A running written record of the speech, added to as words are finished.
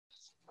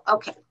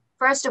Okay,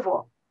 first of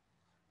all,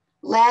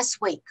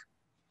 last week,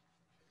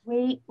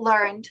 we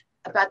learned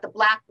about the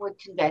Blackwood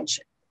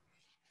Convention.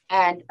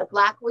 And the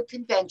Blackwood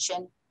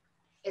Convention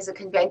is a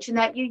convention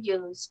that you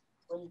use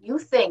when you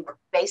think,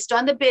 based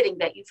on the bidding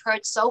that you've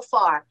heard so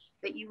far,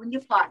 that you and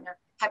your partner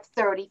have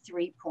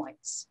 33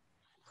 points.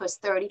 Because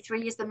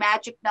 33 is the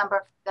magic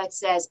number that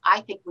says,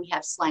 I think we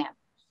have slam.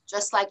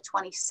 Just like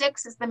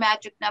 26 is the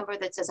magic number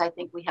that says, I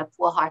think we have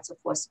 4 hearts or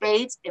 4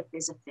 spades, if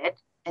there's a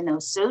fit in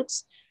those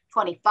suits.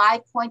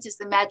 25 points is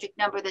the magic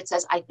number that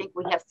says, I think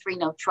we have 3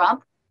 no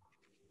trump.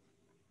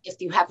 If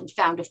you haven't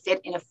found a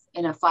fit in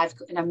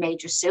a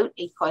major suit,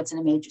 8 cards in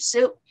a major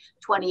suit.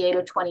 28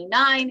 or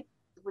 29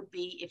 would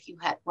be if you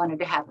had wanted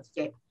to have a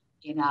fit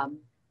in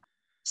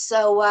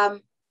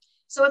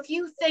so if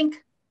you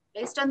think,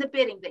 based on the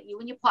bidding, that you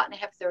and your partner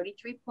have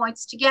 33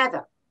 points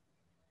together,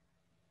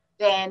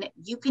 then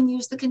you can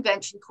use the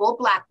convention called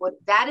Blackwood.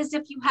 That is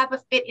if you have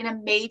a fit in a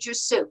major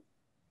suit.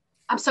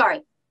 I'm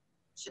sorry,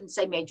 shouldn't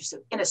say major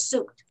suit, in a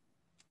suit.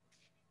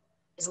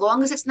 As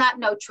long as it's not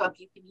no trump,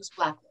 you can use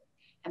Blackwood.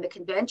 And the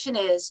convention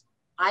is,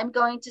 I'm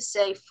going to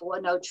say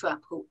 4 no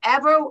trump.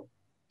 Whoever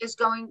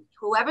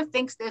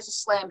thinks there's a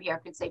slam here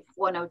can say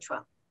 4 no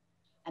trump.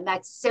 And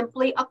that's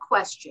simply a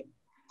question.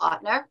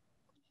 Partner,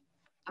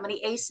 how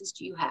many aces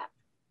do you have?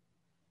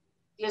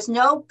 There's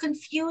no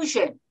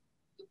confusion.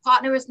 Your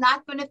partner is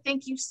not going to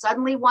think you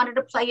suddenly wanted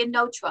to play a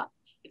no trump.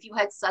 If you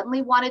had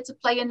suddenly wanted to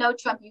play a no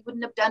trump, you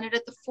wouldn't have done it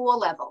at the 4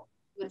 level.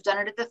 You would have done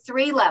it at the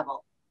 3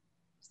 level.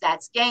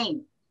 That's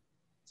game.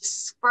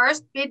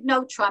 First bid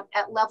no trump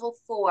at level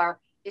 4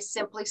 is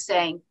simply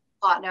saying,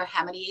 partner,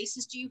 how many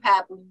aces do you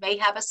have? We may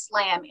have a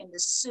slam in the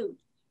suit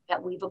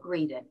that we've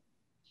agreed in.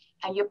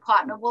 And your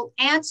partner will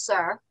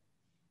answer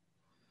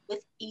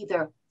with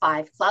either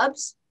 5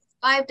 clubs,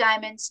 5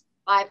 diamonds,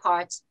 5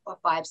 hearts, or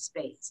 5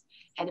 spades.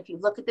 And if you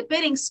look at the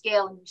bidding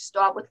scale and you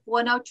start with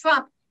 4 no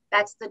trump,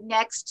 that's the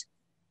next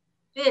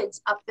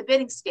bids up the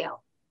bidding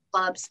scale.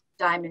 Clubs,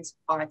 diamonds,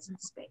 hearts, and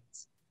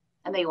spades.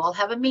 And they all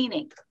have a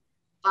meaning.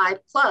 5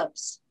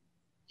 clubs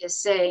is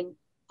saying,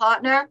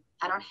 partner,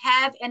 I don't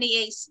have any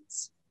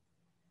aces.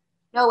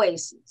 No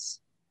aces.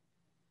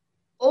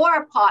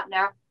 Or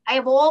partner, I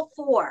have all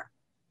 4.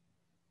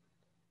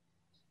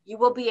 You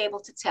will be able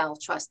to tell,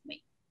 trust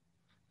me.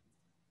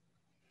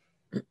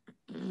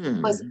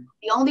 Because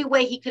the only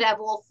way he could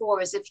have all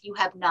 4 is if you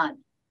have none.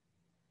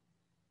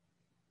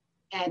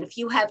 And if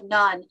you have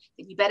none,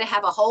 then you better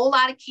have a whole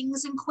lot of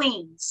kings and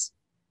queens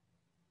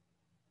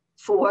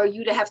for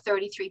you to have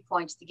 33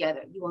 points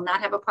together. You will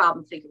not have a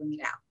problem figuring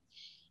it out.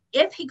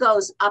 If he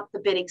goes up the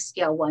bidding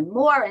scale one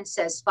more and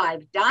says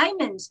 5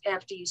 diamonds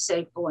after you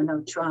say 4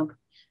 no trump,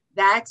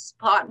 that's,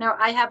 partner,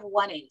 I have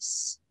 1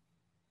 ace.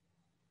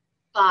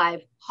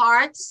 5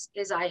 hearts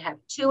is I have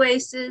 2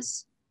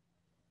 aces,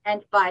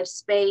 and 5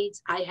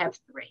 spades, I have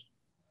 3.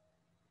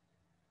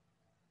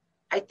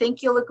 I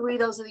think you'll agree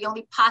those are the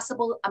only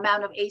possible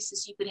amount of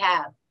aces you could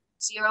have.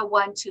 0,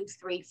 1, 2,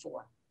 3,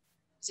 4.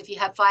 So if you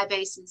have 5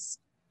 aces,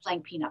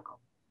 playing pinochle.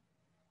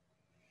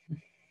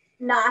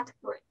 Not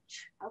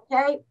bridge,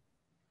 okay?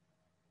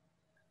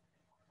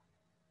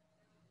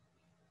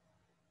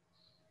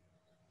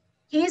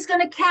 He's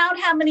going to count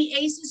how many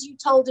aces you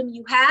told him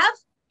you have,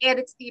 add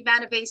it to the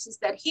amount of aces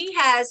that he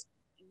has,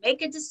 and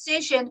make a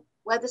decision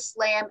whether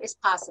slam is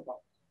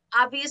possible.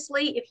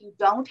 Obviously, if you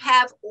don't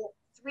have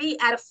 3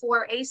 out of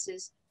 4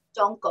 aces,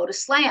 don't go to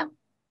slam.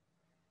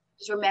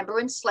 Because remember,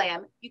 in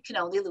slam, you can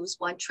only lose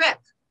 1 trick.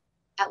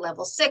 At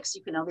level 6,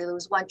 you can only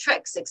lose 1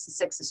 trick. 6 and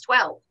 6 is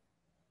 12.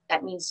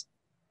 That means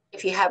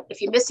if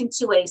you're missing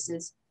 2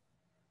 aces,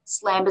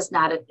 slam is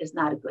not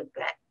a good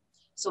bet.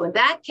 So in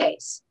that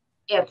case,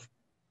 if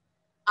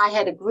I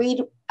had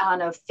agreed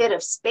on a fit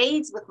of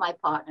spades with my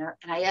partner,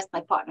 and I asked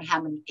my partner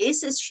how many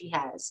aces she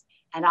has,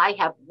 and I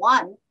have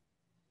 1,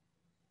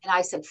 and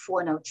I said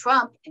 4 no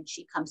trump, and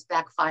she comes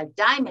back 5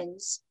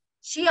 diamonds,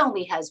 she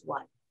only has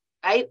 1,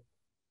 right?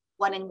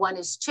 1 and 1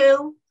 is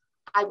 2.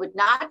 I would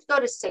not go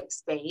to 6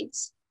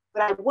 spades,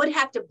 but I would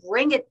have to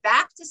bring it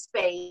back to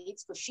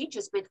spades because she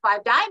just bid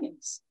 5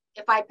 diamonds.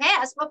 If I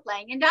pass, we're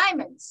playing in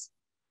diamonds.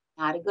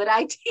 Not a good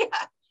idea.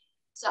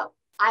 So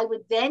I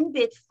would then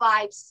bid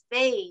 5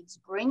 spades,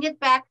 bring it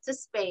back to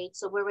spades,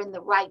 so we're in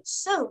the right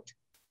suit,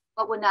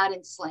 but we're not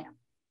in slam.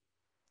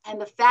 And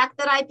the fact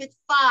that I bid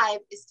 5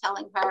 is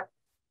telling her,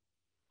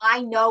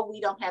 I know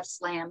we don't have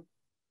slam,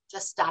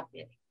 just stop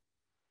bidding.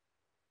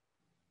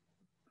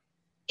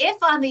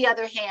 If, on the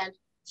other hand,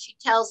 she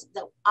tells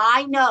that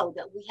I know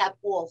that we have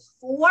all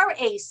 4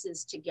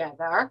 aces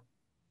together,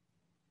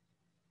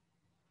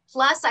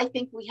 plus I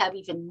think we have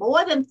even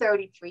more than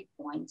 33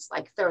 points,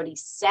 like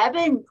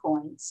 37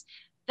 points,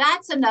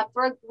 that's enough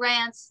for a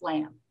grand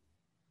slam,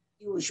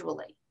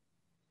 usually.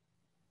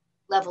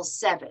 Level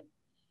 7.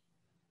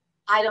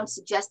 I don't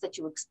suggest that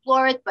you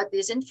explore it, but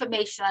there's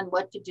information on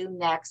what to do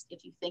next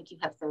if you think you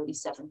have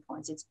 37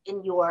 points. It's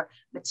in your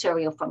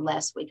material from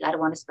last week. I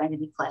don't want to spend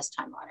any class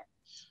time on it.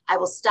 I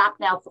will stop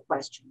now for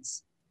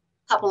questions.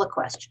 A couple of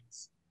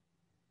questions.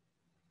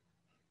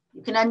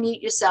 You can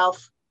unmute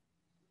yourself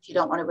if you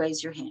don't want to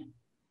raise your hand.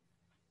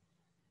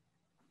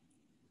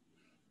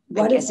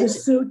 What if the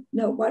suit?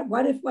 No.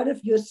 What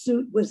if your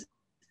suit was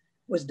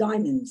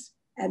diamonds,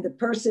 and the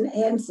person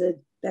answered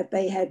that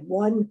they had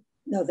one?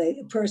 No,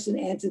 the person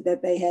answered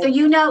that they had. So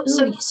you know,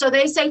 so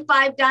they say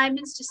 5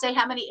 diamonds to say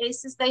how many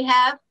aces they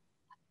have,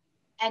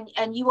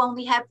 and you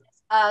only have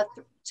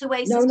 2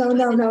 aces.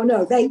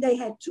 No. They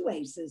had 2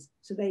 aces,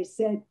 so they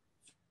said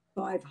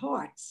 5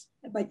 hearts.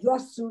 But your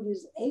suit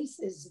is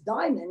aces,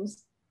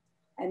 diamonds,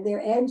 and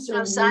they're answering.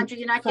 No, Sandra,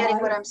 you're not 5. getting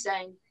what I'm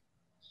saying.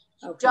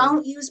 Okay.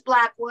 Don't use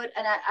Blackwood,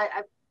 and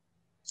I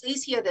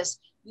please hear this.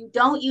 You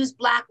don't use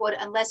Blackwood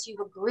unless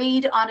you've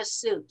agreed on a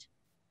suit.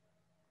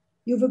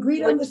 You've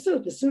agreed on the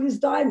suit. The suit is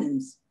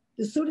diamonds.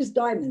 The suit is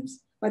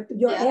diamonds. But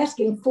you're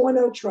asking for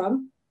no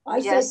trump.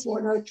 I said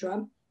for no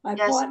trump. My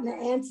partner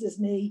answers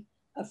me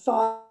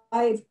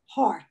 5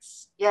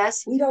 hearts.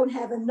 Yes. We don't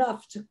have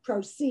enough to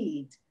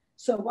proceed.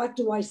 So what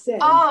do I say?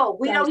 Oh,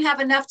 we don't have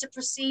enough to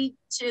proceed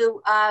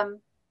to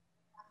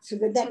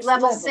the next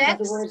level 6. In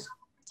other words,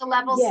 to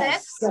level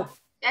 6.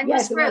 Then we're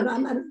screwed.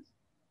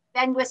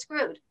 Then we're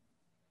screwed.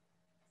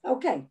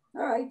 Okay.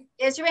 All right.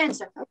 Here's your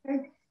answer.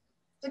 Okay.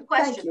 Good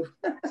question.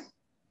 Thank you.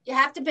 You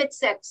have to bid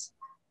 6.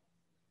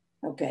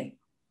 Okay.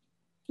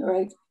 All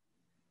right.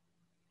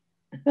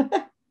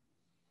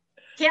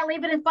 Can't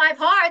leave it in 5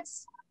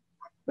 hearts.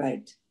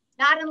 Right.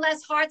 Not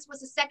unless hearts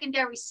was a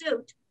secondary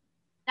suit.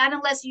 Not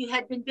unless you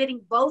had been bidding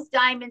both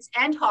diamonds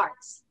and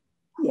hearts.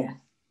 Yeah.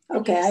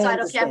 Okay. You decide,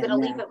 okay, I'm going to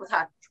leave it with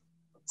her.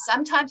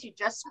 Sometimes you're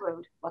just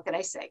screwed. What can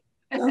I say?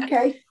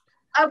 Okay.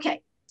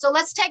 Okay. So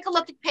let's take a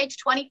look at page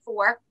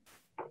 24.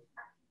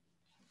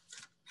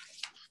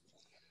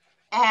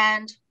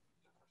 And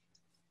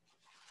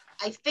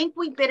I think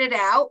we bid it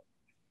out,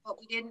 but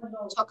we didn't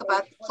talk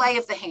about the play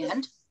of the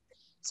hand.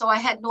 So I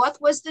had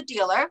North was the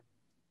dealer.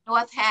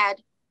 North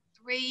had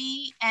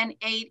 3 and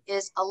 8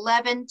 is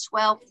 11,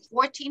 12,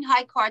 14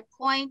 high card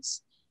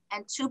points,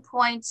 and 2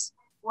 points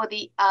for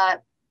the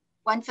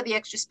one for the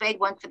extra spade,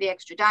 one for the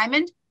extra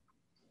diamond.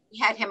 We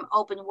had him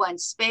open 1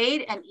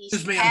 spade and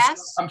east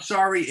pass. I'm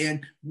sorry,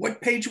 Ann. What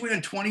page are we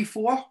on?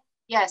 24?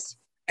 Yes.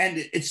 And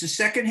it's the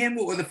second hand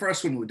or the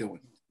first one we're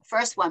doing?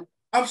 First one.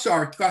 I'm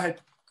sorry. Go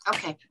ahead.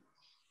 Okay.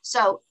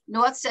 So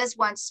North says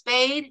 1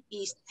 spade,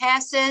 East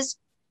passes.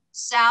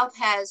 South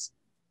has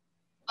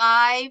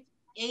 5,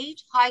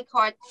 8 high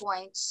card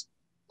points.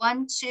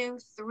 1, 2,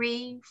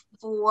 3,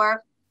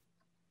 4.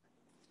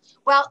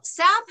 Well,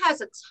 South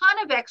has a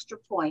ton of extra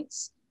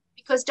points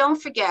because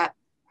don't forget,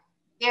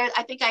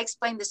 I think I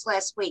explained this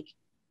last week.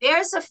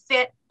 There's a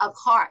fit of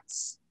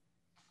hearts.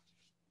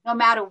 No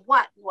matter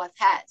what North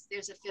has,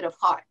 there's a fit of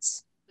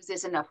hearts because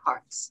there's enough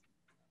hearts.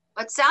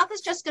 But South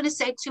is just going to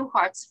say 2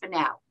 hearts for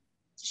now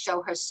to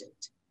show her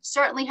suit.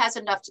 Certainly has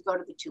enough to go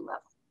to the 2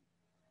 level.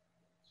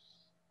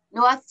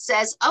 North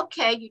says,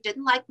 okay, you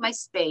didn't like my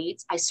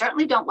spades. I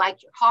certainly don't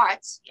like your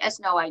hearts. He has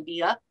no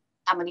idea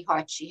how many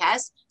hearts she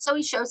has. So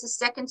he shows the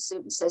second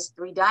suit and says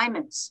 3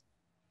 diamonds.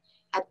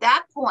 At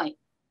that point,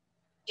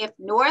 if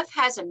North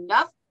has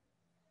enough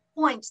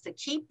points to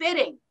keep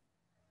bidding,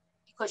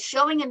 because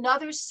showing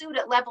another suit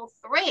at level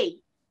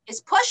 3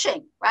 is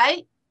pushing,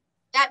 right?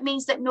 That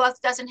means that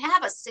North doesn't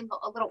have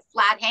a little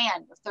flat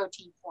hand of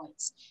 13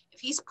 points. If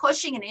he's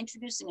pushing and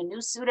introducing a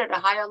new suit at a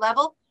higher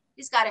level,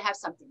 he's got to have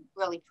something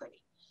really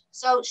pretty.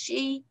 So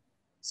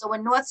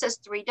when North says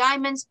 3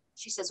 diamonds,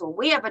 she says, well,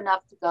 we have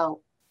enough to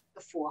go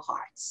to 4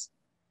 hearts.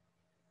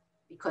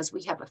 Because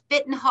we have a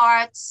fit in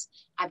hearts.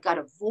 I've got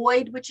a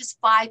void, which is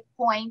 5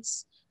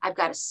 points. I've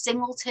got a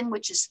singleton,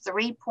 which is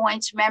 3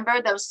 points.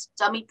 Remember those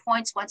dummy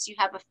points once you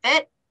have a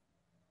fit?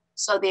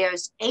 So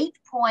there's 8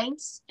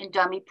 points in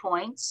dummy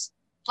points,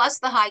 plus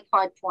the high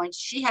card points.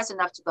 She has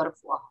enough to go to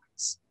 4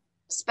 hearts,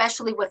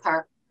 especially with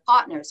her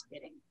partner's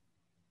bidding.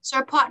 So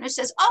her partner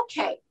says,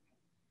 okay,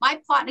 my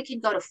partner can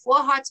go to 4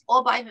 hearts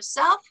all by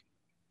herself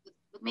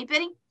with me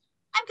bidding.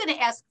 I'm going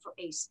to ask for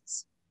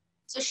aces.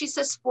 So she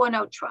says 4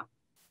 no trump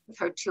with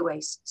her 2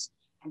 aces.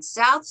 And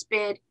South's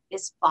bid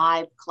is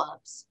 5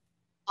 clubs.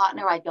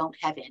 Partner, I don't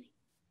have any.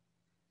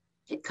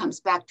 It comes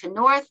back to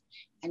North,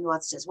 and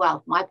North says,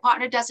 well, my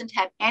partner doesn't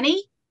have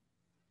any,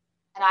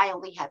 and I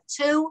only have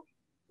 2.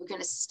 We're going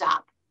to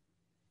stop.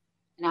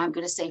 And I'm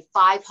going to say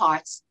 5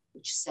 hearts,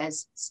 which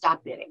says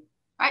stop bidding.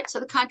 All right, so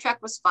the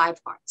contract was 5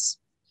 hearts.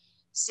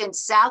 Since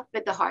South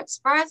bid the hearts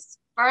first,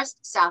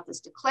 South is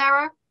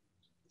declarer,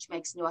 which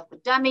makes North a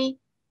dummy,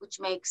 which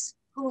makes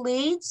who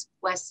leads?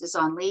 West is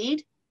on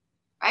lead,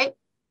 right?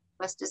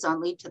 West is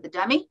on lead to the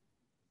dummy.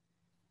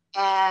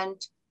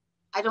 And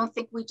I don't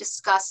think we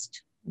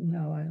discussed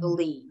the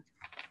lead.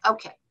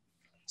 Okay,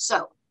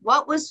 so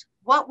what was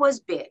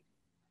bid?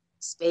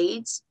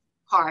 Spades,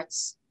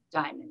 hearts,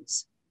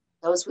 diamonds.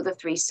 Those were the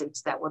 3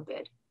 suits that were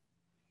bid.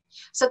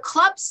 So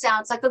clubs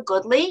sounds like a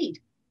good lead.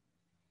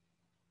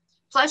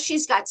 Plus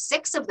she's got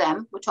 6 of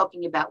them. We're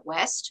talking about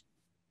West.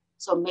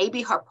 So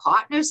maybe her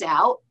partner's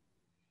out.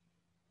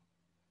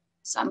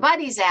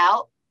 Somebody's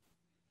out,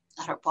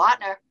 not her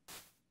partner,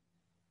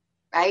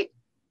 right?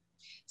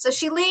 So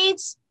she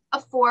leads a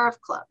 4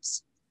 of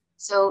clubs.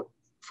 So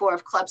 4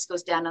 of clubs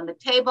goes down on the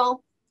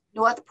table.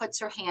 North puts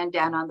her hand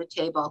down on the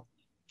table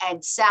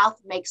And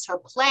South makes her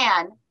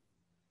plan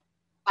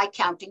by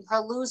counting her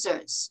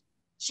losers.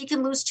 She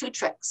can lose 2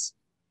 tricks.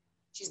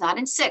 She's not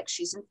in 6,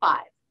 she's in 5.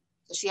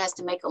 So she has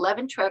to make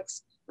 11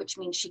 tricks, which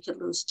means she could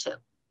lose 2.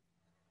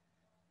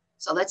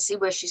 So let's see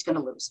where she's going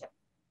to lose it.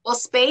 Well,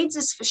 spades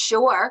is for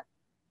sure,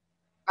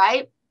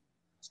 right?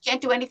 She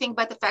can't do anything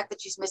but the fact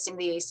that she's missing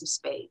the ace of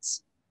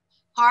spades.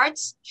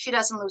 Hearts, she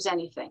doesn't lose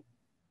anything.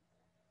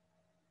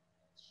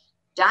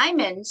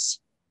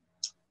 Diamonds,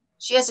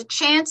 she has a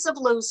chance of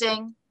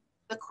losing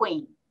the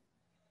queen.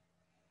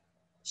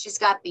 She's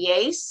got the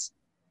ace,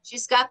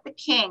 she's got the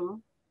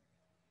king.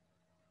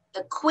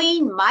 The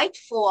queen might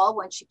fall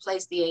when she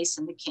plays the ace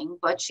and the king,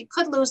 but she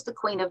could lose the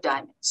queen of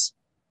diamonds.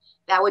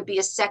 That would be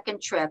a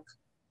second trick.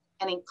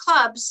 And in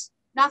clubs,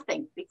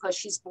 nothing, because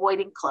she's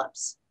voiding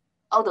clubs.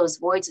 Oh, those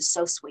voids are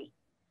so sweet.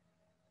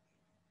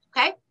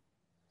 Okay,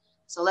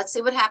 so let's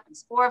see what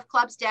happens. 4 of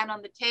clubs down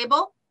on the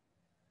table.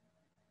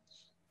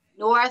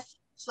 North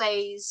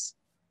plays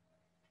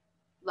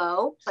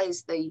low,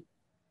 plays the,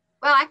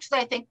 well,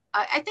 actually,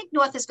 I think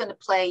North is going to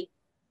play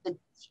the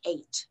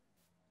 8.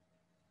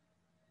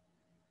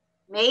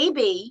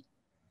 Maybe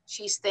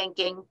she's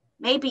thinking,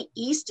 maybe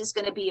East is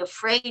going to be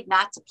afraid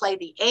not to play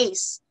the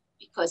ace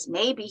because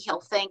maybe he'll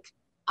think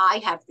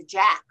I have the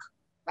jack,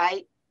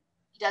 right?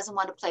 He doesn't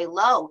want to play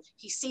low.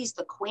 He sees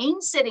the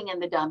queen sitting in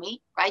the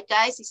dummy, right,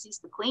 guys? He sees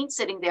the queen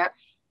sitting there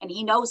and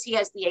he knows he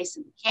has the ace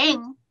and the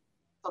king,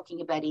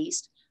 talking about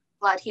East,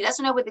 but he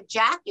doesn't know where the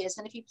jack is.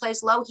 And if he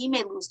plays low, he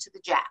may lose to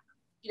the jack.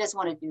 He doesn't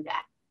want to do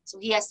that. So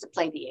he has to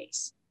play the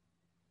ace.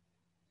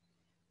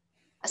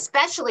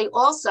 Especially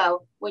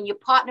also when your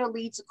partner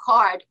leads a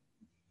card,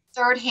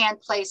 third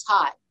hand plays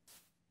high.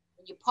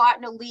 When your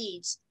partner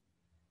leads,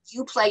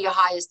 you play your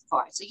highest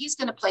card. So he's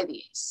going to play the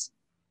ace.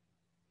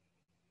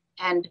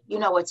 And you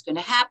know what's going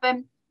to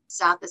happen.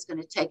 South is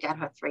going to take out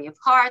her 3 of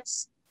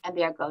hearts, and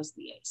there goes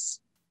the ace.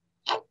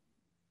 Okay?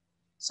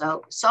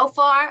 So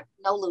far,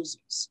 no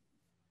losers.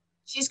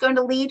 She's going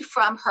to lead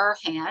from her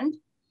hand.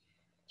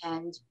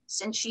 And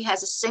since she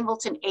has a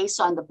singleton ace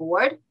on the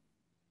board,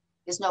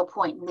 there's no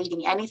point in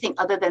leading anything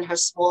other than her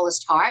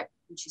smallest heart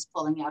when she's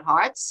pulling out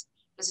hearts,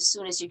 because as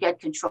soon as you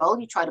get control,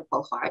 you try to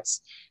pull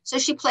hearts. So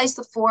she plays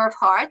the 4 of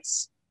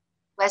hearts.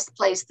 West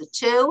plays the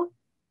 2.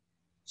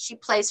 She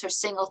plays her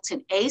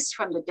singleton ace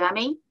from the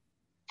dummy,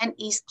 and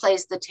East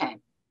plays the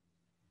 10.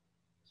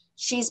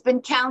 She's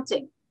been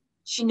counting.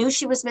 She knew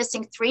she was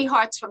missing 3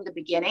 hearts from the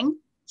beginning.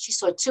 She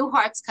saw 2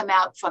 hearts come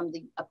out from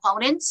the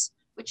opponents,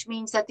 which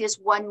means that there's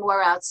 1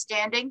 more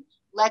outstanding.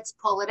 Let's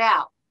pull it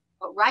out.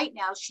 But right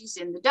now she's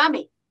in the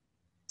dummy.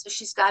 So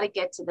she's got to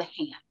get to the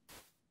hand,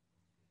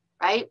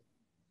 right?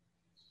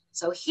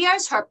 So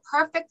here's her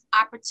perfect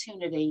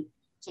opportunity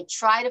to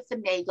try to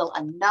finagle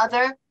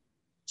another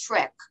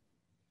trick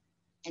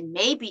and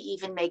maybe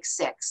even make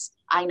 6.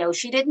 I know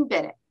she didn't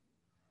bid it.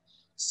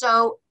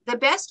 So the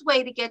best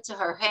way to get to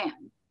her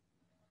hand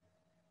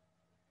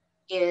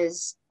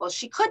is, well,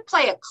 she could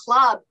play a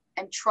club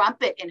and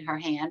trumpet in her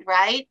hand,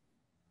 right?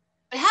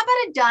 But how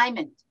about a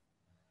diamond?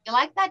 You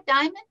like that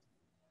diamond?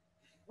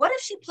 What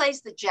if she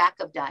plays the jack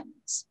of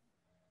diamonds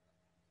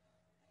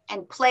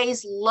and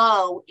plays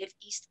low if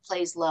East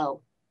plays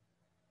low?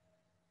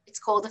 It's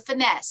called a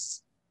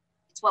finesse.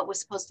 It's what we're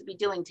supposed to be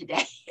doing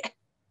today.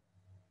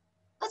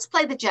 Let's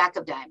play the jack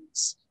of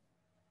diamonds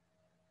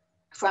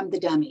from the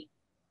dummy.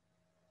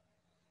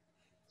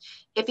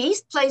 If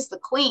East plays the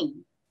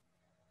queen,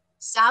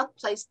 South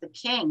plays the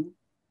king,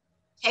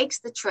 takes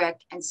the trick,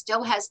 and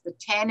still has the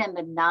 10 and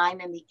the 9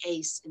 and the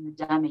ace in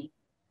the dummy,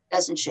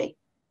 doesn't she?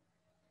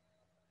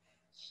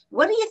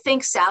 What do you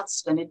think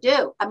South's going to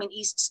do? I mean,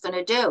 East's going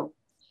to do.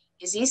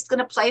 Is East going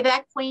to play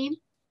that queen?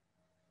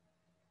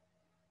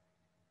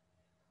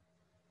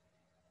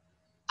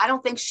 I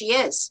don't think she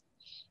is.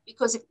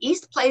 Because if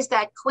East plays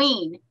that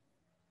queen,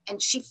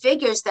 and she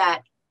figures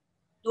that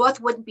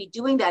North wouldn't be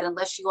doing that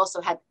unless she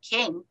also had the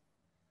king.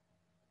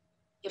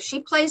 If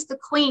she plays the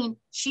queen,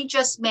 she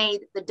just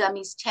made the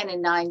dummies 10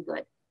 and 9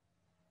 good,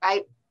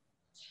 right?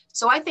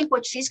 So I think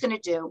what she's going to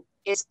do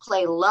is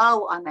play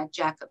low on that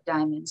jack of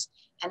diamonds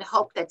and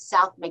hope that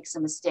South makes a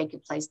mistake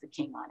and plays the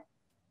king on it.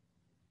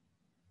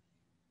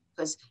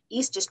 Because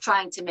East is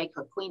trying to make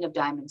her queen of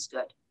diamonds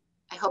good.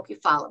 I hope you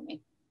follow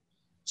me.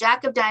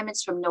 Jack of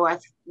diamonds from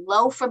North,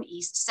 low from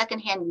East. Second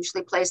hand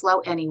usually plays low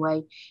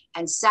anyway.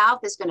 And South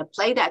is going to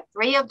play that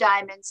 3 of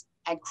diamonds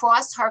and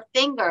cross her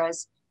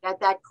fingers that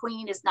that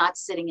queen is not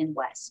sitting in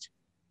West.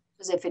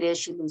 Because if it is,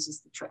 she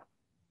loses the trick.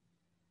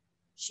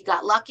 She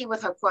got lucky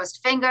with her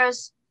crossed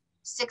fingers.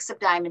 6 of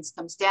diamonds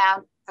comes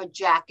down. Her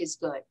jack is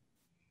good.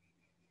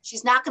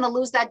 She's not going to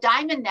lose that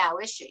diamond now,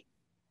 is she?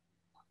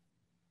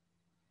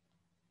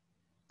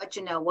 But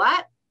you know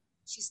what?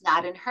 She's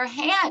not in her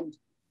hand.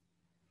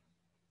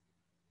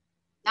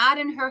 Not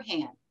in her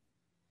hand.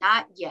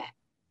 Not yet.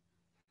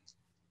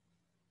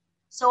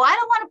 So I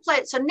don't want to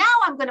play. So now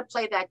I'm going to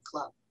play that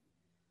club.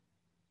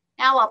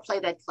 Now I'll play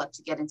that club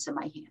to get into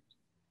my hand.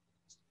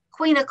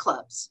 Queen of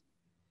clubs.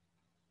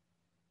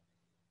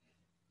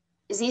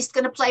 Is East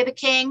going to play the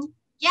king?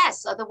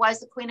 Yes, otherwise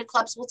the queen of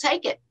clubs will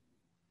take it.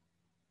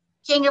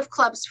 King of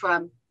clubs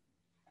from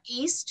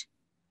East.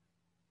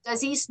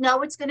 Does East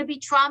know it's going to be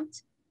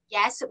trumped?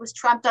 Yes, it was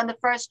trumped on the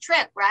first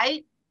trick,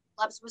 right?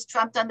 Clubs was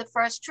trumped on the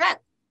first trick.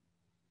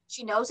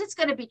 She knows it's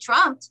going to be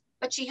trumped,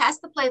 but she has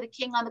to play the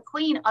king on the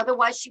queen.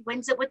 Otherwise, she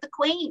wins it with the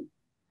queen.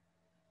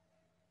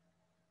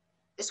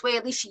 This way,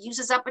 at least she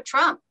uses up a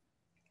trump.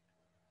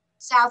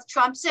 South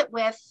trumps it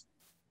with,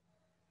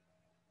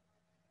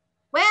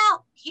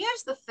 well,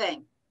 here's the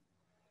thing.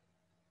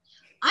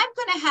 I'm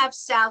going to have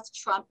South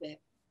trump it.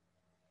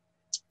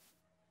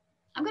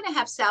 I'm going to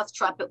have South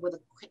trump it with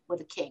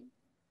a king.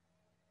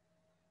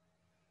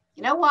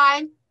 You know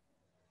why?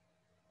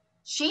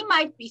 She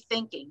might be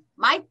thinking,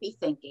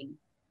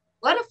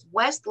 what if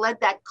West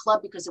led that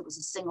club because it was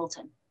a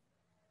singleton?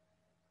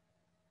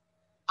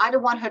 I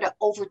don't want her to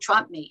over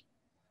trump me.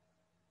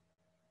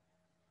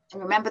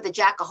 And remember, the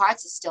Jack of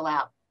Hearts is still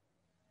out.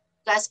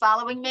 You guys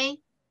following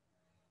me?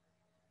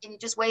 Can you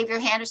just wave your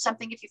hand or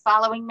something if you're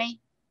following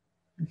me?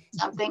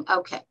 Something?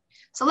 Okay.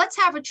 So let's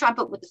have her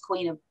trumpet with the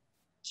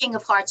King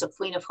of Hearts or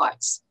Queen of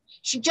Hearts.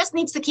 She just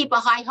needs to keep a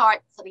high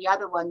heart for the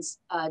other one's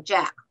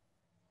Jack.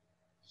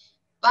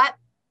 But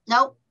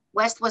no,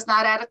 West was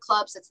not out of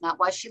clubs. That's not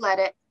why she led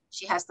it.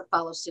 She has to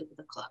follow suit with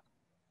the club.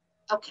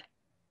 Okay.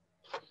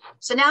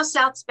 So now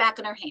South's back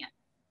in her hand.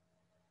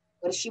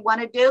 What does she want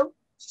to do?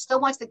 She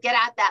still wants to get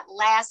out that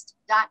last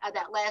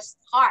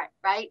heart,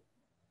 right?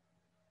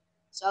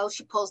 So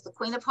she pulls the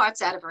Queen of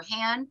Hearts out of her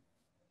hand.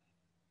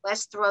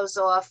 West throws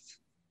off.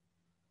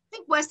 I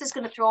think West is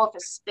going to throw off a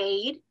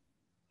spade.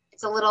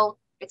 It's a little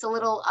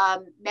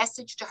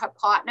message to her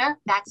partner.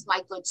 That's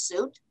my good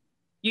suit.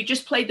 You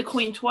just played the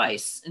queen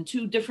twice in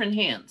two different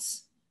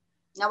hands.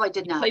 No, I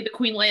did not. You played the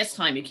queen last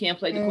time. You can't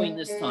play the queen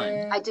this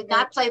time. I did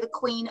not play the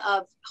Queen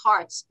of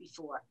Hearts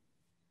before.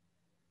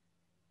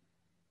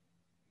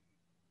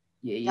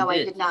 Yeah, you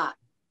did. I did not.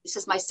 This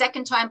is my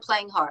second time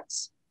playing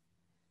hearts.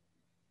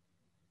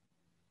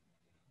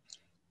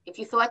 If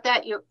you thought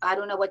that, I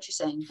don't know what you're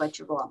saying, but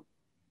you're wrong.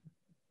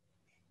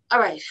 All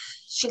right.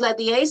 She led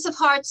the ace of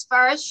hearts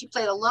first. She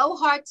played a low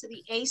heart to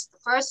the ace the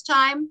first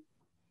time.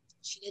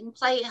 She didn't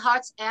play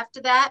hearts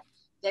after that.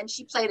 Then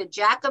she played a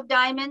jack of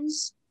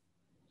diamonds.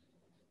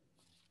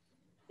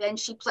 Then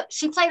she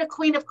played a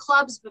queen of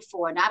clubs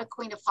before, not a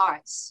queen of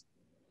hearts.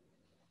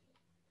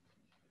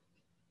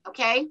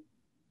 Okay?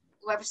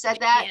 Whoever said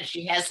that? Yeah,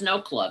 she has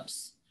no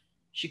clubs.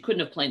 She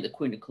couldn't have played the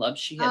queen of clubs.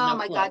 She had no clubs. Oh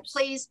my God,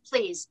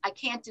 please, I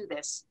can't do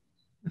this.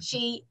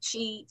 She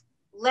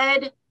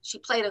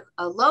played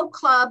a low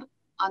club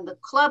on the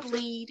club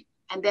lead,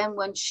 and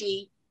then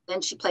she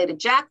played a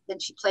jack, then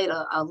she played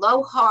a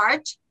low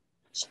heart.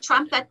 She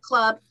trumped that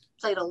club,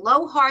 played a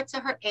low heart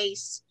to her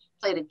ace,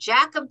 played a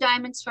jack of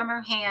diamonds from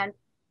her hand,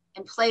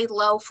 and played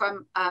low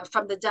from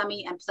the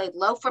dummy and played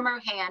low from her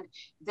hand.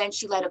 Then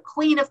she led a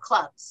queen of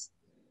clubs.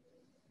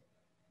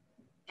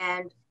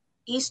 And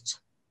East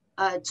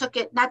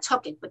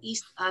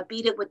East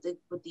beat it with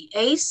the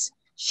ace.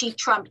 She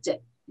trumped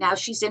it. Now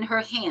she's in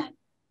her hand.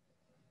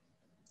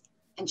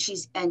 And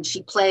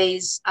she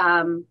plays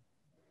a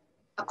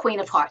queen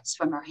of hearts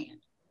from her hand.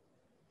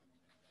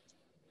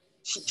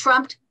 She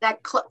trumped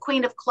that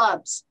queen of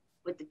clubs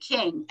with the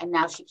king, and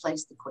now she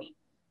plays the queen.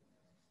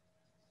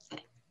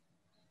 Okay.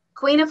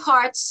 Queen of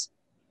hearts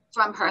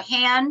from her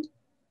hand.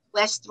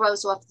 West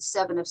throws off the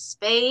seven of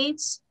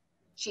spades.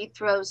 She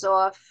throws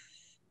off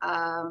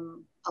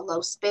a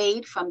low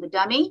spade from the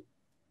dummy.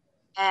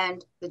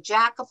 And the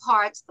jack of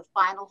hearts, the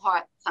final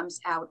heart, comes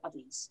out of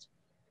East.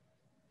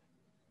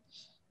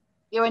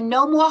 There are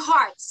no more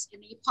hearts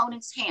in the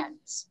opponent's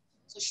hands.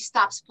 So she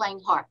stops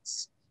playing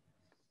hearts.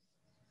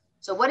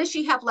 So what does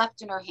she have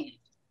left in her hand?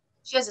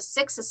 She has a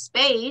six of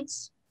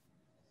spades.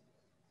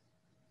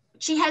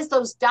 But she has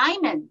those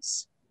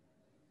diamonds.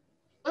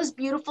 Those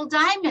beautiful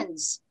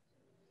diamonds.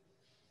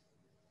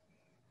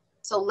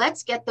 So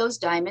let's get those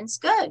diamonds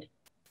good.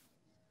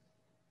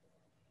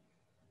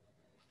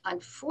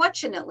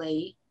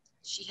 Unfortunately,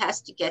 she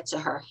has to get to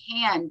her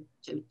hand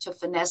to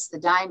finesse the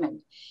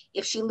diamond.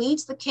 If she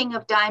leads the king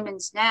of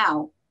diamonds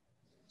now,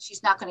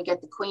 she's not going to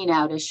get the queen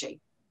out, is she?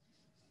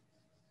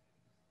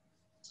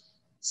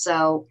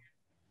 So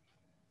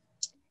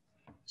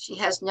she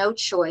has no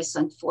choice.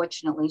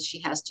 Unfortunately, she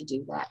has to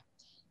do that.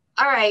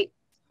 All right,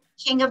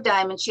 king of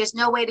diamonds. She has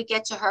no way to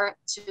get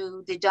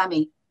to the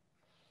dummy.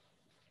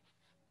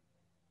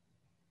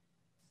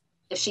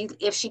 If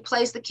she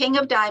plays the king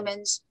of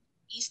diamonds,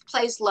 East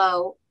plays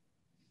low.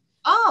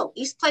 Oh,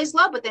 East plays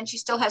low, but then she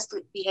still has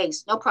the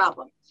ace. No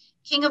problem.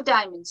 King of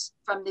diamonds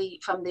from the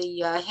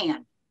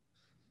hand.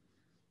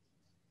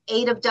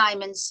 Eight of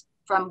diamonds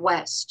from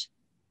West.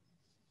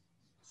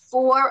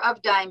 Four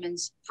of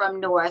diamonds from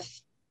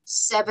North.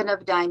 Seven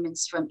of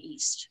diamonds from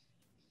East.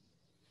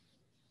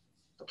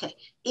 Okay,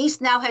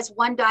 East now has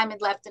one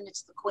diamond left, and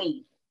it's the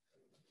queen.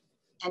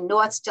 And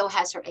North still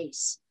has her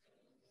ace.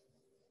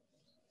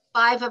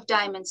 Five of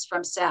diamonds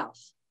from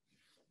South.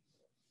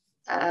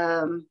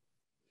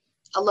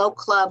 A low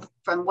club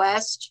from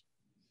West.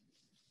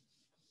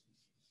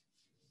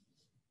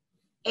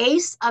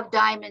 Ace of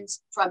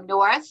diamonds from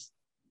North.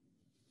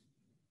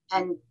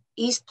 And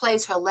East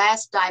plays her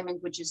last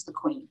diamond, which is the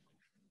queen.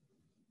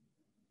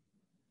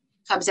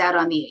 Comes out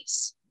on the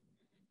ace.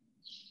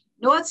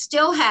 North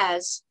still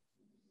has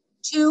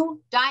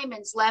 2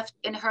 diamonds left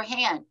in her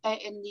hand,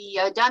 in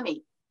the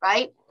dummy,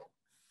 right?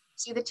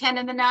 See the 10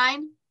 and the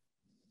 9?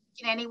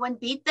 Can anyone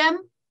beat them?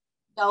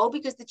 No,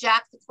 because the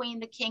jack, the queen,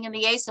 the king, and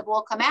the ace have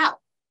all come out.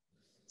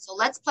 So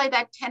let's play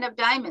that 10 of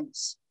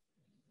diamonds.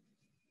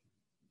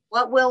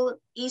 What will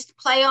East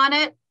play on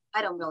it?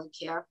 I don't really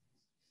care.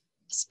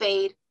 A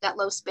spade, that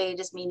low spade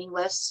is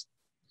meaningless.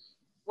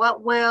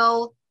 What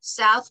will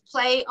South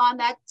play on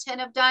that 10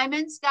 of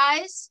diamonds,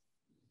 guys?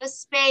 The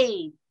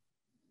spade.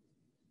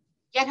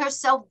 Get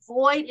herself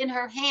void in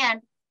her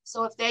hand,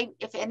 so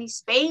if any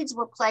spades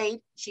were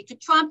played, she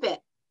could trump it.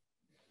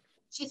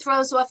 She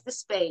throws off the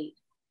spade.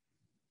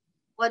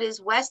 What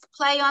does West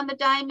play on the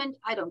diamond?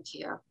 I don't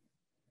care.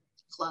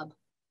 Club.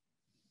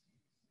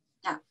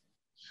 Now,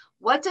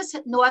 what does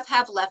North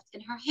have left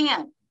in her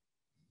hand?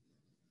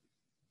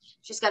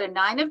 She's got a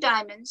 9 of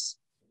diamonds,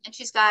 and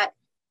she's got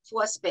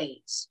 4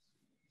 spades.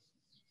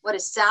 What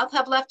does South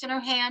have left in her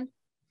hand?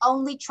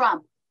 Only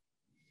trump.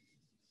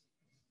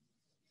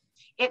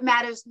 It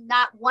matters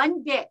not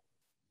one bit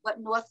what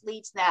North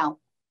leads now,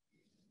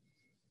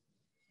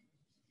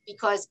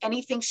 because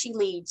anything she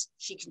leads,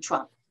 she can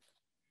trump.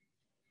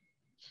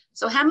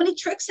 So how many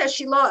tricks has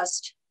she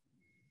lost?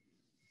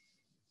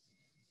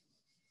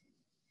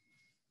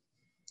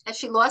 Has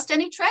she lost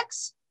any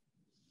tricks?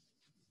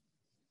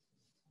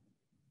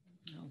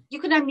 No. You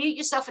can unmute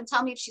yourself and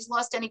tell me if she's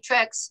lost any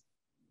tricks.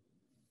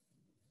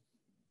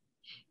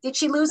 Did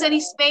she lose any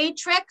spade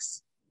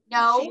tricks?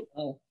 No,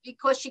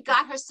 because she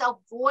got herself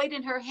void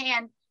in her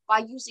hand by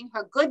using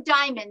her good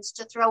diamonds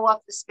to throw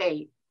off the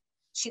spade.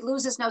 She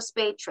loses no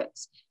spade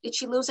tricks. Did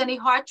she lose any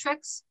heart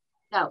tricks?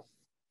 No.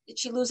 Did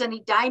she lose any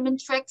diamond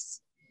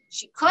tricks?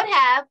 She could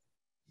have,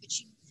 but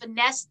she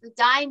finessed the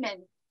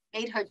diamond,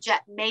 made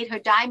her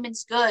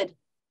diamonds good.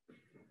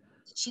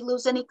 Did she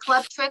lose any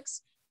club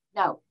tricks?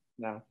 No.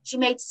 No. She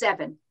made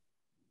 7.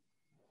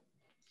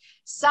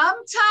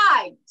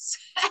 Sometimes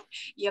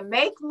you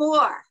make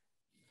more,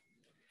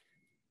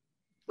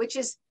 which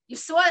is, you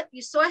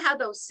saw how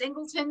those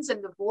singletons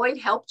and the void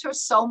helped her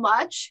so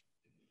much.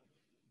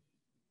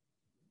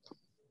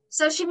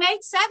 So she made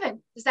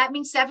 7. Does that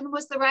mean 7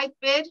 was the right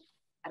bid?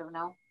 I don't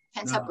know.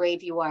 Depends how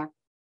brave you are.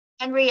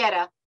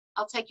 Henrietta,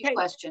 I'll take your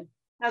question.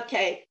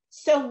 Okay.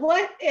 So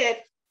what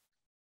if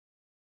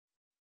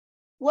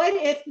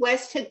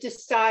West had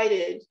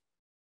decided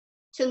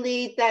to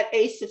lead that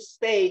ace of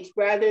spades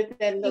rather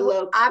than the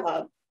low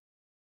club?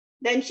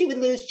 Then she would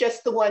lose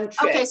just the 1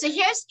 trick. Okay, so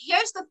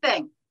here's the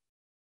thing.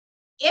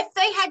 If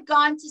they had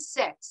gone to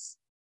 6,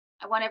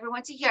 I want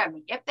everyone to hear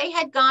me. If they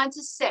had gone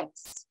to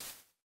 6,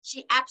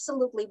 she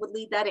absolutely would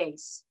lead that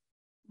ace.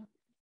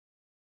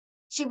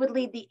 She would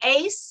lead the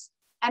ace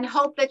and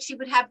hope that she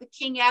would have the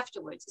king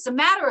afterwards. As a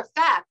matter of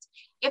fact,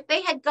 if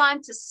they had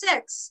gone to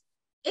 6,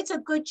 it's a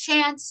good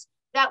chance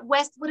that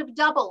West would have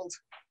doubled.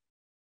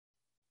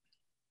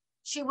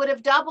 She would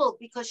have doubled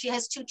because she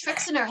has 2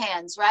 tricks in her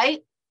hands,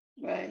 right?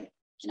 Right.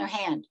 In her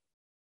hand.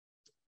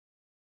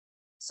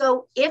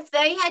 So if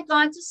they had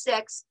gone to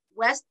 6,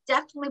 West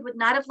definitely would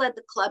not have led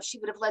the club. She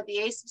would have led the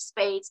ace of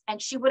spades,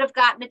 and she would have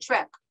gotten a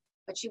trick,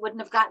 but she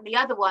wouldn't have gotten the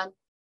other one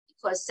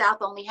because South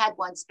only had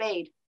 1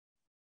 spade.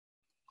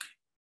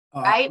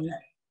 Right?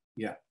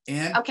 Yeah.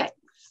 And okay.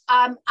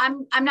 I'm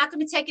not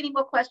going to take any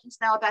more questions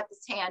now about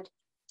this hand.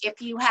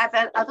 If you have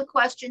other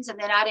questions and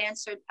they're not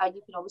answered,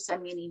 you can always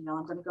send me an email.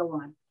 I'm going to go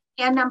on.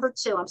 Hand number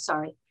 2. I'm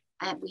sorry.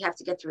 We have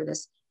to get through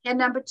this. Hand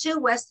number 2.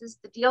 West is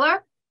the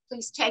dealer.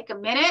 Please take a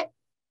minute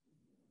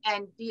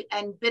and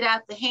bid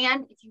out the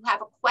hand. If you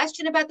have a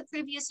question about the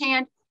previous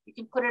hand, you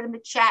can put it in the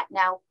chat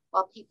now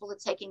while people are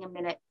taking a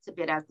minute to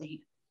bid out the hand.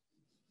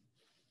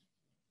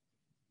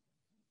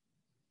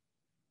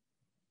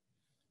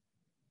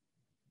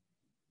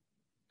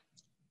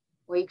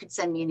 Or you could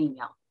send me an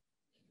email.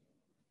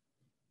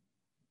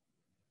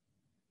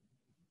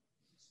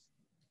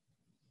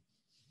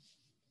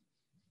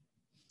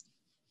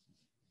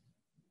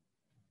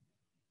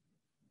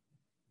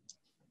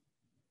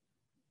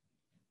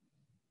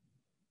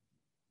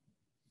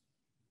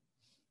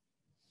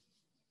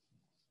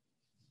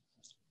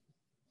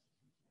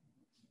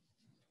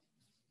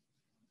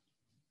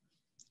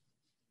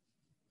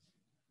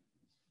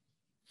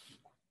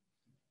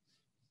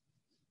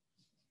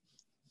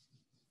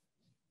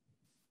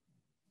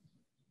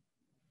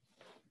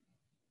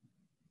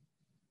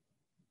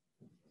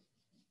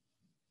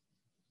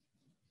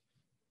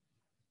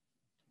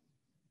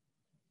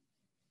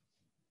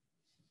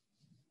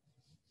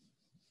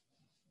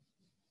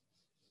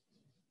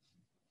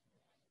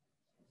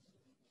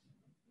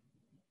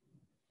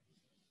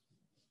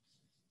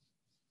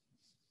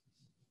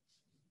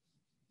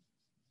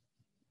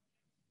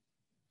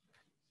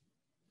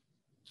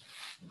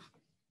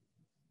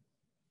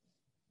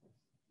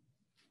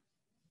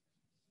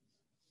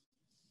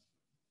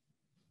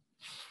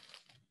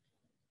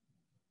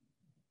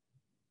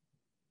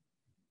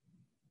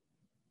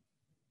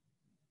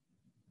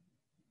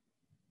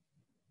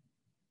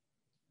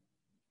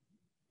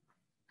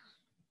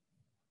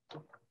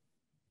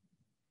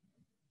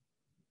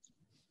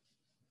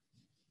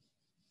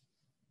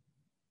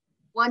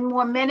 1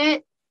 more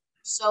minute.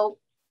 So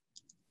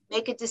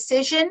make a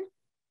decision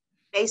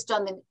based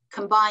on the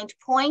combined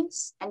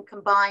points and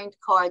combined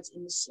cards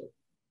in the suit.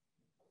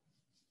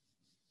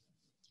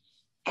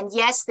 And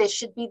yes, there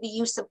should be the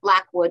use of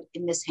Blackwood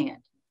in this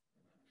hand.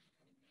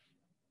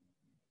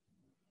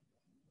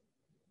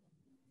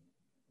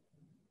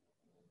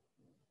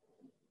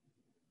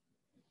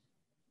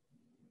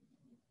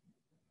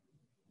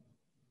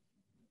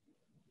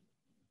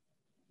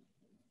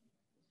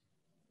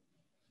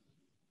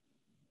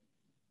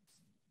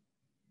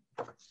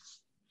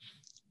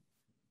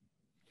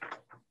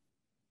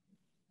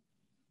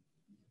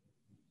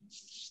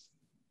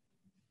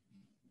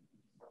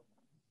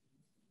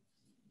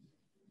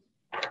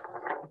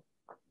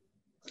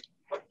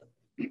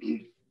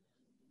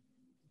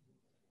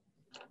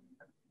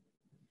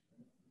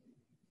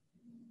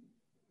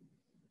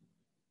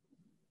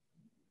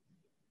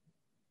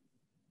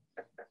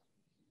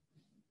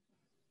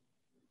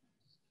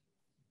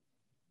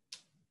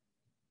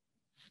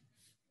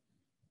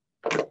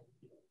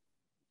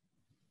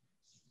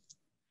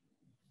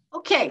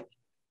 Okay,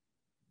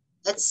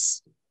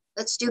 let's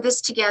do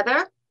this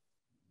together.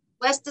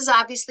 West is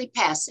obviously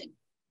passing,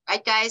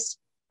 right, guys?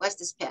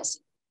 West is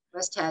passing.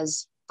 West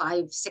has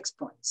 5, 6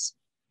 points.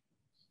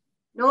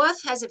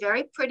 North has a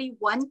very pretty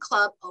 1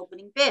 club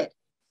opening bid.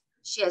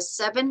 She has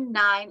 7,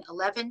 9,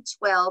 11,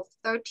 12,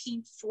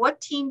 13,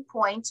 14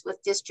 points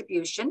with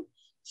distribution.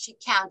 She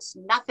counts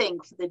nothing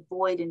for the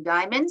void in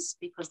diamonds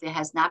because there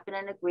has not been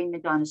an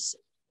agreement on a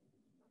suit.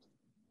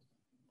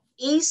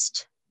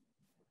 East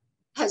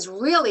has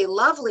really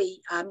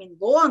lovely,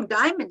 long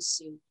diamond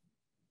suit,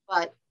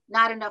 but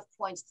not enough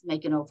points to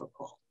make an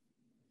overcall.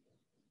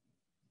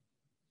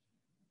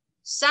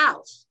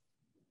 South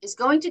is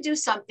going to do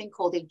something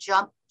called a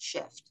jump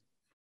shift.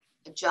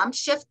 A jump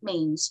shift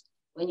means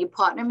when your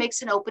partner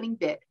makes an opening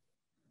bid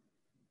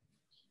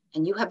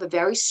and you have a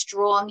very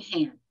strong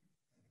hand,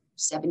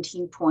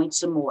 17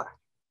 points or more,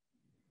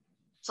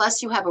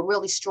 plus you have a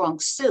really strong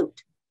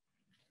suit,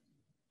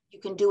 you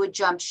can do a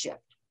jump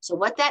shift. So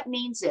what that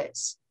means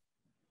is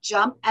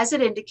jump, as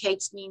it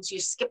indicates, means you're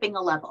skipping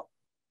a level.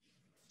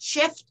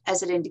 Shift,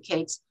 as it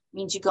indicates,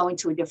 means you're going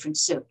to a different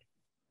suit.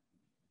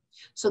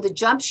 So the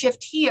jump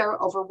shift here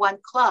over 1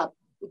 club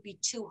would be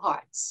 2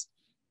 hearts.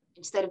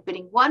 Instead of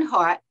bidding 1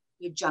 heart,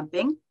 you're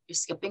jumping, you're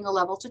skipping a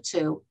level to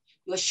 2,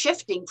 you're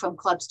shifting from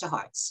clubs to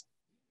hearts.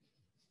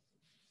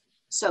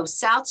 So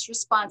South's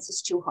response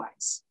is 2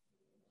 hearts.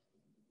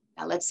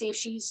 Now let's see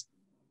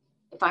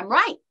if I'm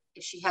right,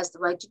 if she has the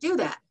right to do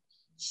that.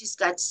 She's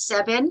got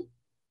 7,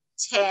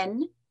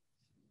 10,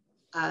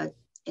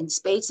 in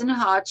spades and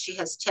hearts, she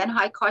has 10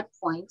 high card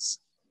points,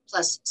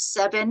 plus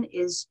 7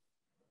 is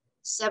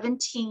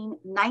 17,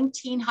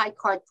 19 high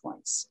card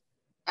points,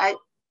 right?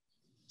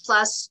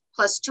 Plus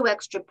 2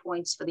 extra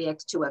points for the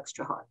 2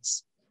 extra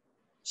hearts.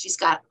 She's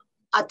got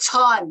a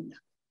ton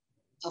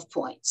of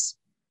points.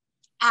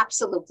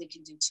 Absolutely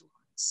can do 2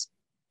 hearts.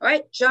 All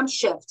right, jump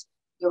shift.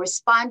 You're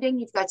responding,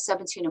 you've got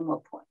 17 or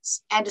more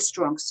points and a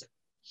strong suit.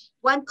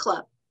 1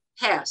 club,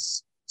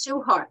 pass.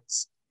 2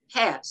 hearts,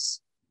 pass.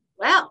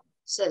 Well,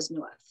 says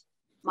North,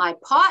 my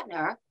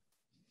partner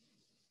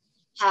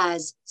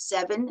has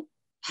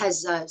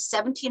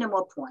 17 or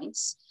more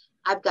points.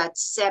 I've got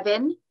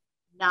 7,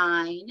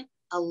 9,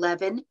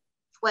 11,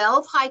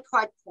 12 high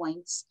card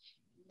points.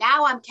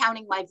 Now I'm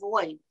counting my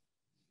void,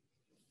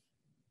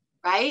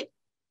 right?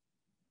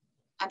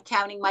 I'm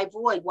counting my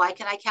void. Why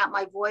can I count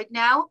my void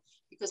now?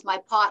 Because my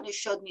partner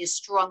showed me a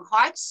strong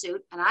heart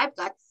suit and I've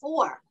got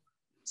 4,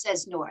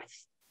 says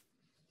North.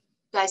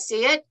 You guys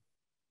see it?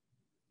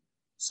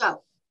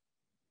 So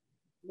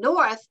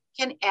North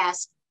can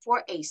ask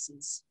for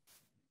aces.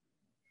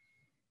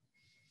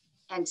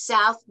 And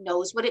South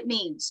knows what it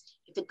means.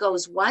 If it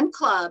goes 1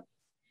 club,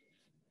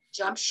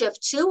 jump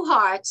shift 2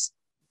 hearts,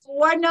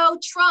 4 no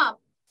trump,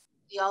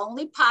 the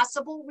only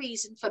possible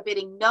reason for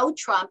bidding no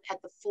trump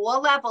at the 4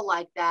 level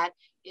like that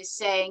is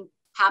saying,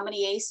 how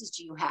many aces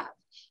do you have?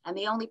 And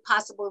the only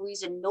possible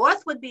reason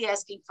North would be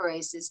asking for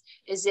aces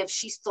is if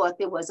she thought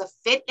there was a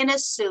fit in a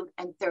suit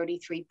and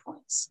 33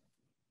 points.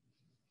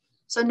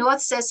 So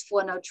North says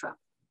 4 no trump.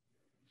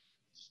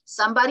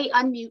 Somebody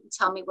unmute and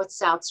tell me what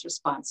South's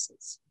response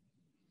is.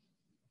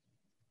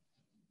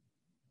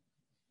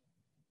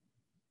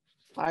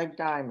 5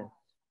 diamonds.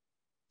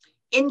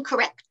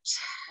 Incorrect.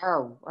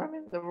 Oh, I'm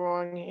in the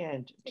wrong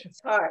hand.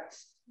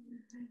 Hearts.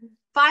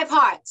 5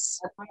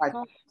 hearts. 5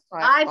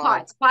 5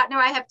 hearts. Partner,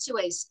 I have 2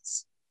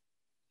 aces.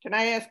 Can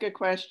I ask a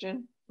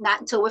question?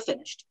 Not until we're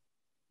finished.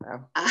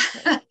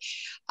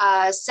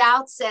 Oh.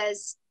 South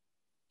says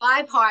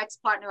 5 hearts.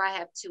 Partner, I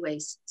have 2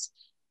 aces.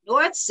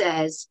 North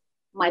says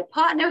my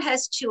partner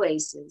has 2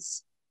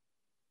 aces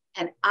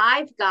and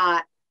I've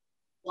got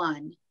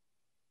 1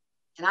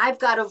 and I've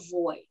got a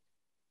void.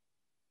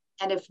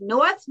 And if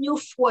North knew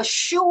for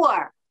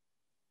sure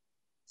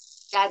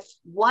that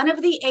one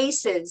of the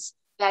aces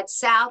that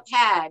South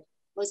had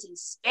was in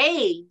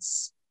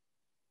spades,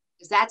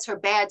 because that's her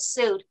bad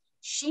suit,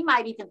 she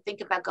might even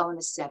think about going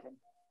to 7.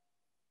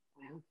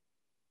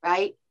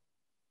 Right?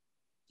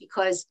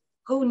 Because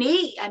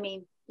I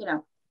mean,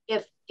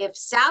 if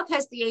South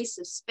has the ace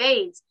of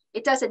spades,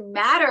 it doesn't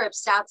matter if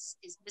South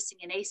is missing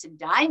an ace of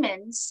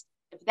diamonds.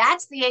 If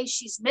that's the ace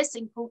she's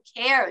missing, who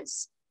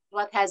cares?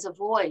 North has a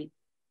void.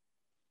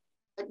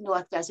 But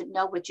North doesn't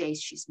know which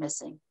ace she's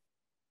missing.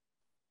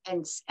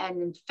 And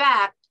in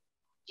fact,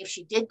 if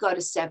she did go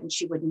to 7,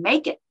 she wouldn't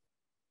make it,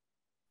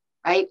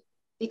 right?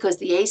 Because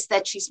the ace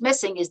that she's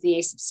missing is the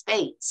ace of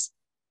spades.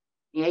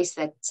 The ace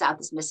that South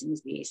is missing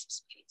is the ace of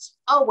spades.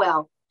 Oh,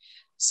 well.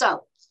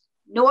 So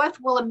North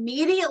will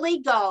immediately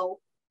go,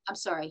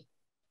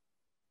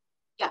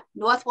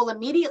 North will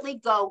immediately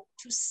go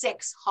to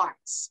 6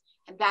 hearts.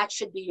 And that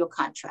should be your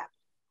contract.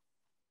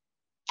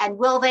 And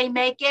will they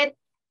make it?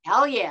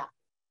 Hell yeah.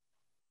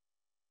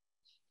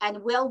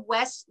 And will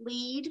West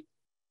lead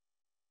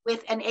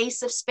with an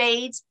ace of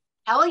spades?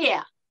 Hell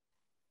yeah.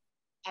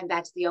 And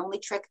that's the only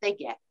trick they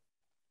get.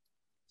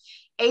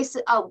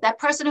 That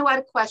person who had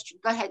a question,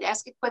 go ahead,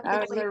 ask it quickly,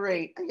 please.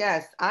 Marie,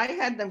 yes, I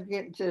had them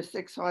get to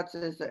 6 hearts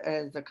as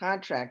a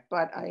contract,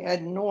 but I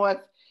had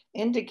North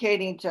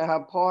indicating to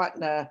her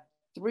partner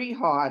 3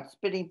 hearts,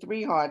 bidding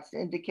 3 hearts to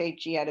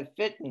indicate she had a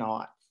fit in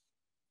hearts.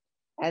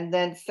 And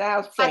then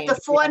South saying— But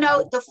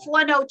the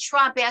 4-note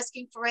trump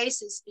asking for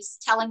aces is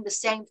telling the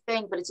same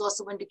thing, but it's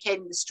also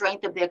indicating the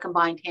strength of their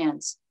combined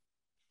hands.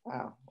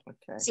 Oh,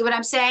 okay. See what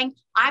I'm saying?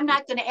 I'm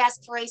not going to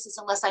ask for aces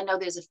unless I know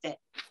there's a fit.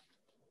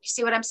 You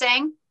see what I'm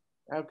saying?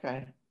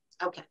 Okay.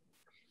 Okay.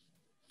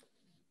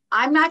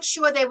 I'm not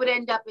sure they would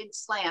end up in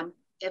slam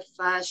if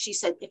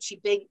she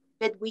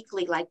bid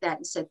weakly like that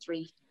and said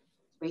 3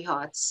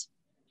 hearts.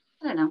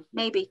 I don't know,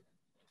 maybe.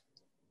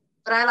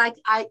 But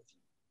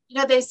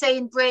they say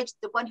in bridge,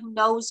 the one who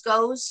knows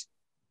goes.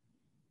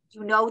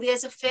 You know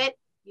there's a fit.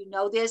 You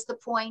know there's the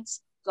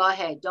points. Go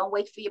ahead. Don't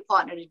wait for your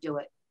partner to do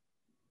it.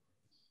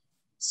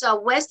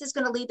 So West is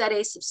going to lead that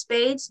ace of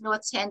spades.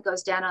 North's hand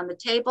goes down on the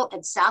table,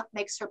 and South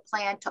makes her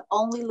plan to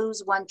only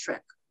lose 1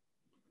 trick.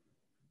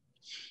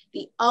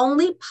 The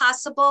only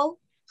possible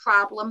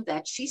problem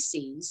that she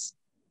sees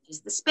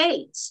is the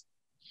spades.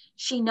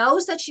 She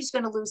knows that she's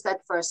going to lose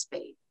that first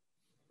spade.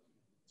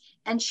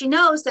 And she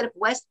knows that if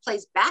West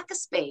plays back a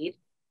spade,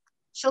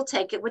 she'll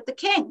take it with the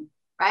king,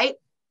 right?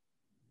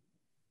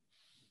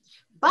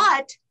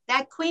 But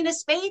that queen of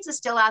spades is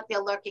still out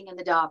there lurking in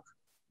the dark.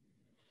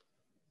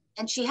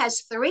 And she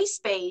has 3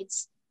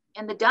 spades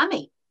in the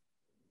dummy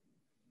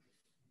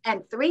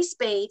and 3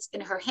 spades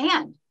in her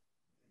hand.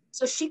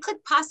 So she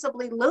could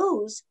possibly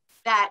lose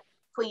that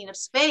queen of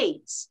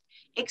spades,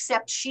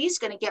 except she's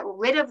going to get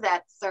rid of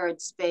that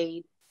 3rd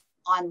spade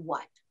on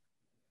what?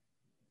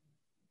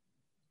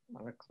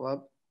 On a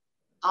club?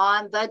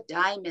 On the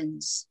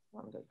diamonds.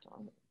 On the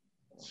diamond.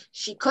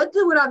 She could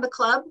do it on the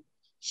club.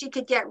 She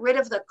could get rid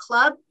of the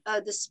club,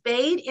 the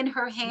spade in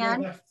her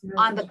hand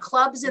on the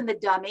clubs in the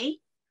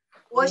dummy.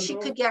 Or she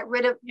could get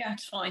rid of— Yeah,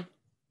 it's fine.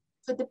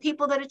 Could the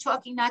people that are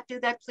talking not do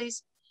that,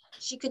 please?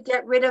 She could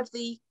get rid of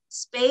the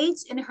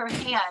spades in her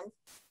hand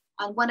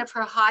on one of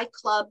her high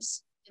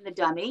clubs in the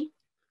dummy.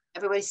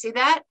 Everybody see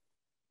that?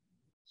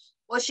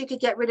 Or she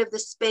could get rid of the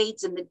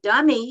spades in the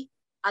dummy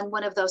on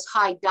one of those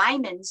high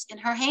diamonds in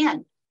her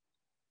hand.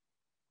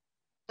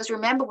 Because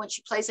remember, when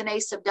she plays an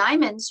ace of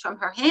diamonds from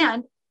her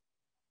hand,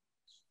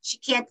 she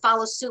can't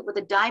follow suit with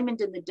a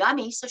diamond in the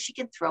dummy, so she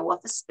can throw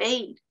off a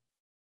spade.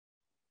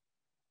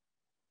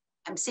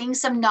 I'm seeing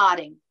some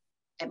nodding.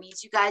 That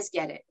means you guys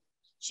get it.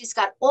 She's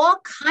got all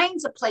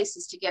kinds of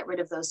places to get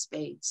rid of those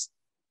spades.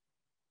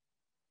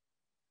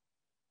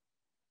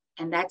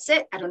 And that's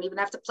it. I don't even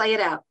have to play it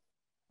out.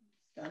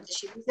 Does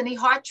she lose any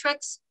heart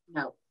tricks?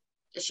 No.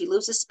 Does she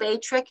lose a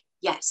spade trick?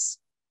 Yes.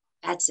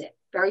 That's it.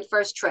 Very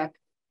first trick.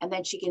 And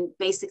then she can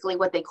basically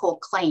what they call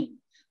claim,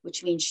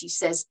 which means she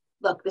says,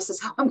 look, this is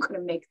how I'm going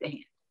to make the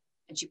hand.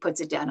 And she puts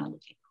it down on the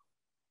table.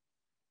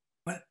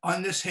 But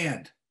on this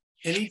hand,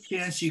 any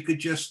chance you could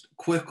just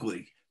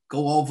quickly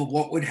go over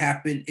what would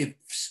happen if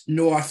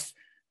North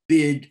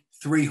bid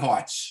 3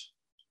 hearts,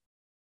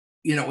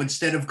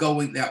 instead of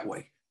going that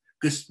way?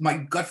 Because my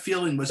gut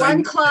feeling was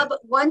one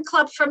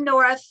club from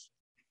North,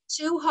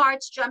 2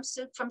 hearts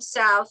jumpsuit from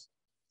South,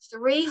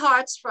 3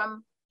 hearts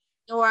from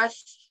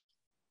North,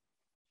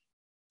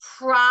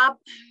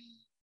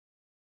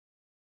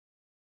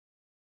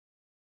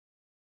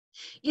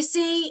 you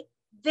see,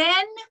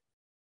 then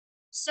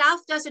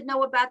South doesn't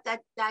know about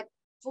that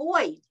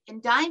void in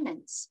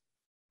diamonds.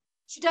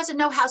 She doesn't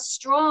know how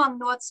strong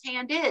North's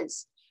hand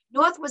is.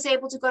 North was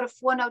able to go to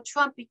 4-note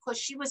trump because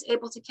she was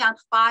able to count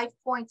 5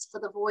 points for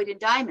the void in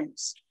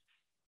diamonds.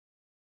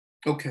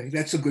 Okay,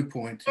 that's a good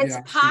point. It's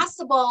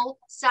possible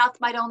South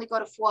might only go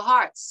to 4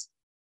 hearts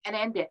and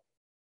end it.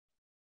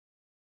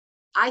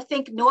 I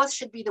think North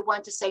should be the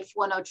one to say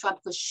 4-note trump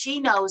because she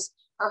knows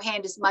her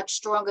hand is much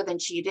stronger than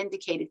she had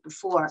indicated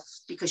before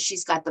because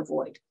she's got the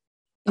void.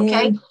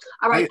 Okay.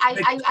 All right. I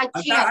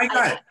can't. I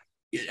got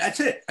it. That's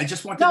it. I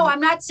just want to. No, I'm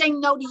not saying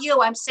no to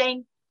you. I'm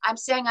saying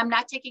I'm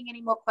not taking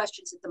any more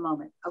questions at the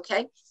moment.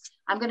 Okay.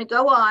 I'm going to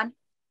go on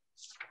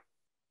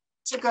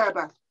to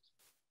Gerber.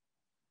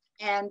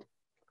 And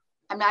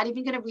I'm not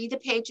even going to read the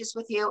pages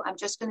with you. I'm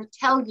just going to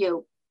tell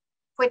you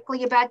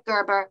quickly about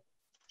Gerber,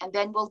 and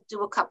then we'll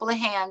do a couple of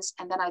hands,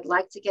 and then I'd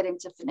like to get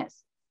into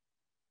finesse.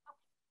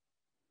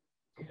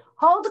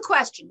 Hold the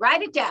question,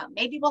 write it down.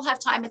 Maybe we'll have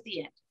time at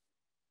the end.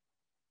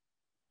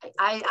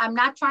 I'm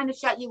not trying to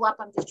shut you up.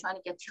 I'm just trying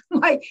to get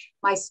through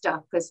my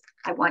stuff because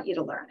I want you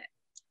to learn it.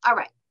 All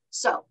right,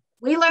 so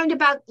we learned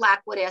about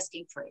Blackwood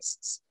asking for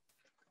aces.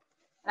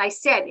 And I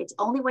said, it's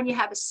only when you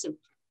have a suit,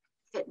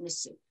 fit in a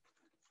suit.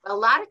 But a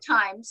lot of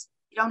times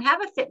you don't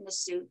have a fit in a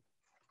suit.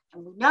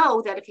 And we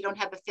know that if you don't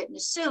have a fit in a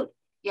suit,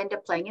 you end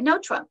up playing a no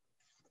trump.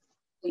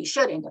 Well, you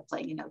should end up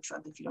playing a no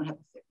trump if you don't have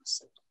a fit in a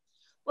suit.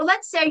 Well,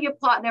 let's say your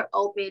partner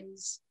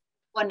opens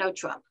one no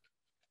trump.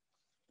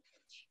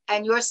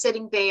 And you're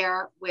sitting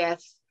there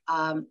with,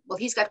 well,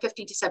 he's got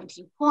 15 to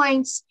 17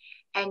 points,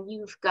 and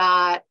you've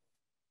got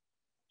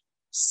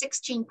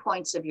 16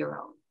 points of your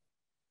own.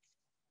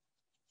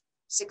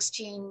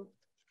 16,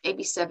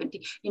 maybe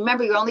 17.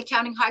 Remember, you're only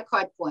counting high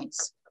card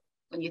points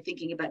when you're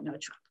thinking about no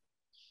trump.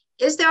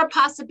 Is there a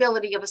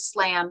possibility of a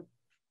slam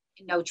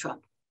in no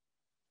trump?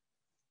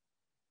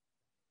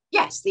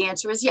 Yes, the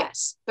answer is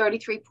yes.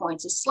 33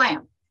 points is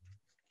slam.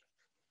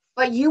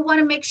 But you want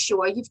to make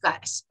sure you've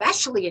got,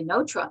 especially in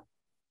no trump,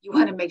 you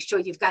want to make sure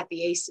you've got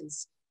the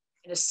aces.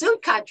 In a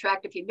suit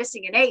contract, if you're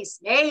missing an ace,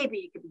 maybe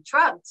it could be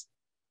trumped.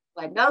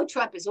 But no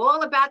trump is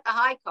all about the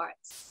high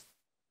cards.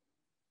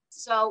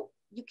 So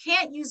you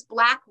can't use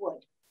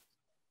Blackwood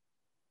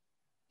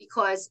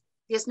because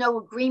there's no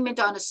agreement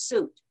on a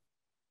suit.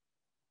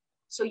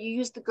 So you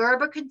use the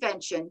Gerber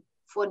convention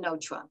for no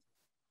trump.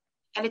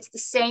 And it's the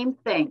same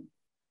thing.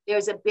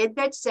 There's a bid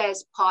that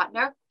says,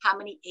 partner, how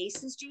many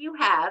aces do you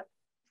have?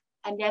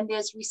 And then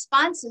there's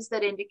responses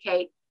that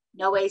indicate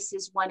no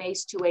aces, one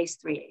ace, two ace,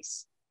 three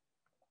ace.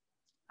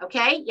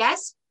 Okay,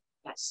 yes?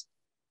 Yes.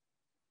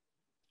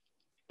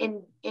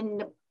 In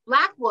the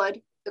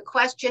Blackwood, the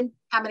question,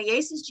 how many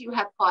aces do you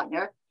have,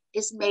 partner,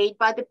 is made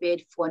by the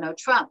bid for no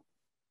trump.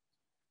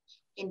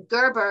 In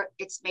Gerber,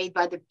 it's made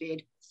by the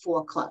bid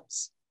for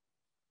clubs.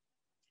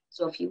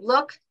 So if you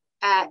look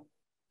at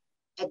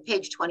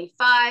page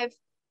 25,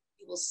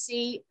 you will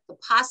see the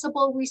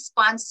possible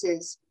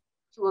responses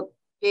to a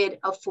bid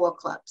of 4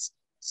 clubs.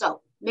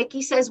 So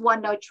Mickey says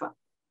 1 no trump.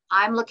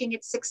 I'm looking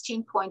at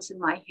 16 points in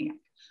my hand.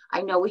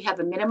 I know we have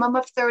a minimum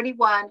of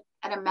 31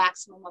 and a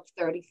maximum of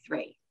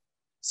 33.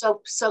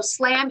 So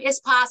slam is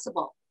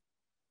possible,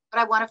 but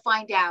I want to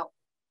find out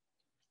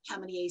how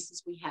many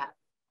aces we have.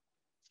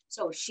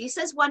 So if she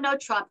says 1 no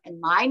trump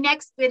and my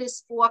next bid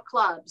is 4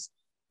 clubs,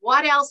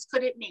 what else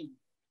could it mean?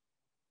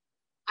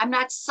 I'm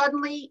not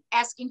suddenly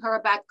asking her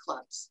about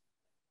clubs.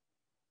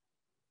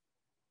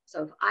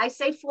 So if I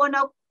say 4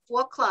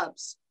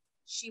 clubs,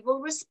 she will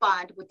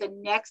respond with the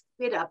next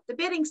bid up the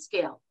bidding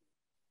scale.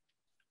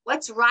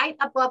 What's right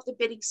above the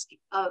bidding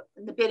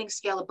in the bidding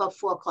scale above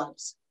 4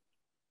 clubs?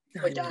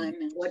 4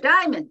 diamonds. 4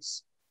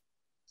 diamonds.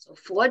 So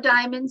 4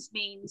 diamonds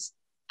means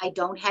I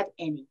don't have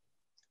any.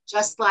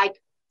 Just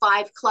like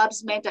 5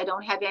 clubs meant I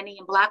don't have any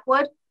in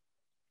Blackwood,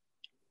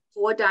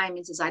 4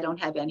 diamonds is I don't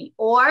have any,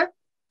 or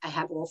I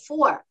have all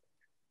 4.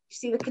 You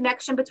see the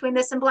connection between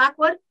this and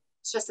Blackwood?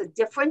 It's just a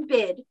different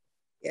bid.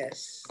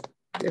 Yes,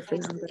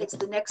 different. It's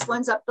the next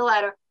one's up the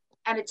ladder,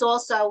 and it's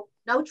also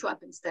no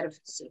trump instead of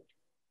suit.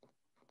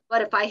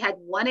 But if I had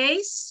 1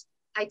 ace,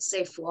 I'd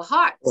say 4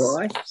 hearts.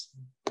 Right.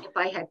 If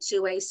I had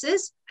 2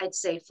 aces, I'd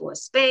say 4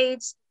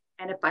 spades.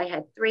 And if I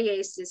had 3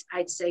 aces,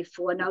 I'd say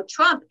 4 no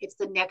trump. It's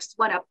the next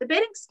one up the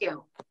bidding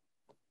scale.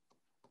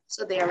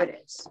 So there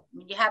it is. I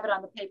mean, you have it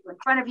on the paper in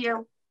front of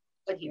you,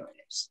 but here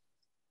it is.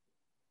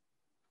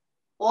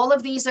 All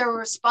of these are a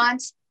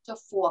response to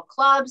 4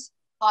 clubs.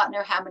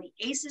 Partner, how many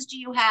aces do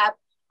you have?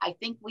 I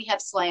think we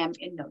have slam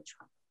in no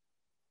trump.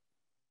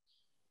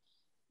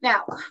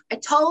 Now, I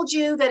told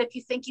you that if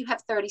you think you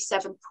have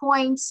 37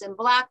 points in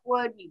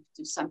Blackwood, you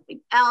do something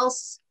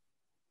else.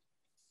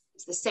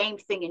 It's the same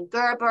thing in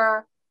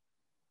Gerber.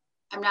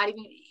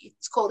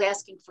 It's called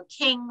asking for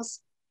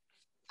kings.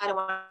 I don't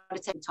want to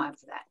take time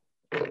for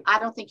that. I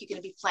don't think you're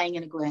going to be playing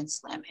in a Grand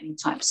Slam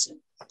anytime soon.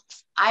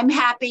 I'm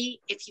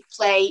happy if you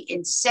play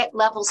in set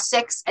level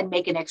 6 and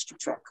make an extra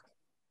trick.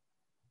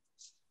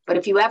 But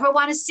if you ever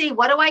want to see,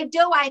 what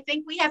do? I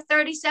think we have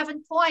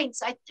 37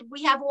 points.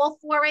 We have all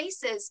 4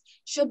 aces.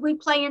 Should we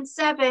play in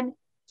 7?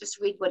 Just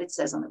read what it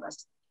says on the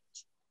rest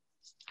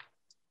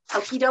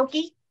of the page. Okie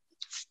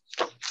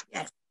dokie?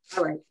 Yes.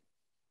 All right.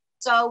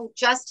 So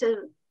just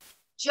to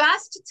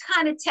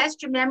kind of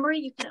test your memory,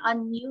 you can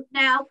unmute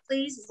now,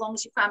 please, as long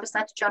as you promise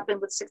not to jump in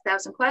with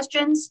 6,000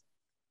 questions.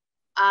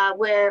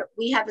 Where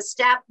we have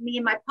established, me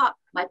and my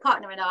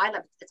partner and I,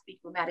 let's be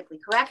grammatically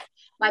correct,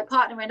 my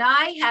partner and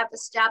I have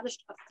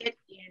established a fit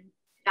in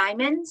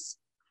diamonds.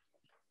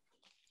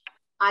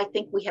 I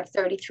think we have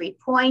 33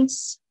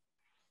 points.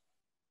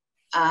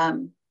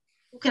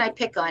 Who can I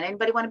pick on?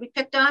 Anybody want to be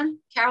picked on?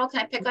 Carol,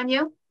 can I pick on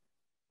you?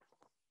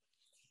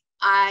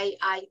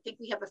 I think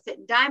we have a fit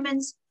in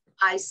diamonds.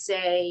 I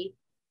say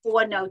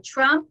 4 no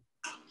trump.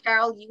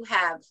 Carol, you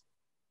have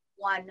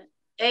 1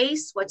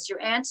 ace. What's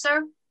your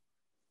answer?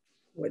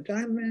 4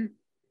 diamond.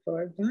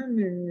 5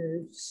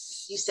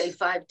 diamonds. You say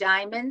 5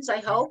 diamonds, I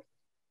hope.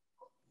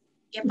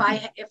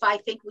 If I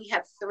think we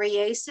have 3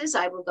 aces,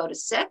 I will go to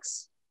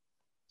 6.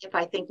 If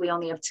I think we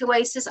only have 2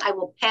 aces, I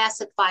will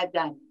pass at 5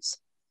 diamonds.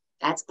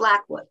 That's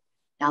Blackwood.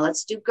 Now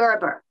let's do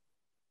Gerber.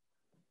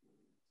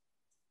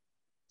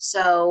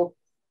 So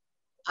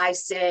I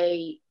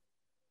say,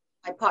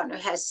 my partner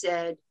has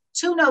said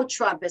 2 no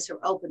trump as her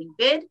opening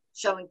bid,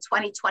 showing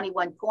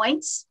 21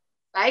 points,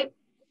 right?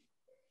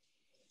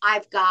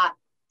 I've got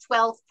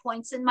 12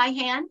 points in my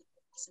hand.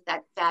 Isn't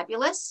that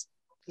fabulous?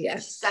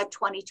 Yes. She's got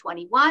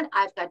 21.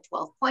 I've got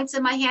 12 points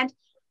in my hand.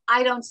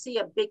 I don't see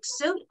a big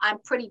suit. I'm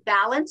pretty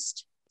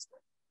balanced.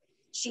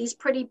 She's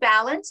pretty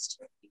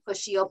balanced because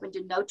she opened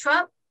a no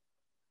trump.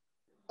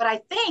 But I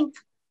think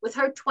with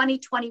her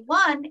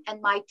 2021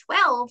 and my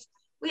 12,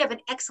 we have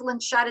an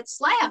excellent shot at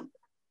slam.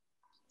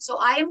 So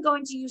I am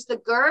going to use the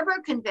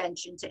Gerber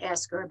convention to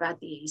ask her about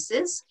the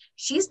aces.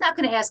 She's not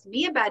going to ask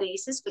me about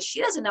aces because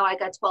she doesn't know I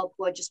got 12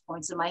 gorgeous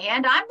points in my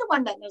hand. I'm the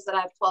one that knows that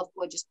I have 12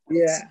 gorgeous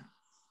points. Yeah.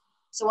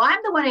 So I'm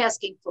the one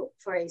asking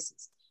for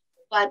aces.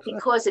 But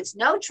because it's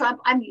no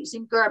trump, I'm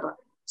using Gerber.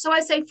 So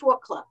I say 4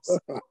 clubs.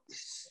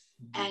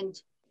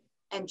 And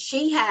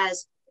she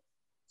has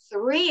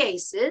 3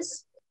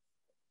 aces.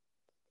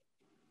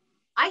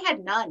 I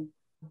had none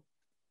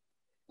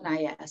when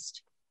I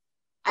asked.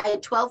 I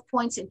had 12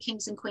 points in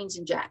kings and queens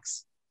and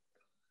jacks.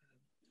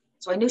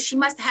 So I knew she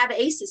must have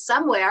aces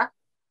somewhere,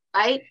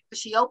 right?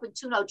 Because she opened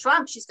 2 no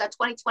trump. She's got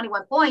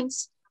 21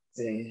 points.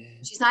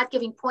 She's not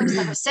giving points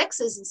to her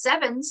 6s and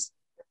 7s.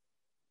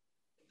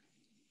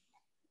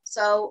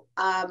 So,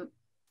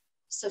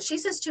 so she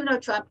says 2 no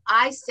trump.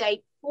 I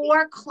say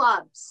 4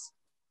 clubs.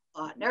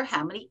 Partner,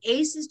 how many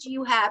aces do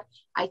you have?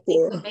 I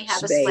think 4 we may have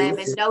spades. A slam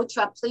and no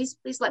trump. Please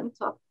let me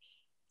talk.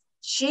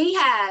 She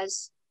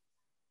has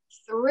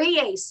 3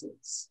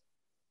 aces.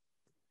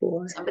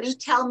 4. Somebody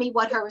tell me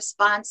what her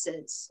response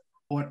is.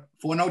 4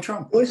 no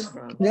trump. 4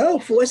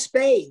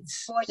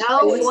 spades. 4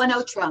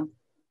 no trump.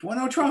 4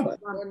 no trump.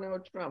 4 no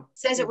trump.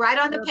 Says it right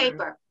on the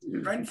paper.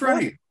 Right in front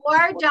of you.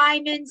 4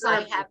 diamonds,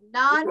 I have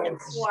none.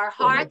 4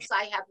 hearts,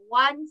 I have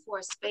 1.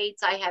 4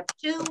 spades, I have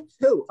 2.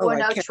 4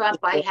 no trump,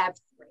 I have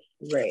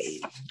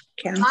 3.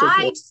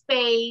 5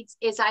 spades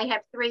is I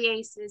have 3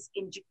 aces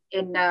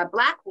in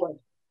Blackwood.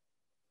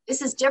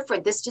 This is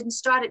different. This didn't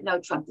start at no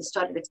trump. This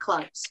started at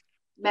clubs.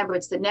 Remember,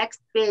 it's the next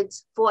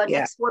bids,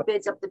 next 4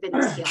 bids up the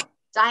bidding scale.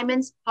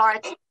 Diamonds,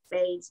 hearts,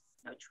 spades,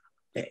 no trump.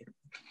 Okay.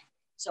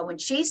 So when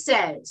she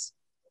says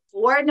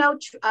 4 no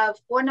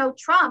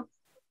trump,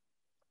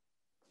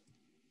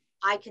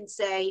 I can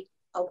say,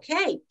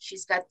 okay,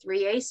 she's got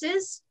 3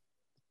 aces.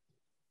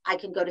 I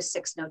can go to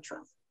 6 no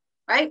trump,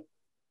 right?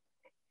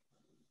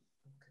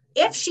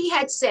 If she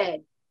had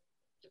said,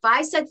 if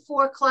I said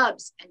 4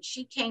 clubs and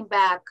she came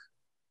back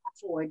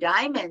 4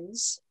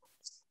 diamonds,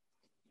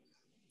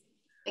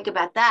 think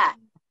about that.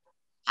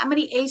 How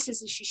many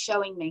aces is she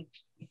showing me?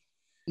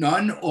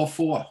 None or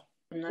 4?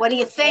 What do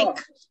you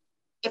think?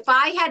 If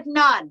I had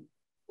none,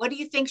 what do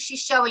you think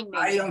she's showing me?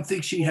 I don't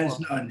think she has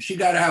none. She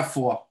got to have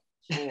 4.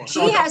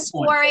 She has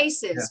 4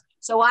 aces. Yeah.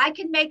 So I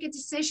can make a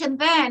decision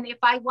then if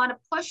I want to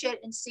push it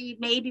and see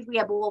maybe we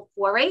have all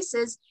 4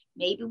 aces.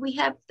 Maybe we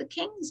have the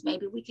kings.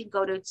 Maybe we can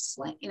go to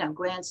slam,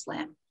 grand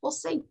slam. We'll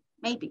see.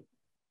 Maybe.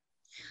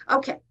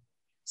 Okay.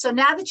 So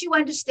now that you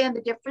understand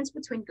the difference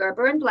between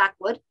Gerber and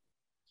Blackwood,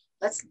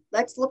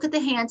 let's look at the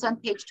hands on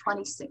page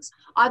 26.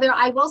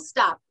 I will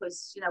stop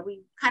because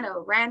we kind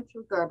of ran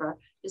through Gerber.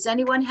 Does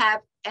anyone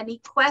have any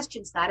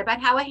questions, not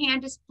about how a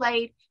hand is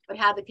played, but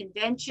how the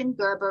convention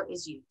Gerber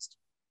is used?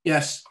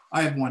 Yes,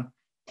 I have one.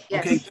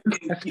 Yes.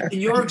 Okay.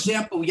 In your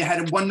example, you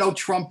had a 1 no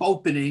trump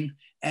opening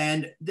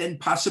and then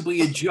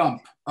possibly a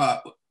jump.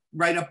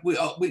 Right up,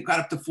 we got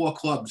up to 4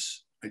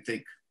 clubs, I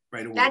think,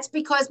 right away. That's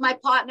because my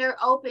partner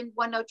opened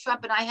 1 no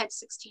trump and I had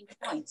 16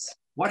 points.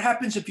 What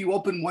happens if you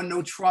open 1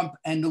 no trump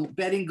and the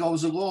betting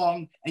goes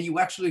along and you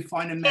actually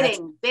find a match?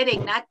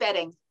 Bidding, not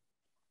betting.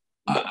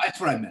 That's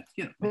what I meant.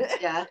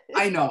 Yeah.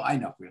 I know.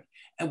 Really.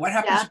 And what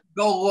happens if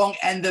you go along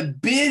and the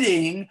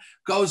bidding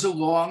goes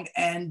along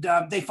and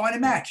they find a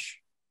match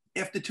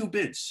after 2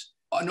 bids?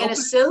 In a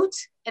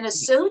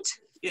suit?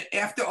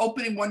 After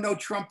opening 1 no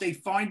trump, they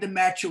find a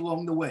match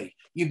along the way.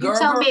 You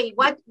tell me,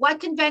 what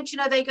convention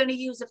are they going to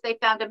use if they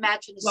found a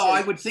match in a suit? Well,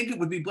 I would think it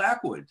would be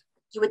Blackwood.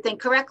 You would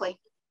think correctly.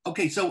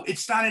 Okay, so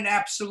it's not an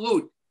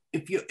absolute.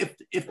 If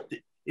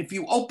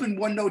you open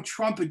 1 no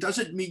trump, it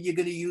doesn't mean you're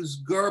going to use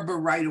Gerber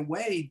right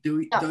away,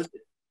 does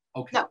it?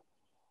 Okay. No,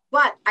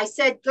 but I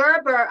said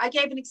Gerber. I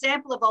gave an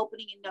example of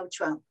opening in no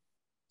trump.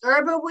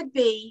 Gerber would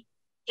be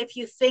if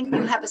you think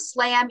you have a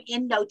slam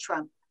in no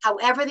trump,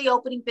 however the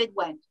opening bid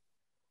went.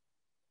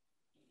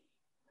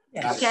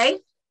 Yes. Okay.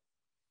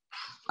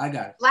 I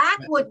got it.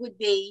 Blackwood would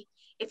be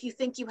if you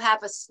think you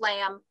have a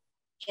slam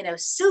in a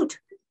suit,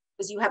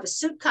 because you have a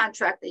suit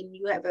contract and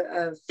you have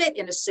a fit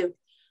in a suit,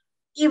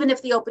 even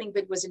if the opening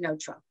bid was a no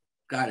trump.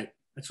 Got it.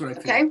 That's what I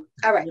think. Okay.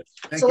 All right.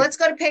 Thank so you. Let's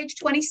go to page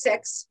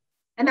 26.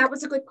 And that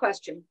was a good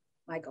question,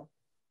 Michael.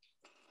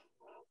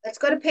 Let's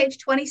go to page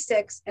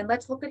 26 and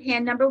let's look at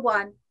hand number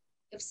 1.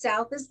 If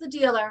South is the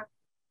dealer,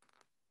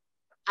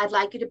 I'd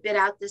like you to bid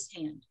out this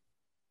hand.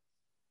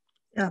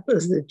 South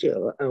is the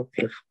dealer.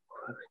 Okay.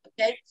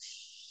 Okay.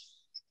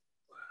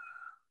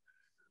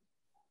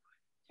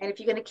 And if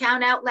you're going to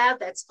count out loud,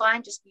 that's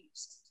fine. Just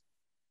use.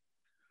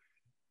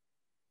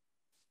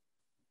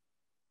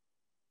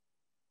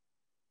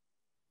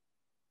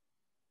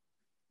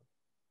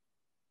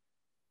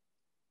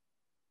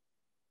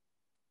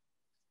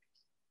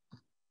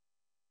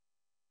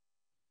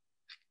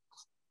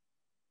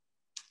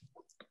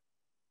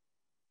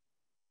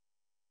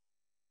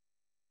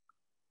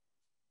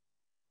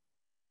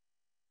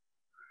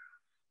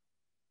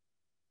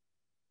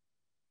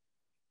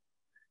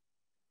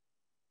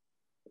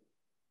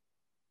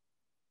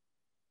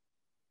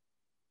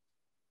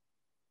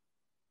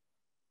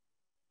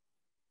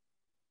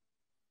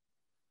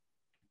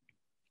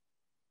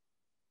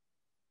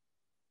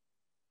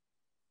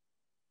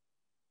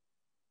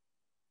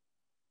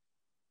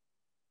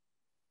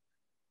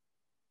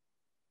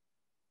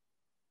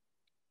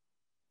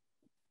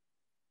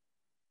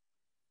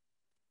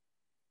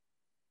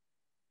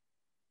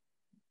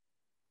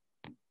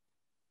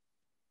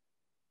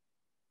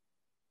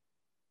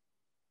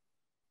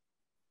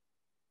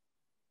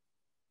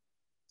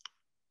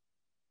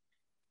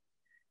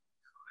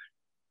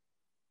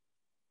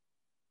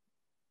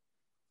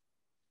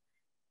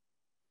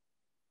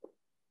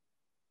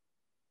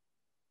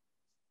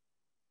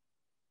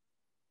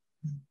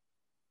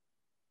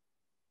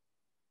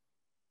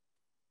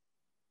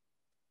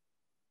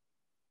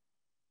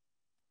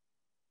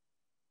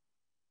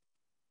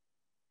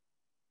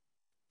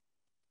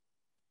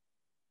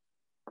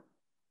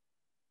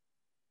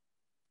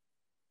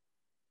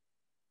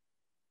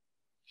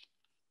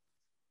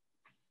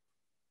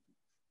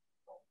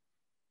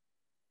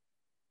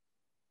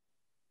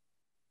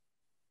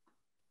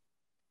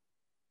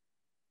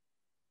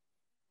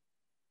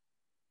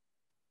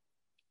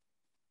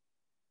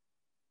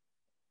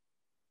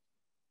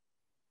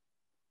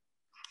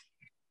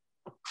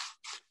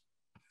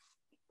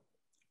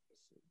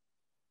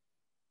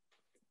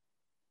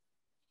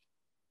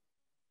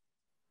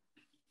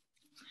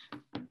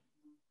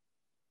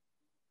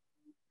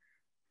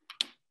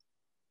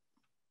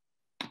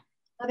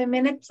 Another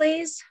minute,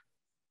 please.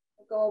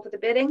 We'll go over the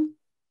bidding.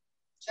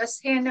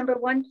 Just hand number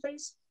 1,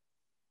 please.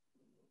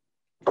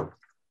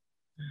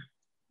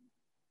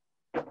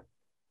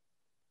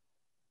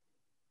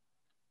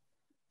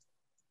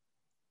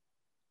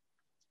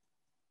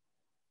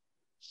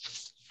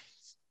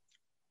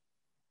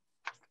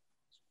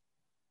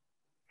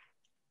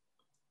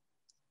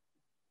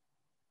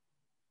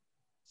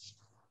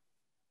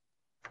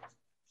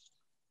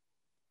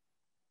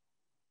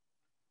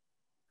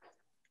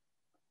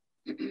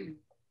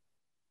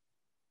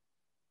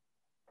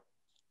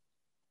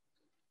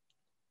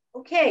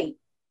 Okay.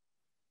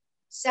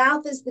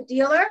 South is the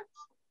dealer.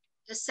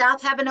 Does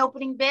South have an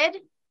opening bid?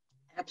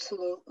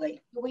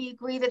 Absolutely. Do we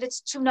agree that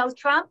it's 2-no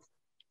trump?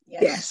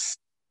 Yes.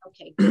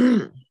 Okay.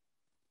 And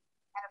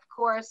of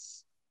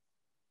course,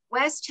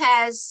 West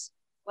has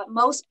what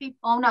most people,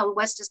 oh no,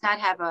 West does not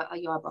have a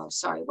Yarborough.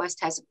 Sorry, West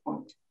has a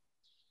point.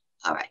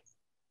 All right.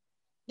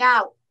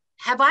 Now,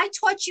 have I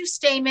taught you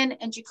Stamen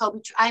and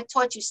Jacoby? I've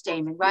taught you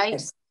Stamen, right?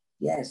 Yes.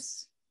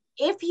 Yes.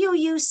 If you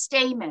use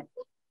Stamen,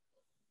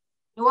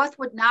 North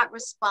would not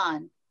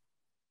respond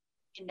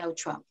in no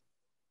trump,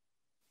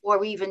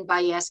 or even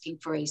by asking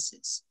for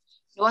aces.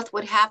 North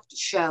would have to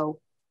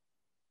show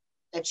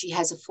that she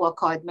has a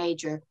 4-card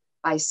major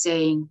by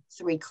saying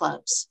 3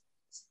 clubs.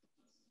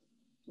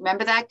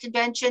 Remember that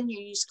convention? You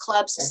use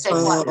clubs to say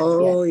what?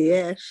 Oh,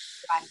 yes.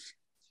 Right.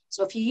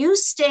 So if you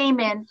use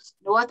Stamen,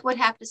 North would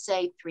have to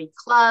say 3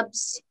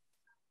 clubs,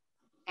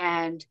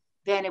 and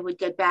then it would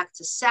get back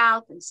to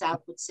South, and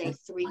South would say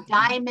 3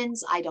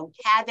 diamonds. I don't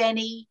have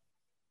any.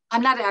 I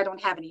don't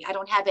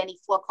have any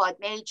 4-card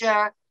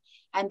major.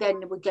 And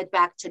then it would get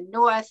back to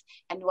North,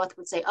 and North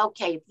would say,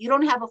 okay, if you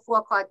don't have a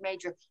 4-card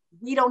major,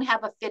 we don't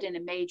have a fit in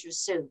a major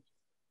suit.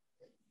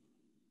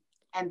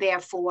 And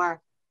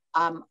therefore,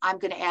 I'm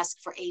going to ask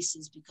for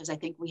aces because I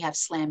think we have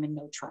slam and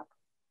no trump.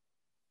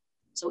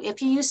 So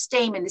if you use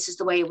Stamen, this is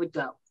the way it would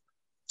go.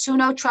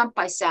 2-no trump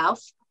by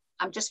South.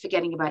 I'm just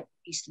forgetting about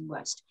East and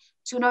West.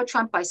 2-no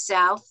trump by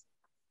South.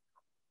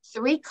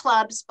 3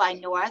 clubs by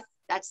North.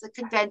 That's the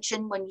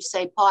convention. When you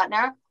say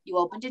partner, you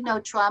open to no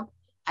trump.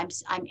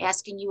 I'm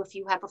asking you if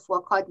you have a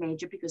 4-card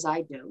major because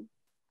I do.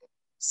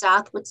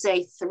 South would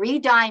say 3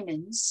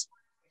 diamonds.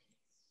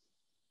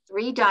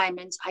 3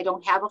 diamonds. I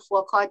don't have a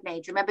 4-card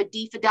major. Remember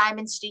D for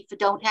diamonds, D for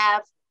don't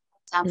have?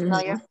 Sound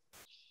familiar?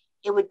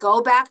 It would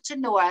go back to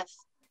North,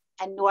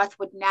 and North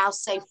would now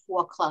say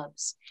 4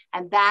 clubs.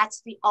 And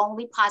that's the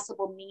only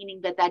possible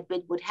meaning that that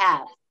bid would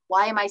have.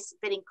 Why am I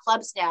bidding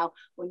clubs now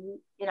when,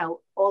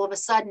 all of a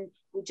sudden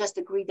we just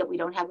agreed that we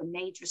don't have a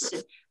major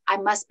suit? I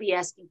must be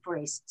asking for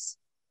aces.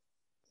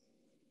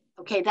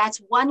 Okay, that's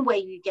one way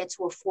you get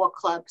to a 4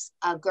 clubs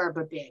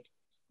Gerber bid.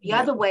 The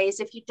other way is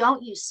if you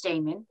don't use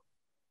Stamen,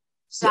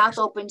 South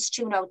opens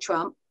 2-no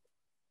trump.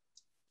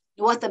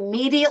 North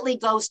immediately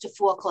goes to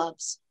 4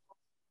 clubs.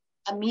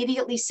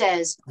 immediately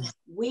says,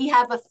 we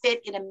have a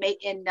fit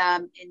in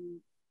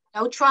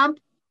no trump,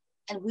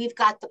 and we've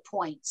got the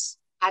points.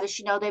 How does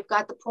she know they've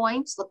got the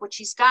points? Look what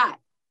she's got.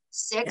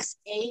 6,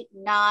 8,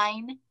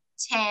 9,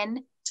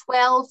 10,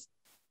 12.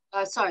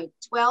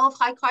 12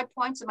 high card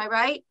points. Am I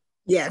right?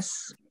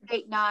 Yes.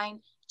 8, 9,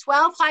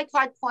 12 high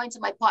card points,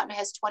 and my partner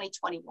has 20,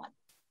 21.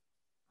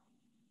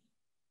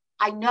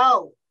 I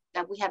know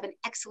that we have an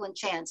excellent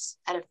chance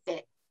at a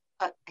fit.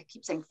 I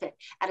keep saying fit,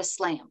 at a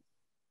slam.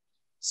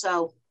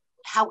 So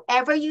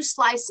however you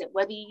slice it,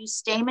 whether you use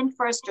Stamen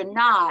first or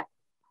not,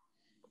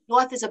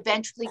 North is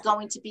eventually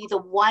going to be the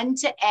one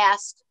to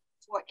ask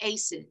for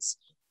aces.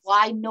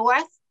 Why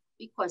North?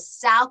 Because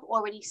South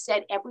already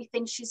said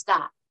everything she's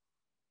got.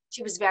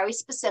 She was very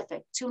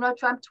specific. 2 no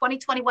trump, 20,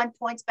 21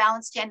 points,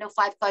 balanced hand, no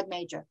 5 card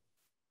major.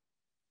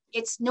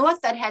 It's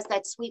North that has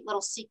that sweet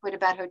little secret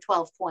about her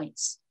 12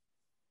 points.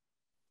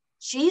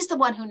 She's the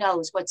one who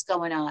knows what's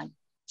going on.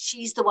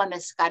 She's the one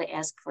that's got to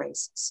ask for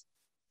aces.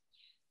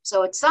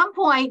 So at some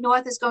point,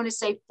 North is going to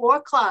say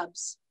 4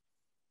 clubs.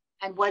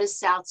 And what is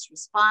South's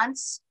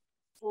response?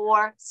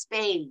 4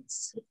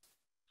 spades.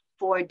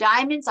 4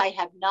 diamonds, I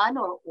have none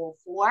or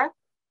 4.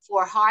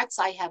 4 hearts,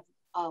 I have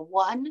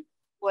 1.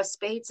 4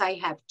 spades, I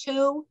have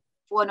 2.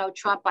 4 no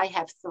trump, I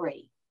have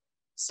 3.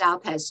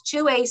 South has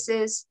 2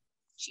 aces.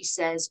 She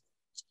says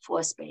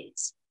 4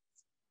 spades.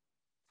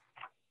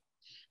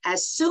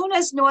 As soon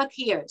as North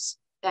hears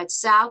that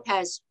South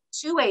has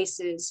 2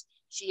 aces,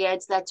 she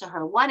adds that to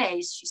her 1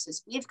 ace. She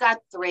says, we've got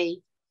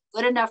 3,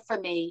 good enough for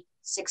me,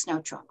 6 no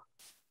trump.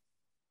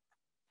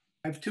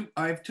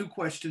 I have two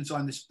questions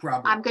on this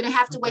problem. I'm going to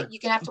have to wait.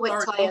 You're going to have to wait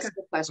until I ask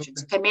the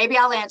questions. Okay, maybe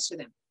I'll answer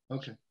them.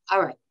 Okay.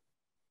 All right.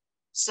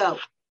 So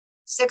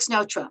 6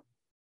 no trump.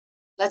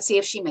 Let's see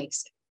if she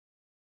makes it.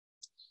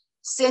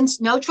 Since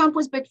no trump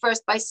was bid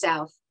first by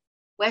South,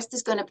 West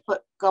is going to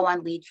go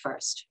on lead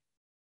first.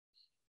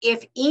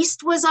 If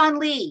East was on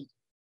lead,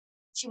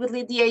 she would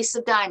lead the ace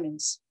of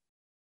diamonds.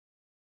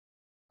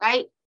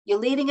 Right? You're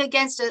leading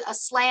against a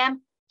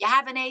slam. You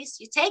have an ace,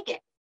 you take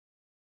it.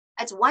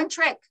 That's one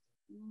trick.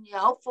 You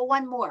hope for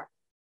one more.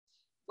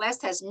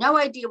 West has no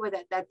idea where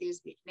that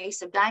there's an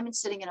ace of diamonds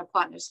sitting in a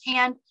partner's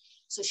hand.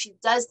 So she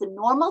does the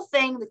normal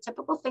thing, the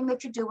typical thing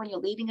that you do when you're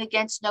leading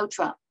against no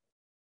trump.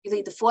 You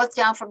lead the 4th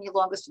down from your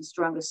longest and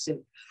strongest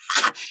suit.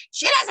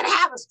 She doesn't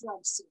have a strong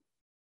suit.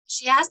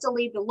 She has to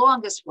lead the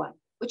longest one,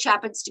 which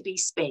happens to be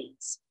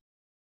spades.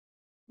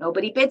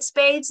 Nobody bid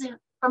spades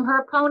from her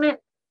opponent.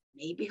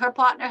 Maybe her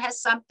partner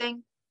has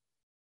something.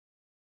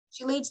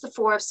 She leads the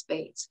 4 of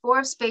spades. 4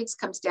 of spades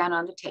comes down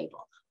on the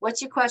table.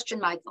 What's your question,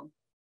 Michael?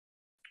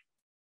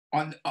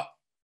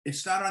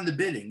 It's not on the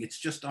bidding. It's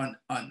just on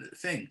the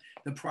thing.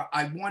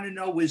 I want to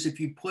know is if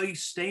you play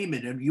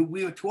Stamen, and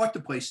we were taught to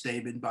play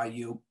Stamen by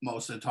you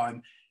most of the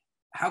time.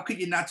 How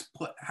could you not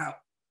play? How?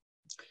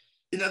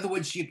 In other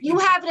words, you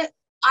have it.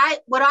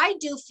 What I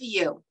do for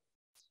you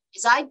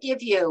is I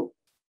give you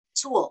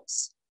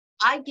tools.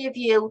 I give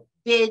you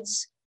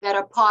bids that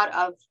are part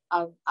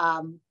of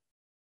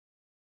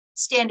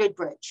standard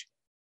bridge.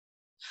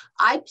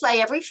 I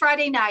play every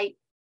Friday night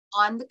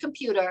on the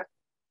computer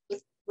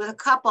with a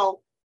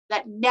couple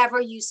that never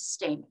use a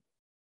Stamen.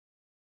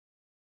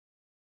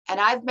 And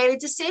I've made a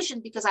decision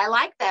because I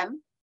like them, and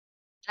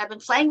I've been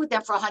playing with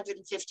them for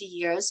 150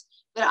 years,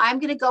 that I'm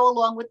going to go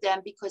along with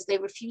them because they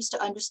refuse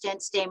to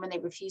understand Stamen. They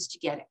refuse to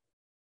get it.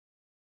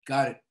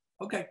 Got it.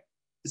 Okay.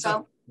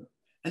 So,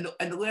 and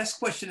the last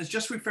question is,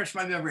 just refresh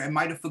my memory. I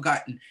might have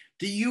forgotten.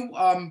 Do you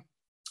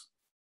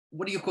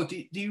what do you call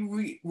it? Do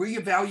you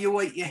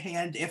reevaluate your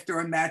hand after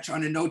a match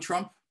on a no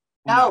trump?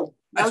 No,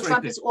 no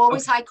trump is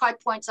always high card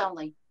points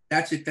only.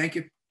 That's it. Thank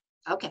you.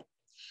 Okay.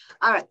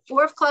 All right.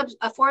 4 of clubs,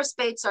 4 of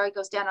spades, sorry,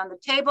 goes down on the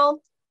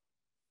table.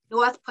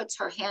 North puts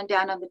her hand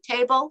down on the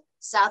table.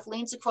 South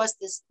leans across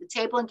the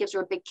table and gives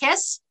her a big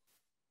kiss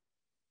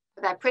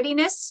for that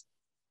prettiness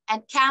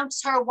and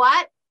counts her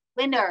what?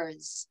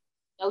 Winners.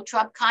 No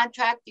trump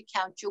contract, you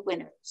count your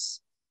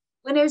winners.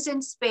 Winners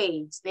in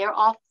spades, there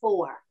are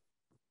 4.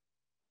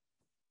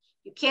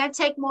 You can't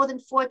take more than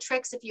 4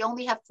 tricks if you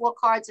only have 4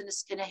 cards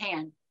in a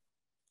hand.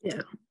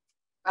 Yeah.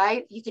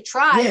 Right? You could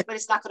try, but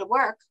it's not going to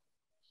work.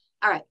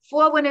 All right.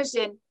 4 winners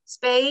in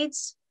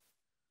spades,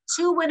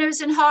 2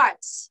 winners in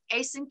hearts,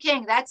 ace and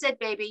king. That's it,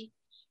 baby.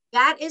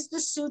 That is the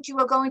suit you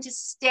are going to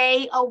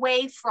stay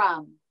away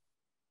from.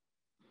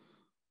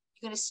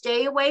 You're going to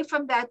stay away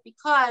from that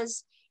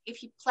because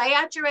if you play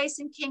out your ace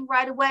and king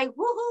right away,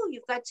 woohoo,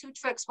 you've got 2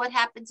 tricks. What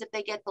happens if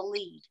they get the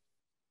lead?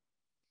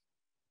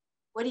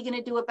 What are you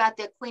going to do about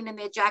their queen and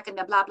their jack and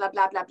their blah, blah,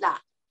 blah, blah, blah?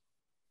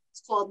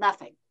 It's called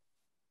nothing.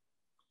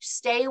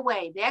 Stay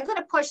away. They're going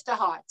to push the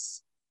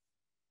hearts.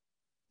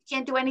 You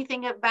can't do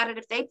anything about it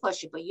if they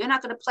push it, but you're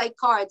not going to play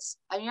cards,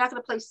 and you're not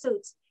going to play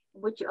suits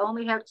in which you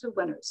only have 2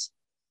 winners.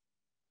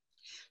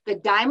 The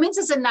diamonds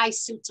is a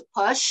nice suit to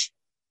push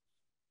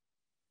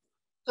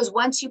because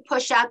once you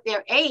push out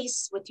their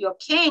ace with your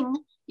king,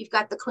 you've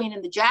got the queen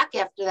and the jack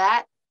after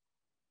that.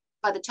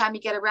 By the time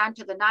you get around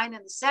to the 9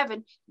 and the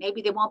 7,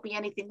 maybe there won't be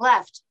anything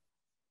left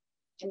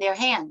in their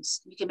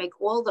hands. You can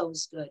make all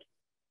those good.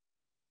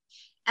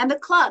 And the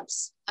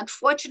clubs,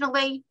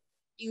 unfortunately,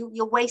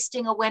 you're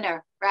wasting a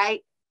winner,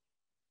 right?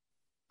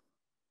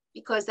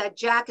 Because that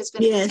jack is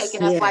going to be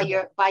taken up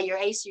by your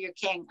ace or your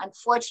king.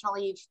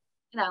 Unfortunately,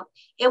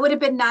 it would have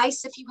been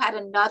nice if you had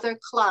another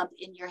club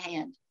in your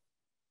hand,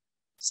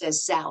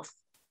 says South,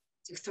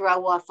 to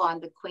throw off on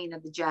the queen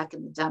of the jack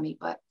and the dummy,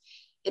 but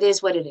it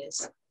is what it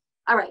is.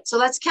 All right, so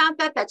let's count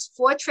that. That's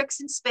 4 tricks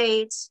in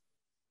spades,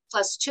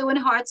 plus 2 in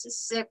hearts is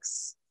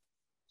 6,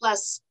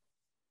 plus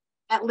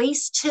at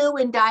least 2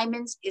 in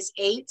diamonds is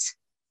 8,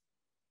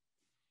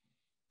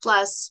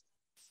 plus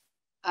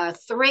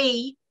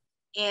 3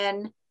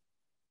 in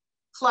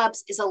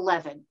clubs is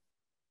 11.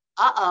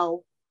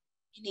 Uh-oh,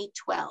 you need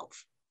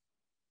 12.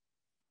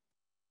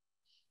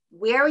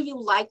 Where are you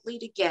likely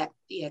to get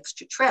the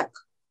extra trick?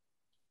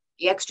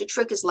 The extra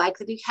trick is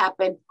likely to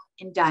happen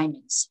in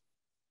diamonds.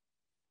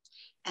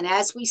 And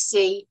as we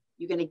see,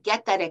 you're going to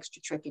get that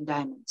extra trick in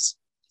diamonds,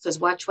 because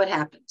watch what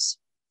happens.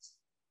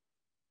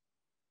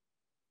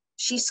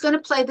 She's going to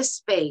play the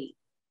spade.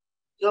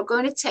 You're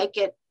going to take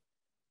it.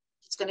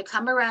 It's going to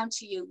come around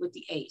to you with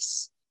the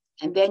ace.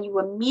 And then you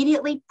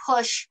immediately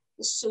push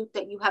the suit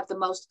that you have the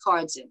most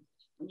cards in.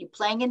 When you're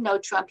playing in no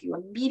trump, you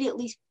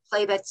immediately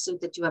play that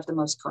suit that you have the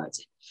most cards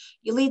in.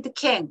 You lead the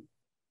king.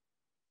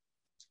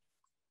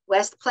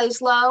 West plays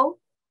low.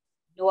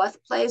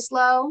 North plays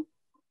low.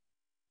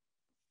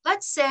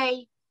 Let's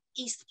say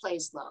East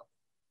plays low.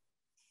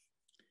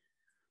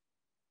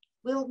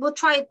 We'll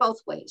try it both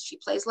ways. She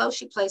plays low,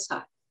 she plays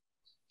high.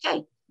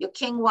 Okay, your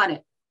king won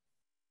it.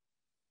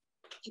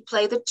 You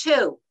play the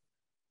 2.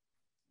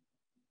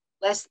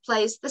 West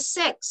plays the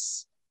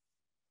 6.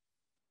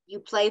 You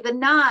play the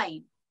 9.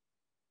 You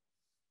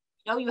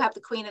know you have the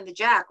queen and the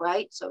jack,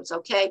 right? So it's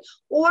okay.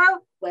 Or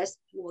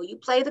you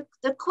play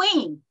the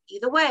queen.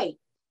 Either way,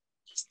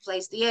 East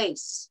plays the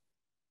ace.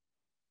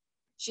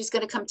 She's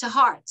going to come to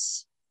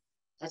hearts.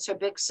 That's her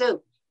big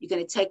suit. You're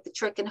going to take the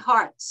trick in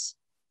hearts.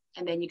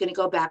 And then you're going to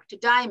go back to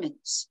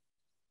diamonds.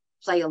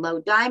 Play a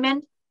low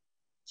diamond.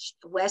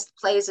 West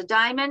plays a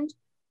diamond.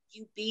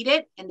 You beat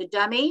it in the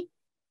dummy.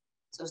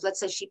 So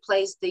let's say she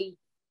plays the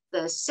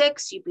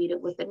 6. You beat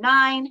it with the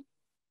 9.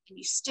 And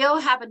you still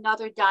have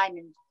another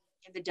diamond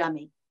in the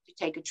dummy to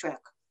take a trick.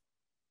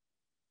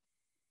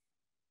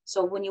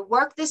 So when you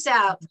work this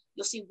out,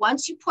 you'll see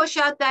once you push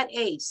out that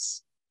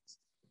ace,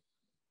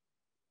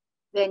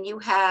 then you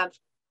have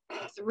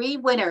 3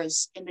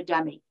 winners in the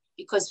dummy,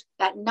 because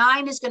that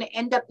 9 is going to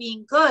end up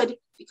being good,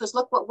 because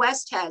look what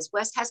West has.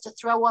 West has to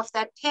throw off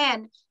that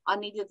 10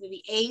 on either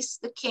the ace,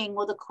 the king,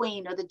 or the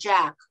queen, or the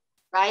jack,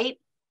 right?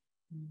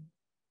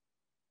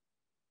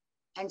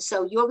 And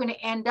so you're going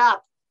to end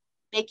up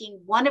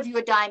making one of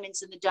your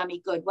diamonds in the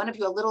dummy good, one of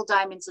your little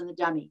diamonds in the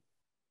dummy.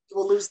 You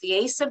will lose the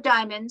ace of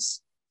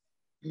diamonds,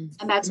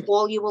 and that's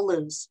all you will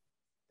lose.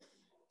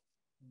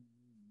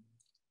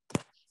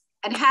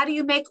 And how do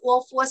you make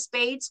all 4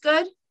 spades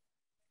good?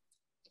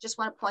 I just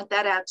want to point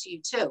that out to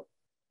you too.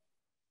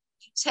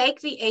 You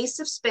take the ace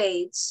of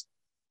spades.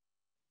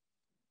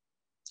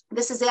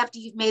 This is after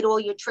you've made all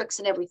your tricks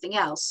and everything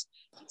else.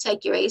 You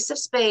take your ace of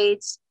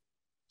spades,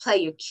 play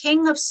your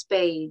king of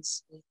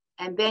spades,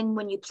 and then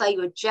when you play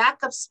your jack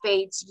of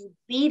spades, you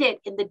beat it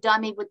in the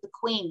dummy with the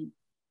queen,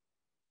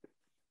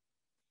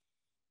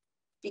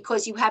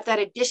 because you have that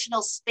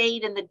additional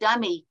spade in the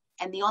dummy,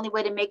 and the only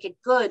way to make it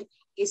good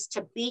is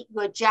to beat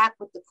your jack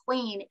with the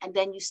queen, and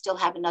then you still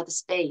have another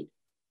spade.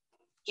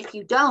 If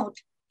you don't,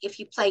 if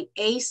you play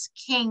ace,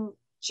 king,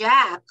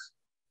 jack,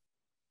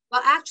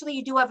 well, actually,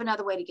 you do have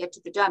another way to get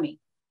to the dummy.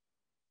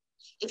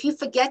 If you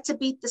forget to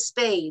beat the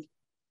spade,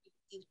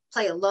 you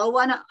play a low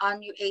one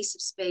on your ace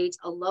of spades,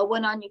 a low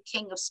one on your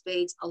king of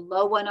spades, a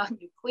low one on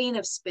your queen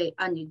of spades,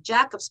 on your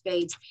jack of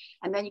spades,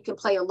 and then you can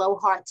play a low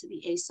heart to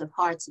the ace of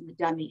hearts in the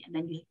dummy, and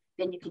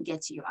then you can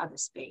get to your other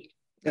spade.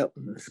 Oh,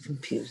 that's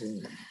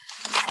confusing.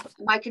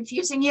 Am I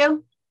confusing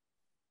you?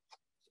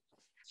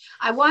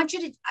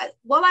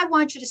 What I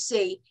want you to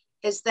see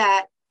is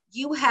that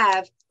you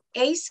have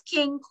ace,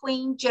 king,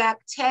 queen, jack,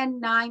 10,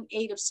 9,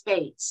 8 of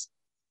spades.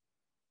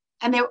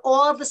 And they're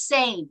all the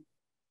same.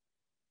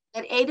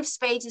 That 8 of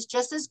spades is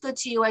just as good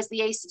to you as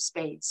the ace of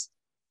spades,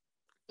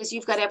 because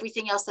you've got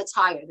everything else that's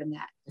higher than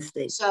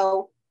that.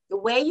 So the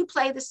way you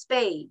play the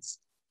spades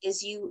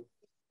is you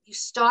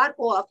start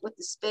off with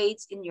the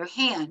spades in your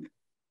hand,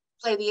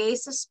 play the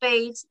ace of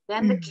spades,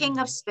 then the king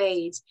of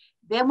spades.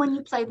 Then when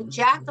you play the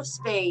jack of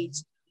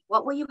spades,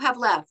 what will you have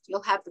left?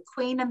 You'll have the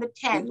queen and the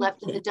 10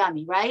 left in the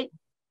dummy, right?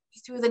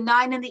 You threw the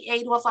 9 and the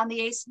 8 off on the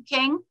ace and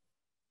king.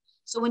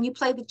 So when you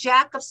play the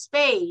jack of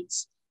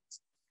spades,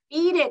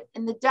 beat it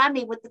in the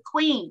dummy with the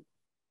queen.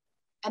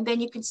 And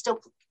then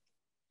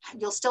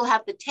you'll still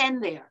have the 10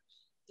 there.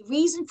 The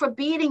reason for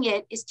beating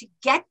it is to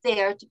get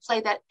there to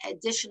play that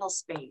additional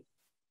spade.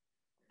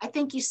 I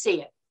think you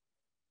see it.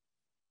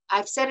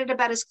 I've said it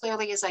about as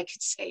clearly as I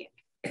could say it.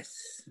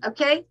 Yes.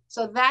 Okay,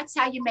 so that's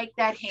how you make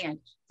that hand.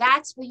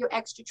 That's where your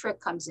extra trick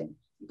comes in.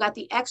 You've got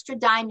the extra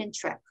diamond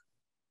trick.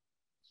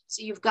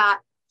 So you've got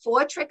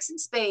 4 tricks in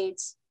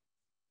spades,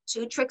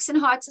 2 tricks in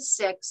hearts of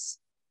 6.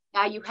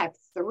 Now you have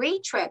 3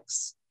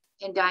 tricks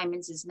in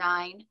diamonds is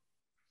 9,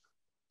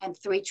 and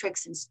 3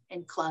 tricks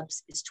in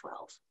clubs is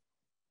 12.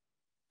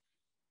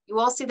 You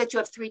all see that you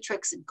have 3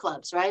 tricks in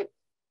clubs, right?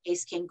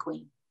 Ace, king,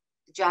 queen.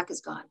 The jack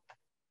is gone.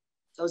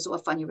 Goes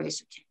off on your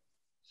racer king.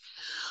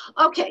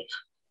 Okay,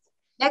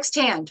 next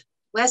hand.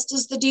 West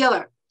is the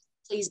dealer.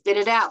 Please bid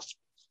it out.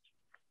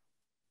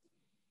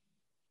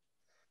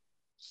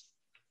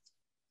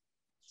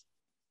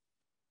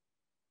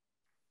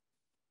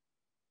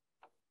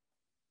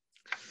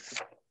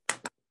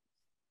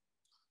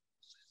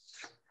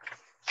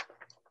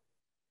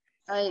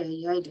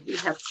 Do we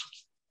have?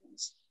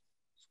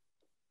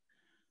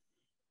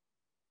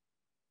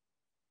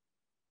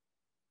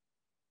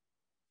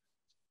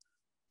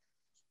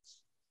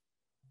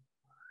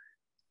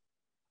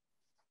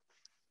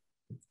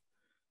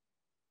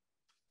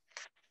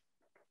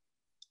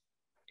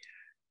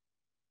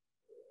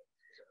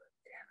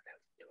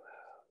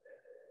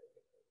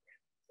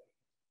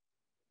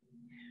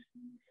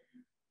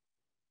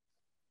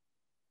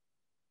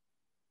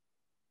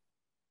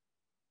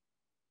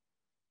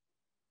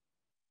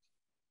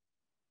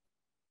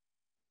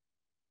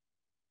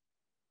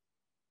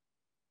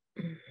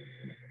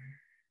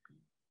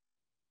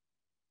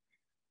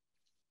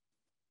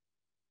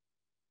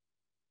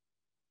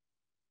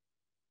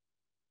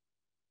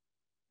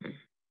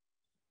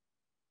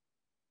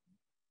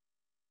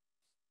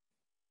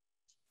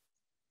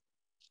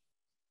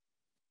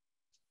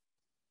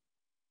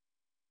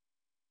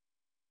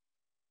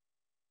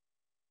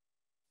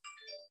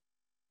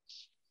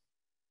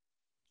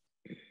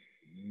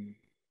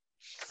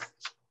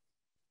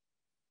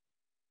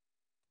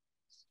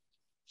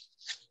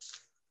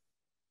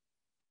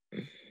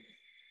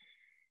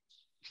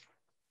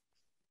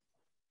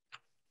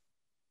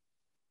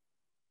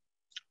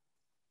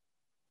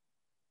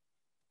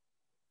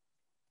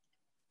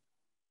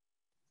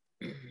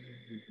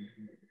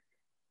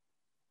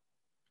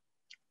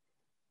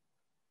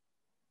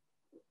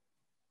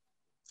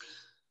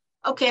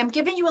 Okay, I'm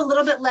giving you a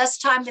little bit less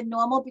time than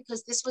normal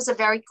because this was a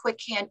very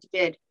quick hand to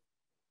bid. It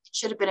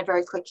should have been a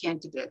very quick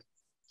hand to bid.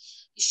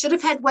 You should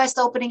have had West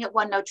opening at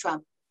 1, no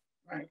trump.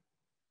 Right.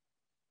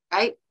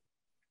 Right?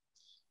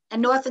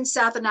 And North and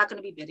South are not going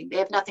to be bidding. They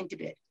have nothing to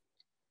bid.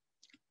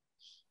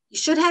 You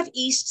should have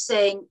East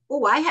saying,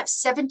 oh, I have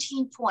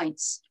 17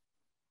 points.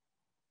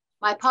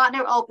 My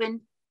partner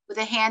opened with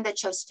a hand that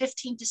shows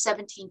 15 to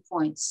 17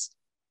 points.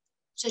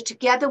 So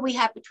together we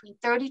have between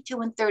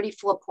 32 and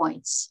 34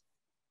 points.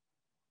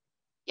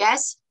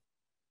 Yes?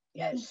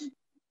 Yes.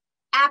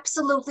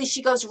 Absolutely,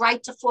 she goes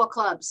right to 4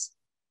 clubs.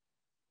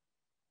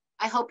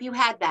 I hope you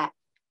had that.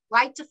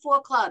 Right to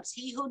 4 clubs.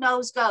 He who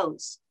knows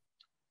goes.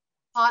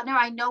 Partner,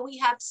 I know we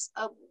have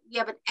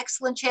an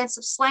excellent chance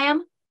of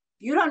slam.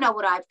 You don't know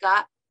what I've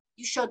got.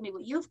 You showed me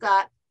what you've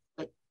got,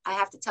 but I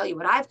have to tell you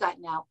what I've got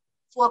now.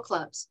 4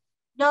 clubs.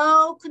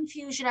 No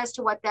confusion as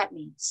to what that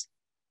means.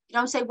 You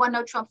don't say 1,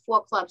 no trump,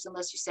 4 clubs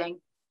unless you're saying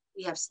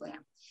we have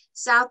slam.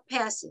 South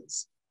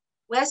passes.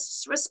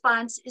 West's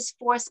response is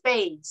 4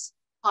 spades.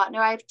 Partner,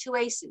 I have 2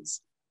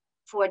 aces.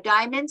 4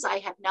 diamonds, I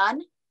have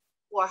none.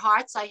 4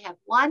 hearts, I have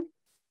 1.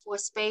 4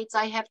 spades,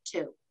 I have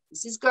 2.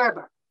 This is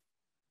Gerber,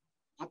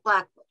 not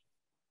Blackwood.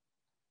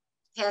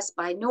 Pass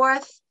by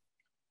North.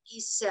 He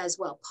says,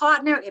 well,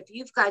 partner, if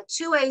you've got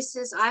 2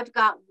 aces, I've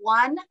got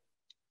 1.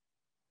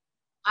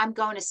 I'm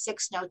going to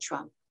 6, no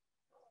trump.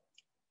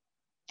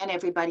 And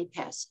everybody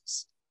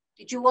passes.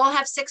 Did you all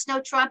have 6, no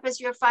trump as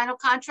your final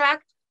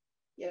contract?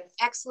 Yes.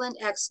 Excellent,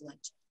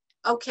 excellent.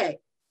 Okay.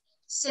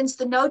 Since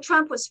the no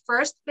trump was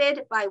first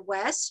bid by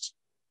West,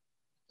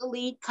 the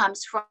lead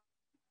comes from,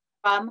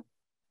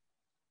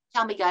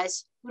 tell me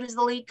guys, who does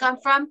the lead come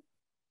from?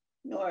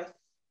 North.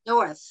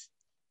 North.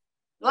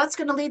 North's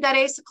going to lead that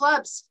ace of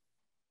clubs.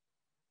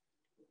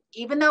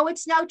 Even though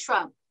it's no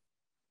trump,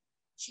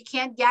 she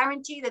can't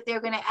guarantee that they're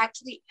going to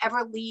actually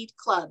ever lead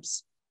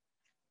clubs.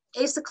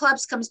 Ace of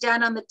clubs comes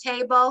down on the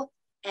table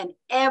and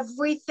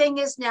everything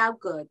is now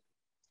good.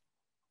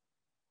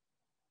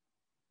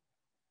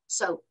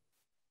 So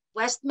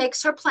West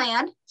makes her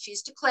plan.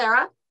 She's to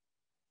Clara.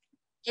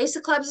 Ace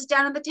of clubs is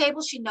down on the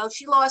table. She knows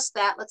she lost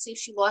that. Let's see if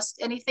she lost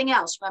anything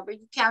else. Remember,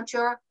 you count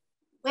your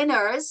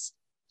winners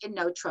in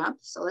no trump.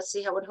 So let's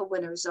see what her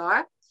winners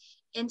are.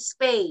 In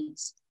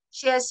spades,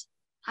 she has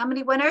how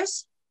many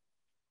winners?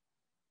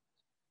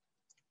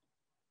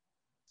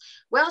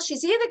 Well,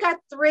 she's either got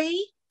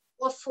 3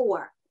 or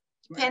 4,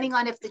 depending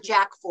on if the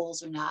jack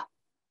falls or not,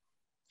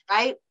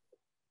 right?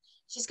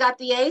 She's got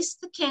the ace,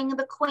 the king,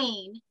 the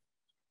queen,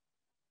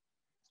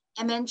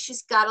 and then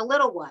she's got a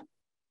little one.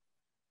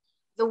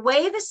 The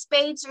way the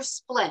spades are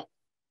split,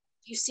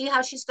 do you see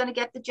how she's going to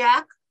get the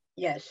jack?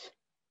 Yes.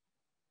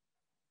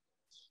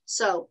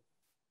 So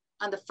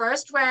on the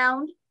first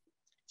round,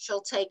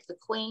 she'll take the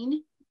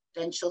queen,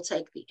 then she'll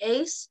take the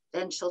ace,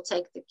 then she'll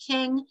take the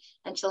king,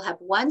 and she'll have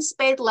 1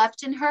 spade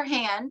left in her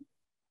hand.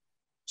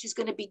 She's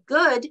going to be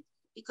good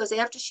because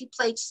after she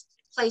plays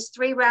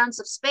 3 rounds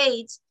of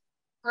spades,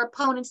 her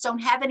opponents don't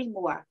have any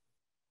more.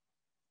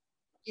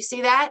 You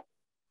see that?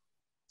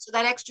 So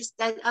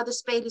that other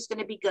spade is going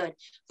to be good.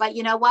 But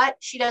you know what?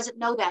 She doesn't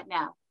know that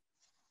now.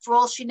 For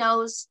all she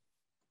knows,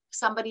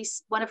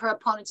 one of her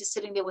opponents is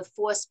sitting there with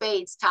 4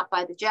 spades topped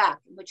by the jack,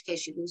 in which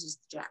case she loses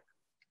the jack.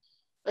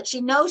 But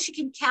she knows she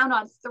can count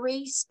on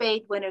 3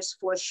 spade winners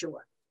for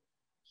sure.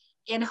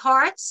 In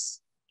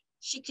hearts,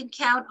 she can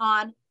count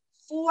on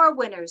 4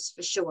 winners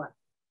for sure.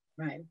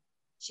 Right.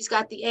 She's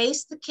got the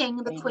ace, the king,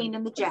 the queen,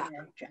 and the jack.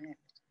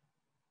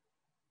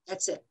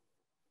 That's it.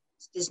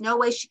 There's no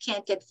way she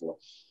can't get 4.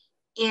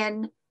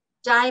 In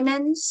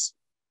diamonds,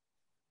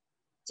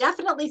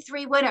 definitely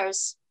 3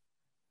 winners.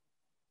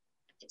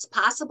 It's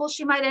possible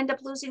she might end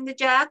up losing the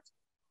jack,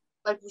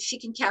 but she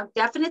can count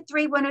definite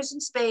 3 winners in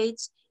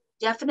spades,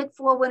 definite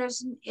 4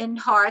 winners in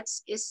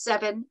hearts is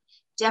 7,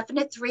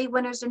 definite 3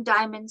 winners in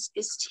diamonds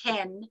is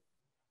 10,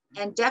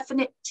 and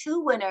definite 2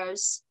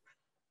 winners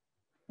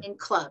in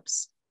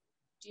clubs.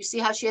 Do you see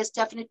how she has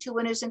definite 2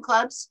 winners in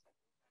clubs?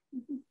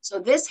 So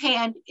this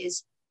hand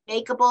is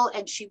makeable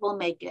and she will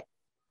make it.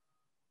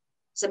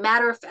 As a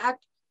matter of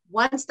fact,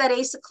 once that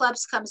ace of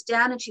clubs comes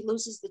down and she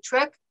loses the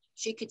trick,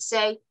 she could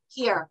say,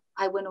 here,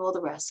 I win all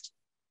the rest.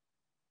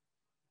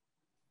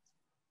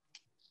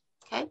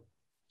 Okay,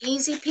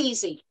 easy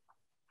peasy.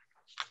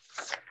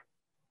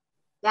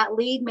 That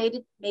lead made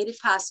it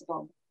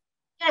possible.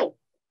 Okay,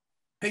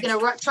 Page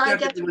gonna try to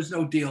get. There was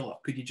no dealer.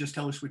 Could you just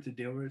tell us what the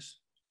dealer is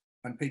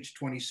on page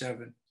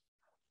 27?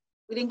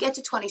 We didn't get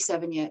to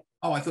 27 yet.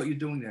 Oh, I thought you were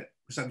doing that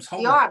because I was home.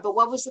 We are, but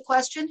what was the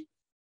question?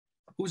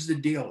 Who's the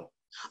dealer?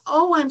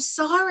 Oh, I'm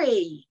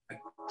sorry.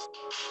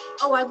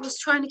 Oh, I was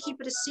trying to keep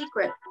it a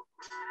secret.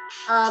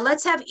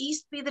 Let's have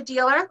East be the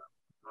dealer.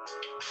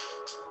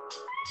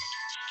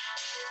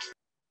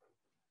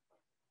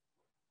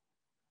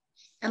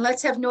 And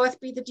let's have North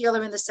be the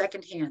dealer in the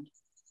second hand.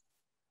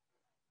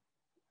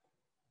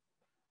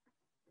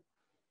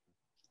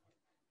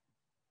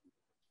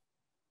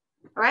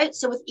 All right,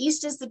 so with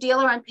East as the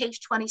dealer on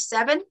page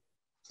 27,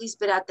 please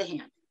bid out the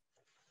hand.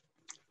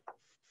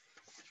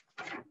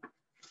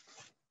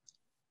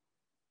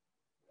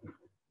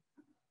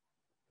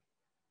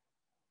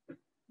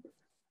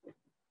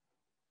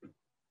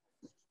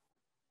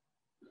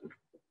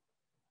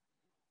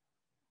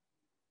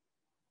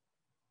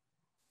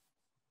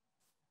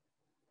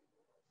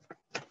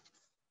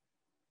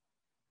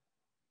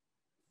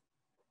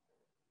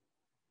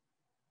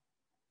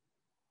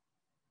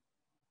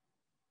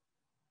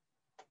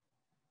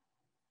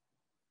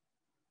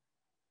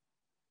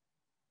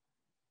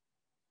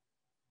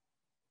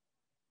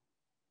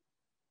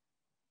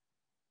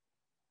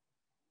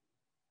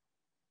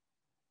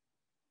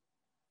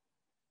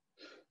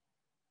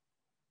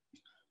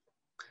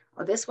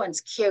 Oh, this one's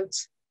cute.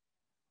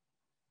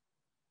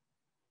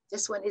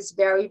 This one is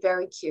very,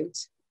 very cute.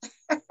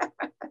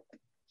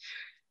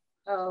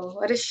 Oh,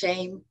 what a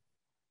shame.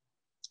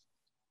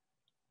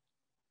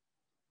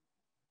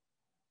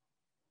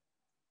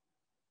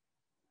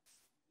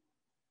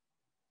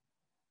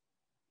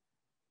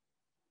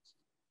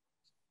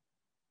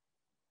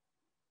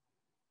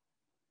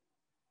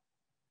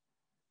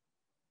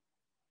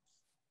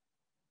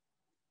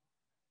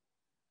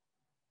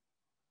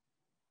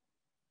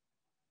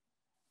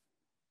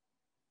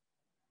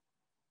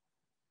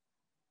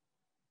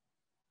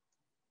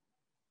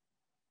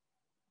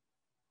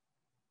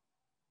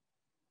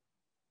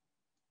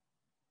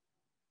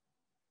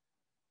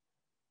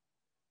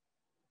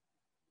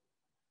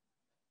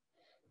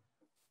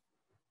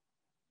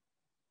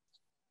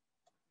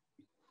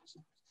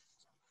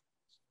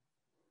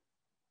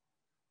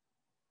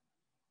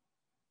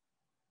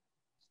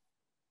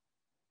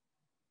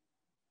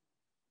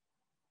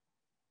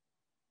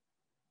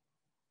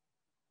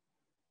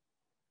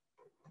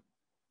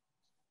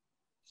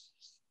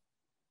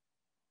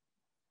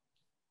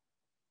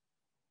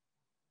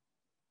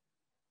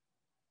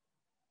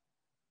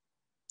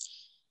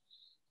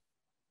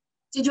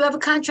 Did you have a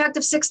contract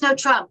of 6 no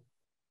trump?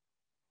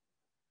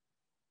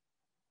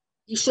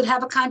 You should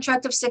have a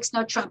contract of 6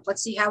 no trump.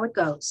 Let's see how it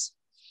goes.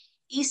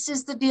 East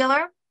is the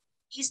dealer.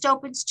 East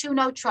opens 2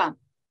 no trump.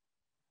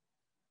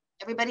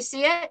 Everybody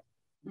see it?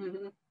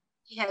 Mm-hmm.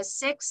 He has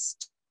 6,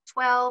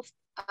 12,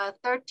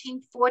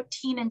 13,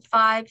 14, and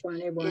 5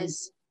 21.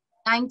 Is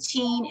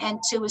 19, and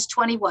 2 is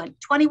 21.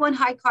 21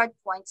 high card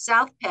points.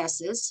 South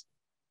passes.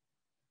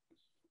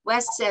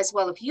 West says,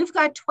 well, if you've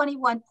got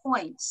 21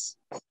 points,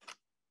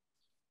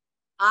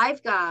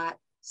 I've got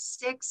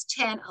 6,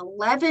 10,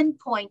 11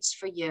 points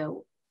for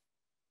you.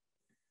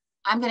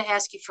 I'm going to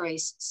ask you for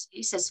aces.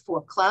 He says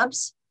 4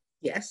 clubs.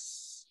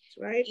 Yes, that's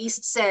right.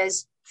 East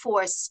says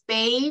 4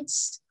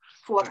 spades.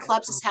 4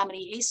 clubs is how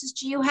many aces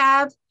do you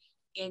have?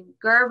 In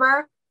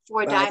Gerber,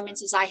 4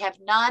 diamonds is I have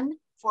none.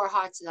 4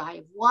 hearts is I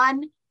have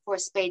 1. 4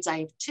 spades I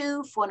have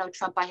 2. 4 no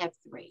trump I have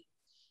 3.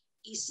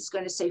 East is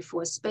going to say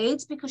 4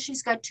 spades because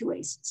she's got 2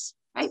 aces,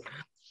 right?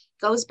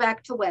 Goes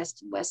back to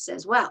West, and West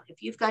says, well,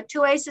 if you've got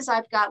 2 aces,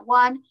 I've got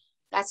 1.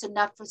 That's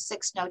enough for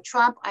 6 no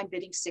trump. I'm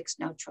bidding 6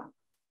 no trump.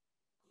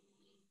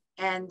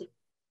 And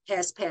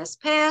pass, pass,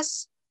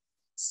 pass.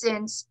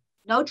 Since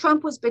no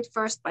trump was bid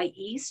first by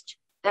East,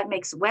 that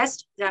makes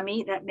West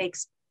dummy. That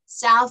makes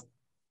South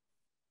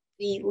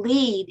the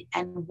lead,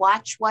 and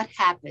watch what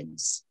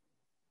happens.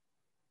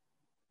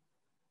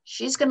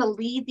 She's going to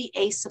lead the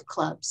ace of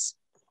clubs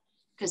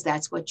because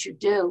that's what you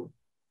do.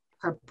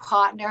 Her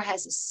partner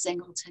has a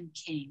singleton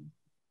king.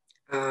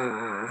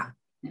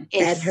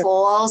 It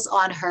falls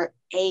on her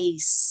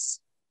ace.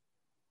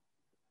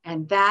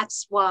 And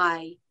that's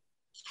why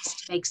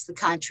East makes the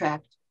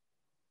contract.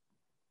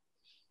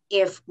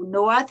 If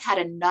North had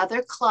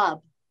another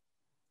club,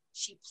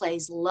 she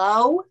plays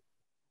low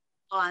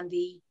on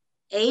the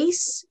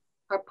ace.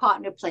 Her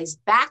partner plays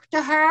back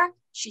to her.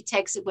 She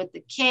takes it with the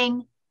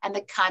king, and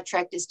the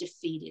contract is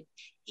defeated,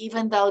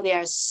 even though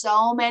there are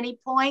so many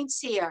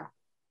points here.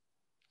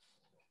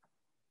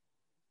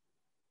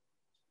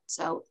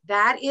 So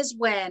that is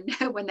when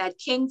that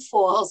king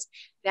falls,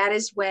 that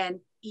is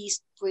when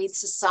East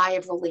breathes a sigh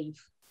of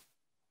relief.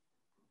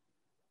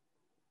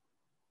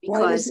 Because,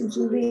 why doesn't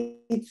you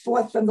lead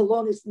fourth from the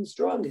longest and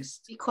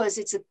strongest?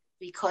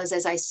 Because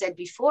as I said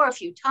before a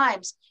few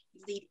times,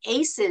 you lead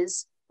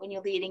aces when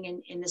you're leading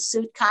in the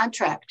suit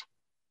contract.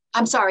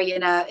 I'm sorry,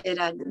 in a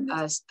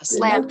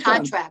slam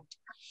contract.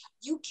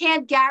 You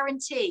can't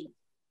guarantee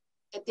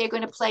that they're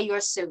going to play your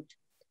suit.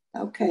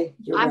 Okay,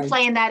 I'm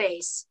playing that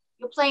ace.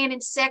 You're playing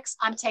in 6.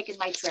 I'm taking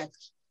my trick.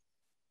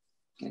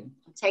 Okay.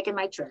 I'm taking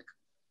my trick.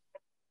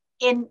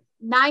 In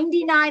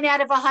 99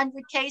 out of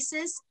 100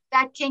 cases,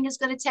 that king is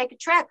going to take a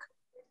trick.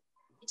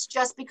 It's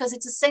just because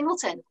it's a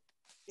singleton.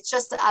 It's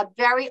just a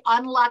very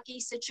unlucky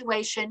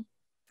situation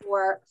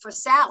for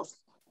South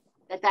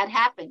that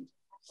happened,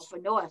 or for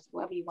North,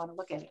 however you want to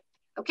look at it.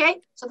 Okay,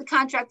 so the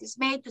contract is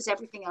made because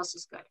everything else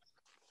is good.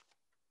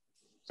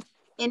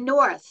 In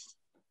North,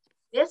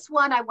 this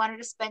one I wanted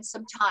to spend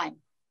some time.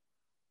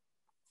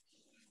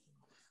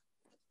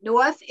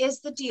 North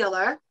is the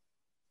dealer,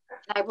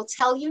 and I will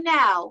tell you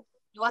now,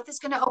 North is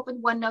going to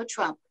open 1 no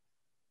trump.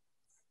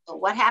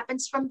 But what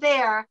happens from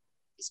there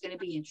is going to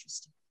be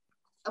interesting.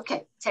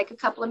 Okay, take a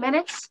couple of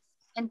minutes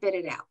and bid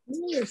it out.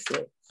 Where is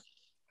it?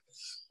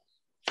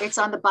 It's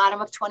on the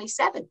bottom of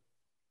 27.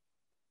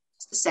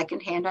 It's the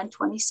second hand on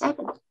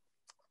 27.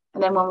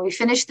 And then when we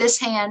finish this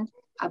hand,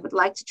 I would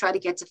like to try to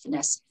get to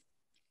finesse.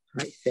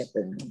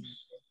 27.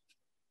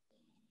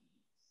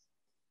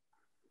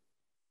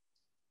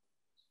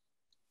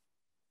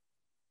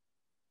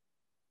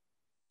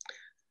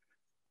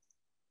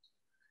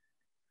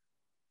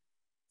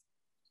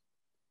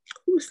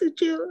 Who's the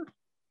dealer?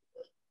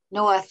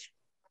 North.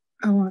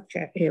 Oh,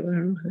 okay.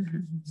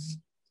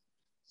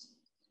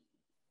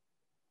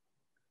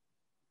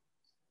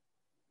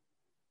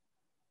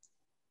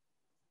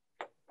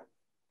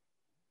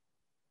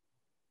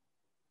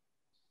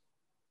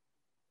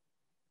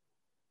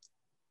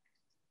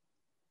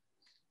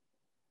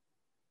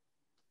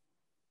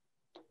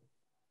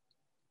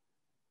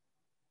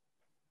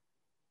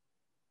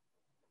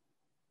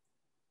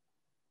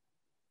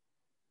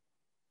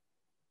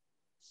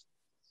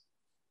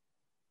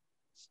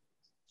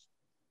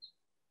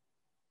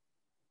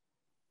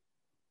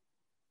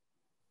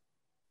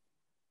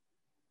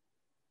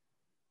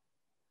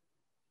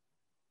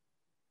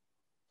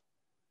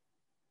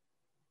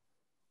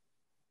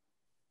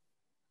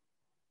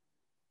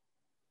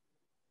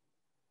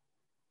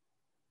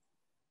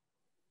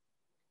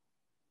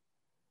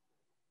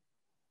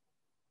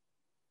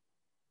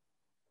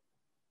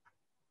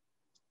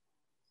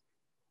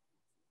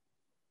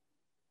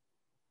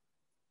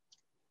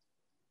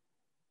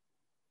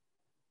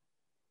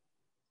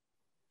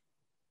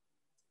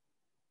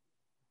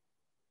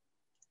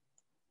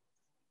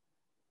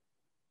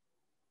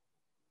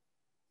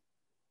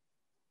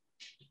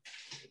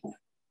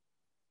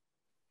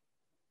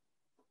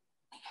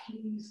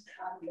 Please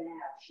come down.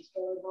 She's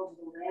going over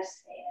the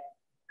last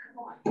hand.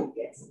 Come on,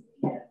 get some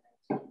together.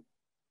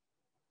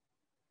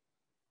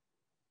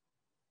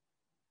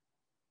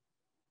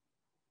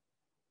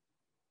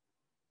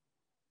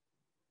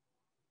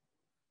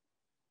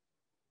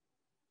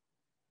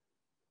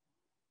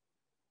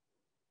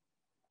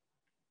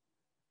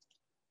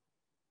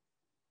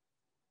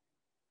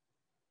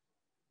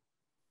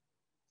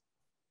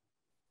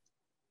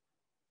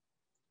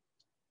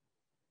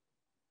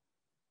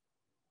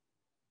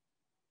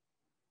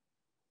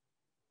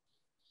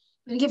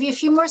 I'm going to give you a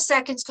few more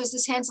seconds because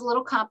this hand's a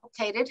little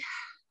complicated.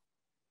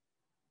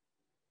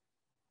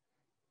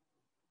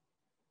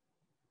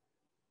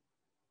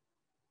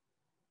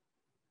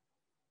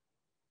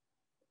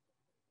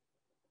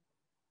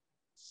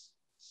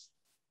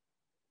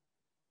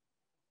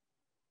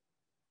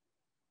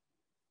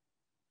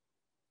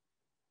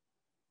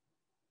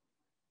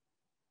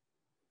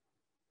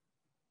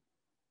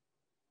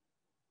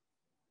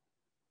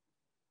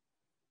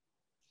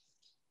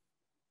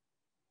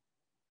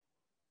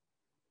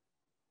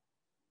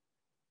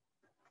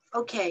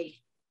 Okay.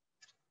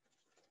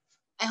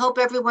 I hope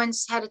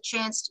everyone's had a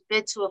chance to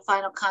bid to a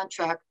final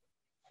contract.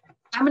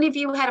 How many of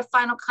you had a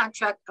final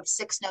contract of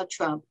 6 no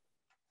trump?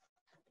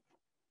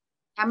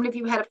 How many of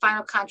you had a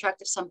final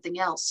contract of something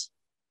else?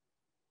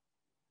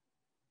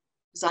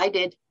 Because I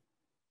did.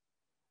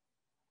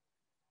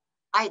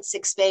 I had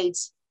 6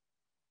 spades.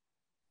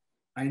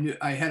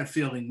 I had a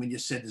feeling when you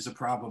said there's a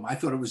problem. I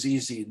thought it was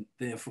easy, and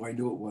therefore I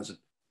knew it wasn't.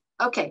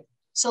 Okay,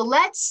 so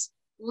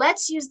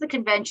let's use the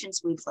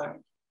conventions we've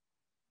learned.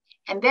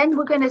 And then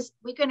we're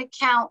gonna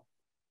count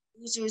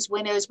losers,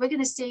 winners. We're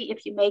gonna see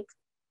if you make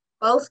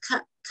both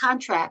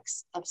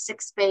contracts of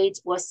 6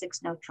 spades or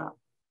 6 no trump.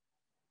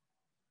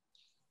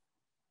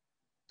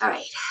 All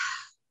right.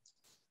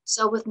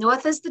 So with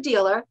North as the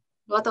dealer,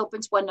 North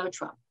opens 1 no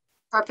trump.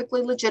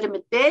 Perfectly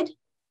legitimate bid,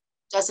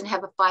 doesn't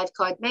have a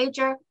 5-card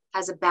major,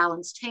 has a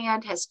balanced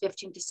hand, has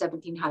 15 to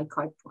 17 high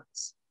card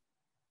points.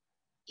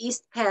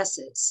 East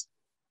passes.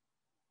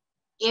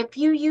 If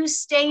you use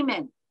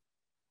Stamen,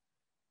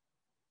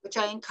 which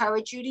I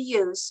encourage you to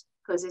use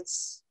because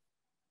it's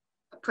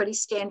a pretty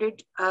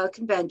standard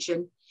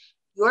convention,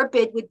 your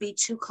bid would be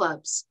 2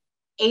 clubs,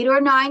 8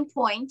 or 9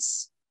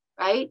 points,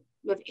 right?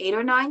 You have 8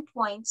 or 9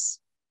 points,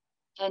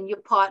 and your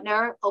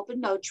partner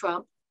opened no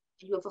trump,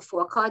 and you have a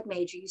 4-card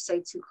major, you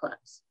say 2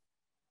 clubs.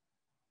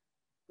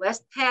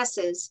 West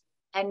passes,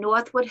 and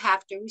North would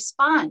have to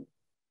respond.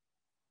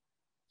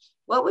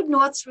 What would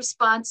North's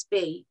response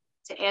be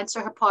to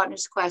answer her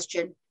partner's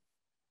question,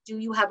 do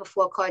you have a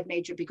 4-card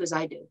major? Because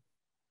I do.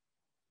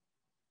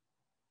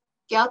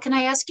 Gail, can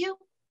I ask you?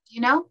 Do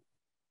you know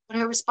what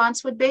her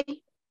response would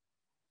be?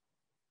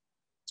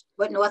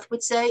 What North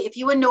would say? If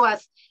you were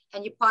North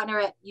and your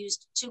partner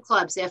used 2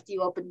 clubs after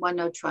you opened 1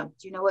 no trump,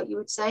 do you know what you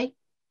would say?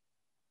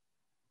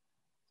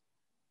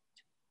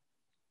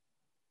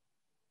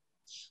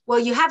 Well,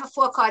 you have a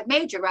 4-card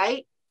major,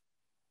 right?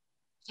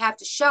 You have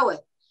to show it.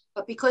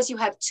 But because you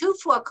have 2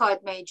 4-card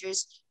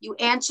majors, you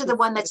answer the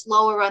one that's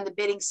lower on the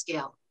bidding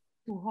scale.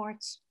 2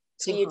 hearts.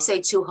 So you'd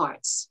say 2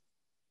 hearts.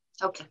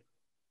 Okay.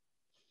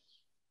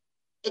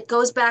 It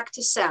goes back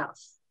to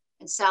South.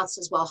 And South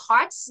says, well,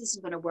 hearts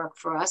isn't going to work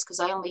for us because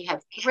I only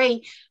have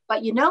 3.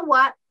 But you know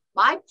what?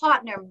 My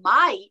partner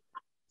might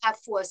have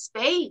 4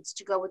 spades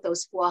to go with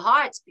those 4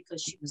 hearts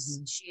because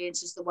she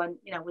answers the one,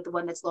 with the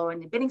one that's lower in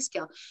the bidding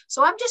scale.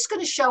 So I'm just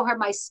going to show her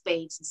my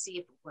spades and see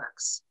if it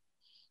works.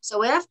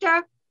 So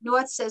after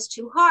North says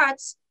 2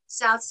 hearts,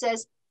 South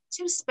says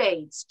 2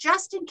 spades,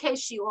 just in case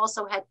she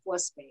also had 4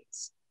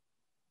 spades.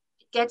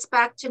 It gets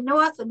back to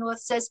North, and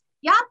North says,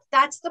 yup,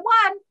 that's the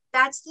one.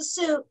 That's the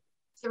suit,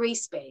 3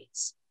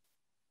 spades.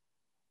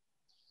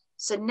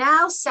 So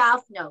now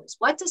South knows.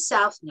 What does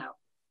South know?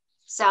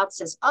 South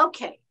says,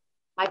 okay,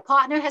 my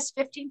partner has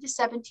 15 to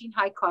 17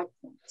 high card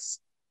points.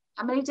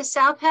 How many does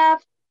South have?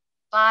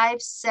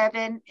 5,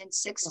 7, and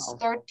 6 is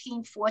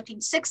 13,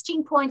 14,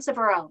 16 points of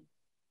her own,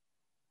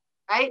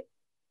 right?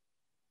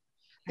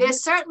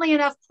 There's certainly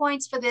enough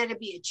points for there to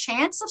be a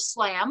chance of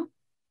slam,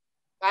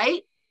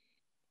 right?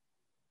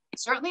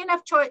 Certainly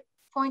enough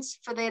points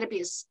for there to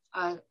be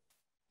a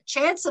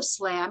chance of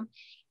slam,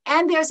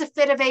 and there's a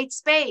fit of 8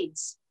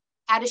 spades.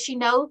 How does she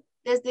know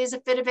there's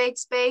a fit of 8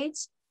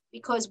 spades?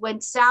 Because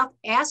when South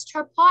asked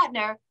her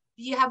partner,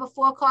 do you have a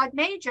 4-card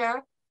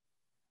major?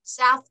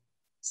 South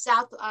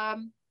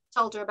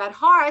told her about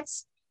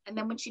hearts, and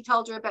then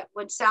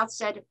when South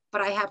said,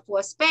 but I have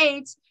 4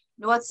 spades,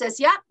 North says,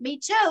 yeah, me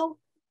too.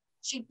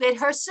 She bid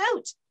her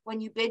suit.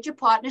 When you bid your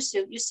partner's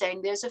suit, you're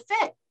saying there's a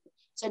fit.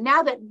 So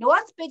now that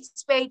North bids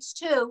spades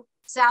too,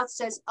 South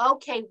says,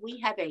 okay, we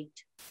have 8.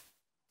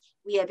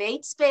 We have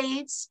 8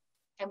 spades,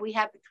 and we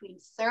have between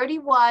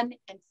 31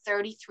 and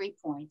 33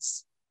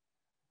 points.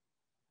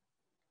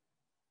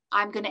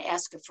 I'm going to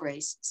ask her for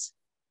aces.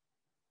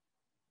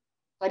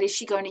 But is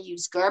she going to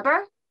use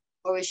Gerber,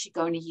 or is she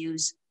going to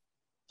use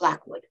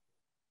Blackwood?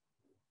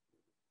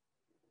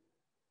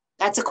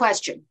 That's a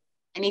question.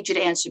 I need you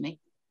to answer me.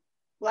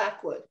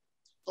 Blackwood.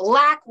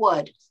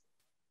 Blackwood,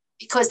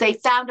 because they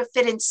found a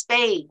fit in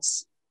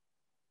spades.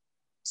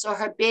 So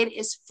her bid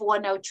is 4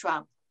 no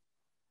trump.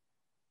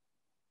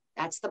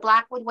 That's the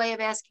Blackwood way of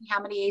asking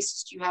how many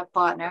aces do you have,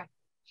 partner?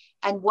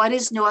 And what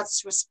is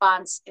North's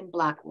response in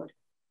Blackwood?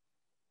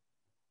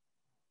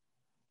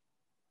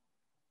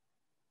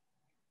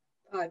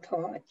 5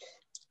 hearts.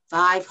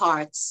 5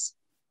 hearts.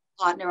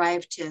 Partner, I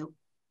have 2.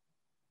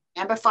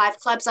 Remember, 5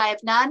 clubs, I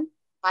have none.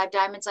 5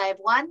 diamonds, I have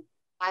 1.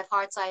 5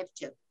 hearts, I have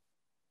 2.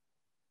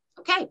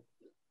 Okay.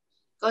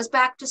 Goes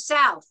back to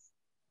South.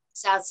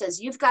 South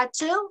says, you've got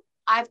 2.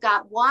 I've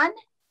got 1.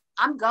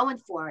 I'm going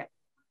for it.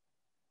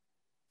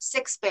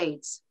 6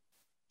 spades.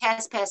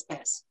 Pass, pass,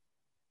 pass.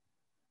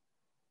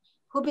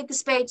 Who bid the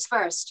spades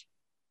first?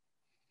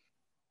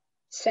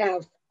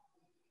 South.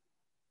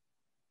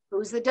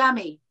 Who's the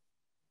dummy?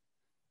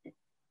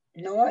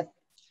 North.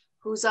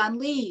 Who's on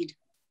lead?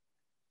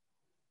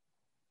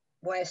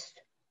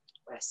 West.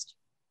 West.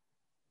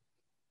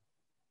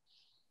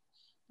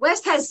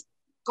 West has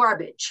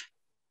garbage.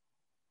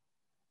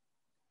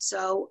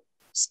 So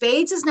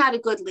spades is not a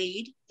good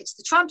lead. It's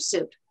the trump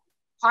suit.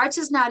 Hearts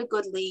is not a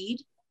good lead.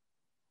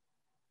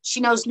 She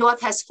knows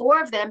North has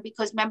 4 of them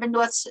because remember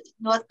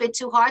North bid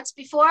 2 hearts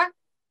before?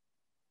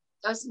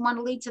 Doesn't want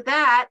to lead to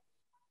that.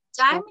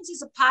 Diamonds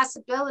is a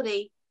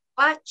possibility,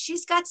 but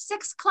she's got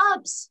 6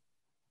 clubs.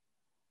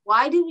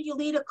 Why do you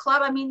lead a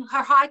club? I mean,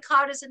 her high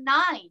card is a 9.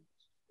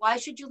 Why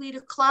should you lead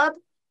a club?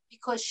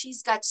 Because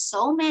she's got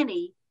so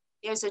many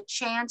there's a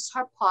chance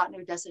her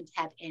partner doesn't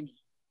have any.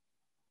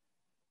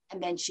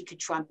 And then she could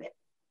trump it.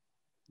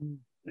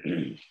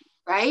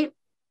 Right?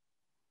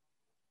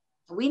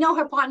 We know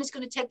her partner's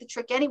going to take the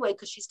trick anyway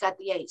because she's got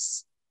the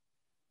ace.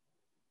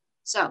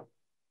 So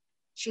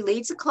she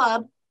leads a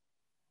club.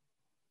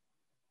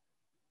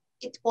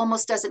 It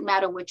almost doesn't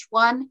matter which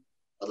one,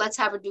 but let's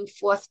have her do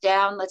fourth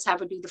down. Let's have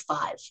her do the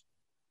 5.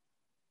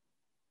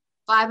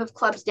 5 of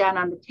clubs down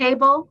on the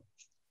table.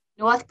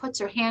 North puts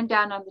her hand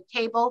down on the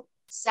table.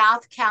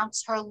 South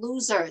counts her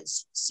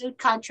losers. Suit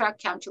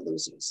contract, count your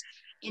losers.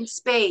 In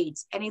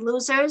spades, any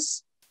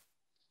losers?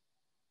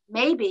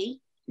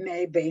 Maybe.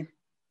 Maybe.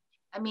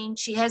 I mean,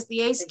 she has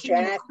the ace, The king,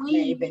 and the jack,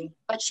 queen, maybe.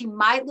 but she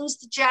might lose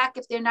the jack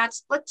if they're not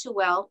split too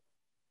well.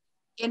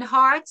 In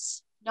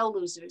hearts, no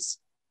losers.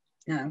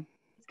 No.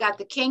 She's got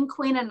the king,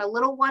 queen, and a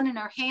little one in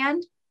her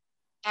hand,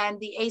 and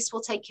the ace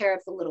will take care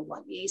of the little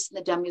one. The ace and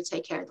the dummy will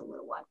take care of the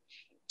little one.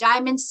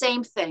 Diamonds,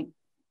 same thing.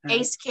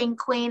 Ace, king,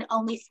 queen,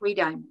 only 3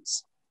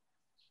 diamonds.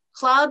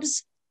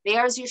 Clubs,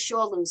 there's your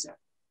sure loser.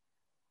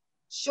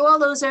 Sure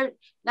loser,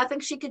 nothing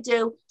she could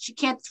do. She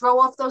can't throw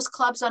off those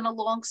clubs on a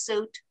long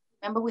suit.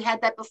 Remember we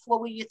had that before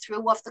where you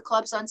threw off the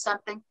clubs on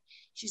something?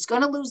 She's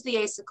going to lose the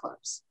ace of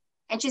clubs.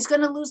 And she's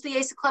going to lose the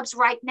ace of clubs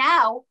right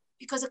now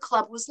because a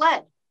club was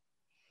led,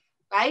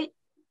 right?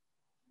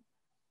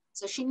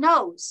 So she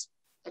knows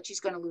that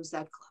she's going to lose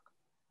that club.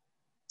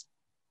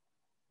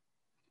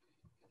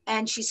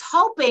 And she's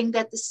hoping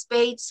that the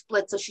spade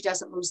splits so she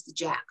doesn't lose the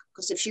jack.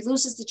 Because if she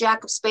loses the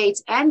jack of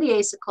spades and the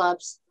ace of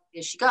clubs,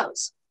 there she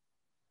goes.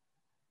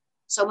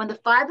 So when the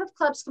 5 of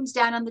clubs comes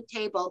down on the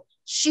table,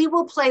 she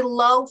will play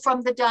low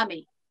from the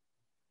dummy.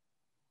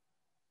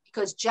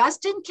 Because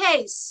just in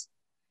case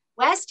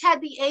West had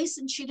the ace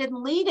and she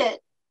didn't lead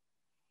it,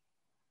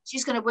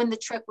 she's going to win the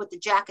trick with the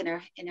jack in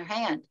her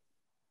hand.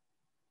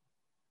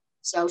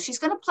 So she's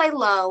going to play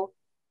low.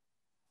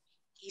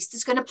 East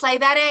is going to play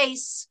that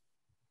ace.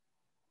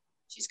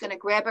 She's going to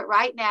grab it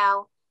right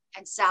now,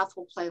 and South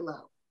will play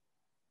low.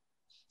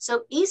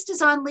 So East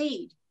is on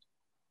lead.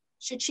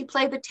 Should she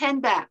play the 10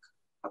 back?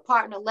 Her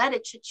partner led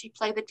it. Should she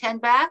play the 10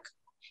 back?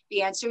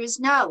 The answer is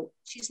no.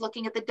 She's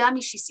looking at the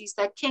dummy. She sees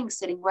that king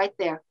sitting right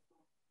there.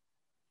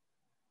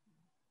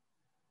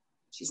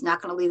 She's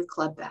not going to lead a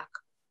club back.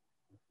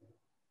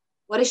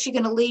 What is she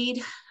going to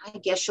lead? I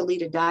guess she'll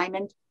lead a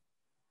diamond.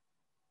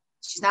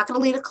 She's not going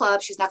to lead a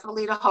club. She's not going to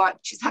lead a heart.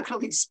 She's not going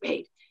to lead a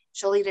spade.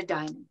 She'll lead a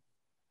diamond.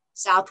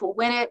 South will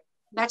win it.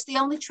 That's the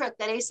only trick.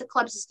 That ace of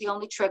clubs is the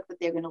only trick that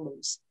they're going to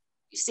lose.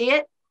 You see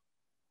it?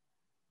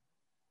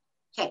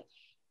 Okay.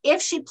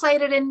 If she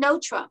played it in no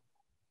trump,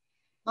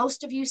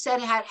 most of you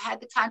said had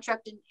the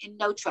contract in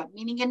no trump,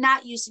 meaning you're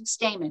not using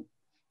Stamen.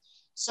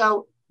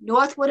 So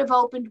North would have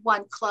opened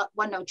one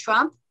no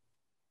trump,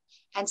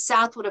 and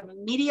South would have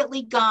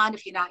immediately gone,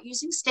 if you're not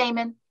using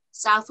Stamen,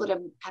 South would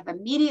have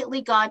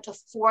immediately gone to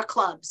 4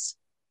 clubs,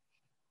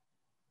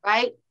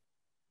 right?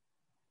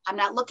 I'm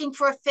not looking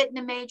for a fit in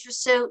a major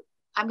suit.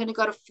 I'm going to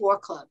go to 4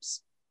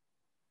 clubs.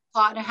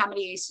 Partner, how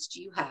many aces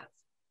do you have?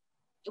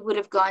 It would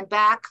have gone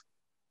back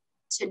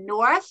to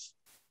North.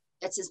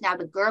 This is now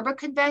the Gerber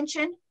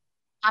convention.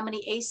 How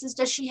many aces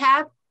does she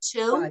have?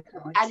 2.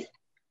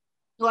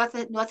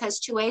 North has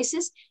 2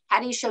 aces. How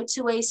do you show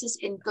 2 aces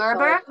in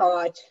Gerber?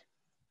 I'm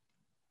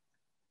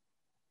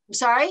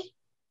sorry?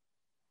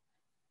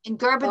 In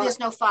Gerber, there's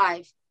no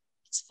 5.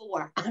 It's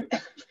 4.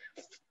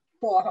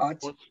 4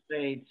 hearts. 4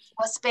 spades.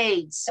 4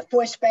 spades.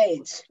 4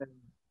 spades.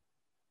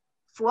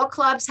 4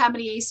 clubs. How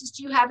many aces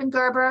do you have in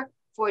Gerber?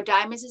 4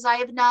 diamonds, as I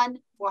have none.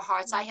 4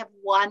 hearts, I have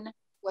 1.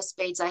 4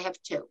 spades, I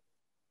have 2.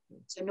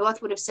 So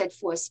North would have said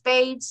 4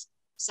 spades.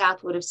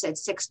 South would have said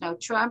 6 no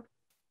trump.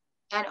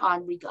 And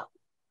on we go.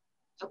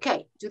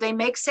 Okay, do they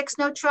make 6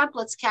 no trump?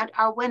 Let's count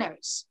our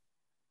winners.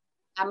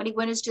 How many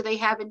winners do they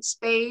have in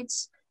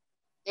spades?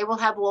 They will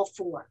have all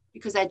 4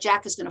 because that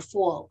jack is going to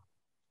fall.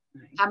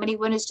 Right. How many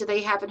winners do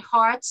they have in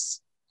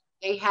hearts?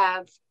 They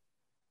have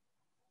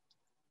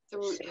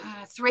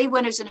 3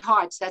 winners in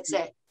hearts. That's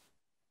it.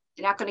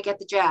 They're not going to get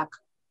the jack.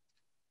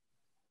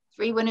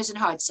 3 winners in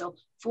hearts. So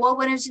 4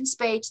 winners in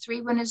spades,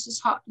 3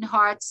 winners in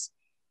hearts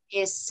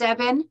is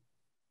 7.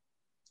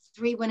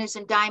 3 winners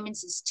in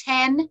diamonds is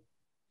 10.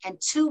 And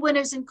 2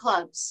 winners in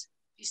clubs.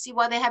 You see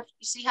why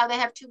you see how they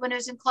have 2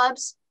 winners in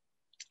clubs?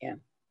 Yeah.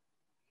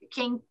 The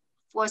king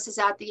forces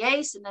out the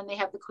ace, and then they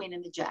have the queen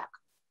and the jack.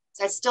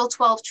 So that's still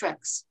 12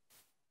 tricks.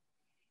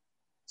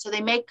 So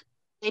they make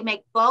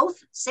both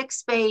 6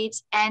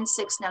 spades and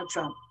 6 no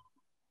trump.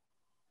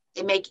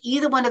 They make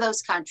either one of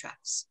those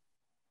contracts.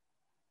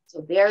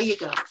 So there you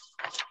go.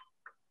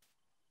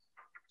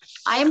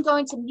 I am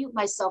going to mute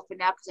myself for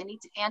now because I need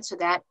to answer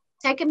that.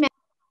 Take a minute.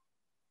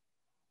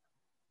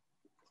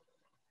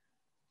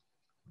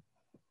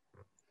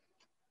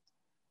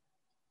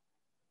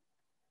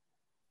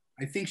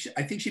 I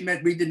think she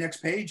meant read the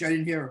next page. I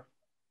didn't hear her.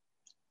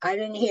 I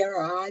didn't hear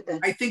her either.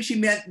 I think she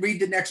meant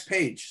read the next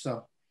page.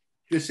 So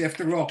just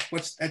after all,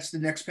 that's the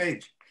next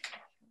page.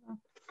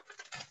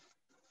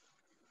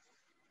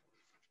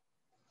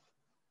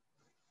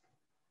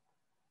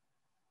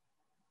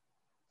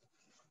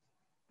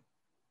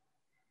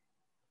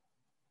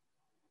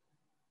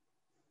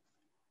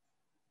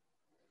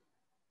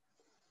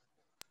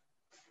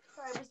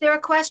 Was there a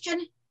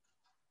question?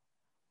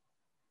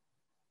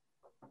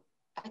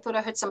 I thought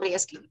I heard somebody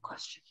asking a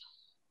question.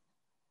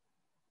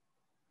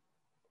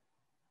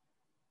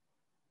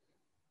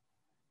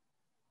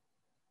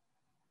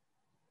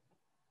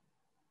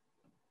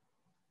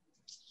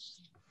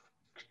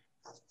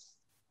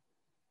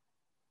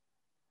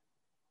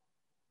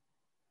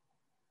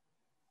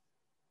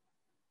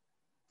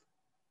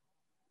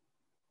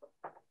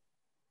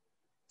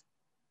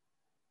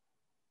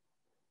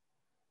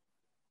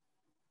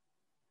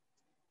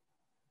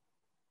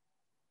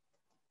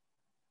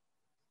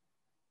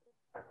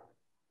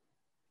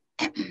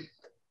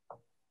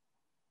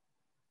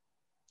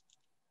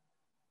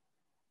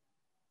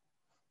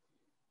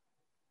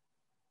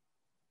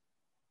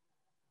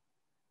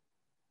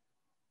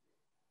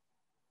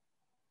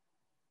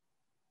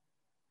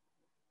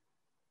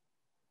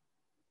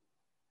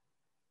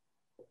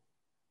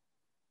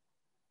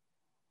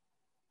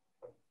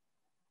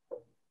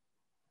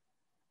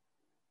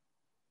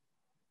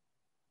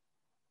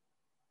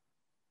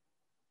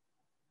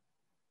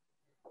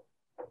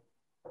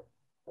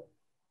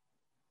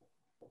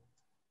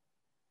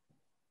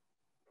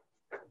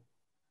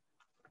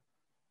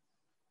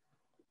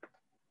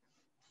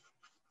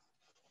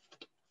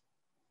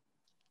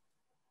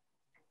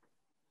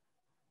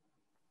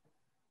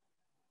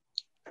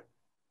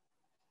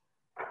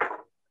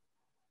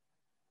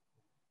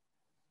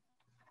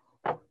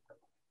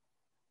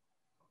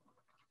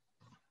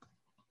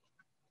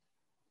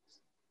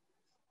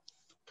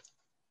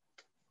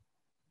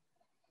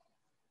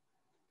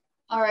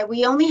 All right,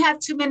 we only have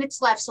 2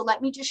 minutes left, so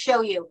let me just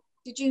show you.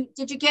 Did you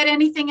get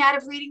anything out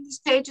of reading these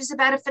pages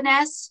about a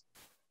finesse?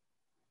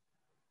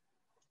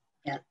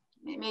 Yeah.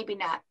 Maybe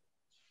not.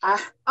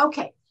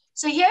 Okay,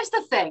 so here's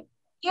the thing.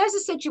 Here's a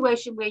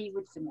situation where you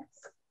would finesse.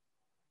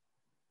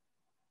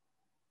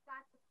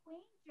 Got the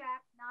queen,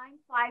 jack, 9,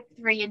 5,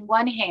 3 in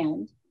one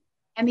hand,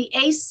 and the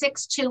ace,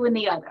 6, 2 in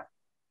the other.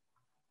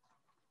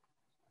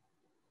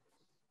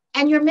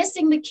 And you're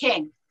missing the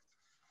king.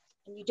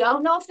 And you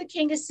don't know if the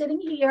king is sitting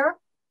here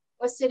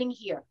or sitting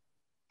here.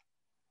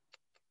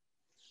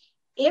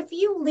 If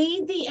you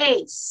lead the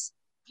ace,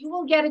 you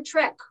will get a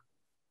trick.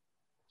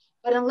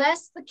 But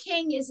unless the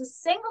king is a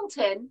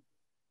singleton,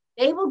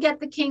 they will get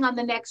the king on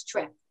the next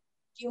trick.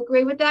 Do you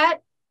agree with that?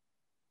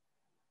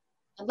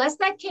 Unless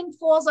that king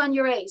falls on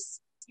your ace,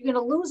 you're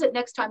going to lose it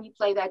next time you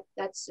play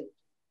that suit.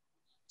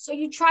 So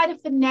you try to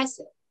finesse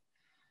it.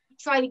 You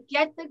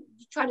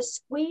try to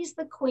squeeze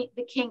the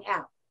king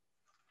out.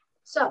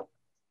 So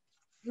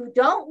you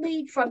don't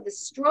lead from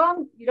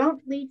you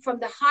don't lead from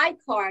the high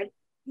card,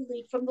 you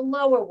lead from the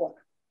lower one.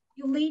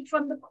 You lead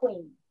from the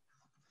queen.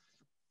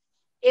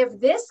 If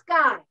this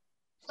guy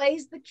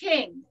plays the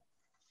king,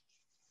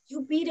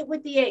 you beat it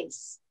with the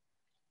ace.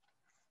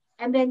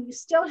 And then you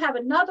still have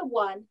another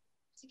one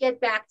to get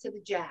back to the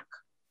jack.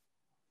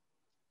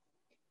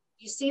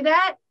 You see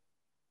that?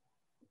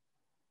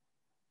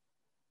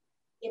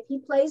 If he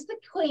plays the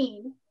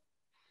queen,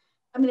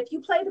 if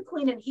you play the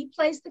queen and he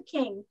plays the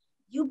king,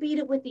 you beat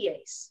it with the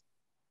ace.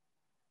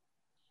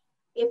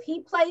 If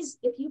you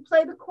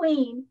play the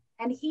queen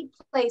and he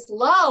plays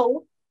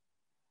low,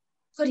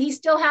 could he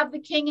still have the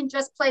king and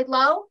just play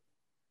low?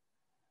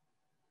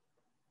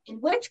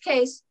 In which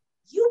case,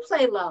 you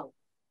play low,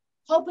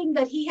 hoping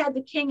that he had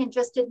the king and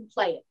just didn't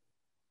play it.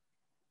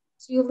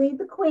 So you lead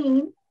the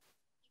queen,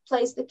 he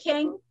plays the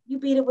king, you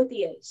beat it with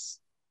the ace.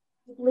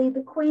 You lead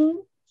the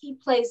queen, he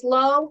plays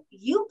low,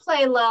 you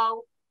play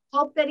low,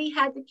 hope that he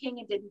had the king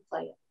and didn't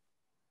play it.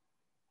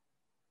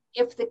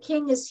 If the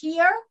king is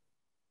here,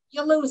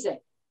 you lose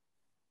it.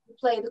 You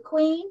play the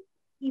queen,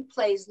 he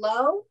plays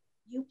low,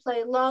 you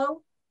play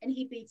low, and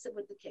he beats it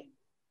with the king.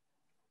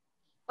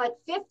 But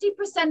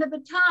 50% of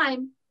the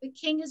time, the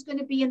king is going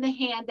to be in the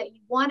hand that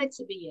you want it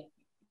to be in.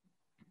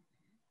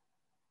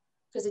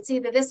 Because it's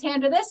either this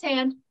hand or this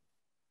hand.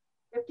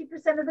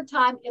 50% of the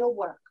time, it'll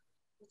work.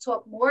 We'll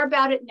talk more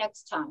about it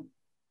next time.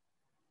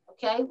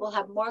 Okay, we'll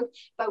have more.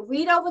 But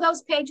read over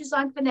those pages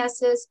on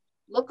finesses.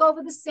 Look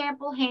over the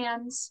sample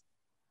hands.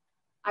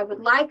 I'd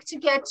like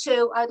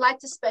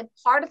to spend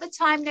part of the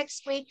time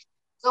next week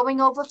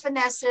going over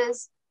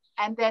finesses,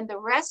 and then the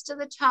rest of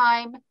the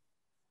time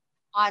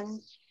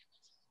on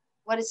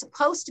what is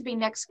supposed to be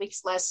next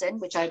week's lesson,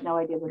 which I have no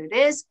idea what it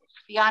is,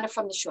 Beyond It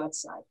from the Short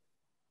Side.